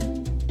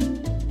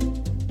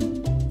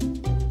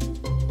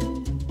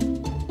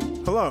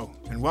 Hello,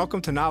 and welcome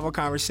to Novel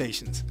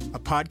Conversations, a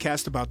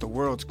podcast about the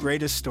world's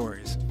greatest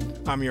stories.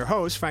 I'm your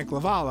host, Frank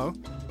Lavallo,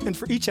 and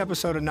for each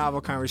episode of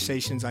Novel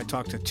Conversations, I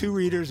talk to two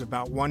readers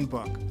about one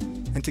book.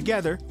 And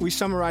together, we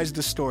summarize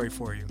the story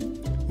for you.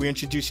 We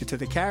introduce you to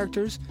the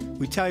characters,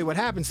 we tell you what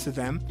happens to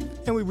them,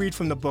 and we read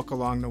from the book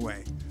along the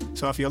way.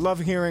 So if you love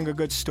hearing a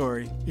good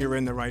story, you're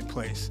in the right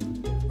place.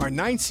 Our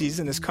 9th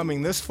season is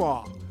coming this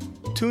fall.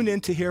 Tune in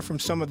to hear from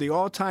some of the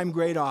all-time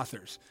great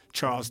authors,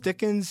 Charles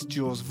Dickens,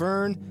 Jules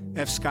Verne,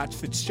 F. Scott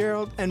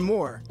Fitzgerald, and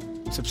more.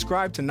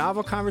 Subscribe to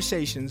Novel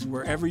Conversations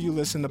wherever you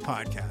listen to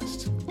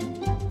podcasts.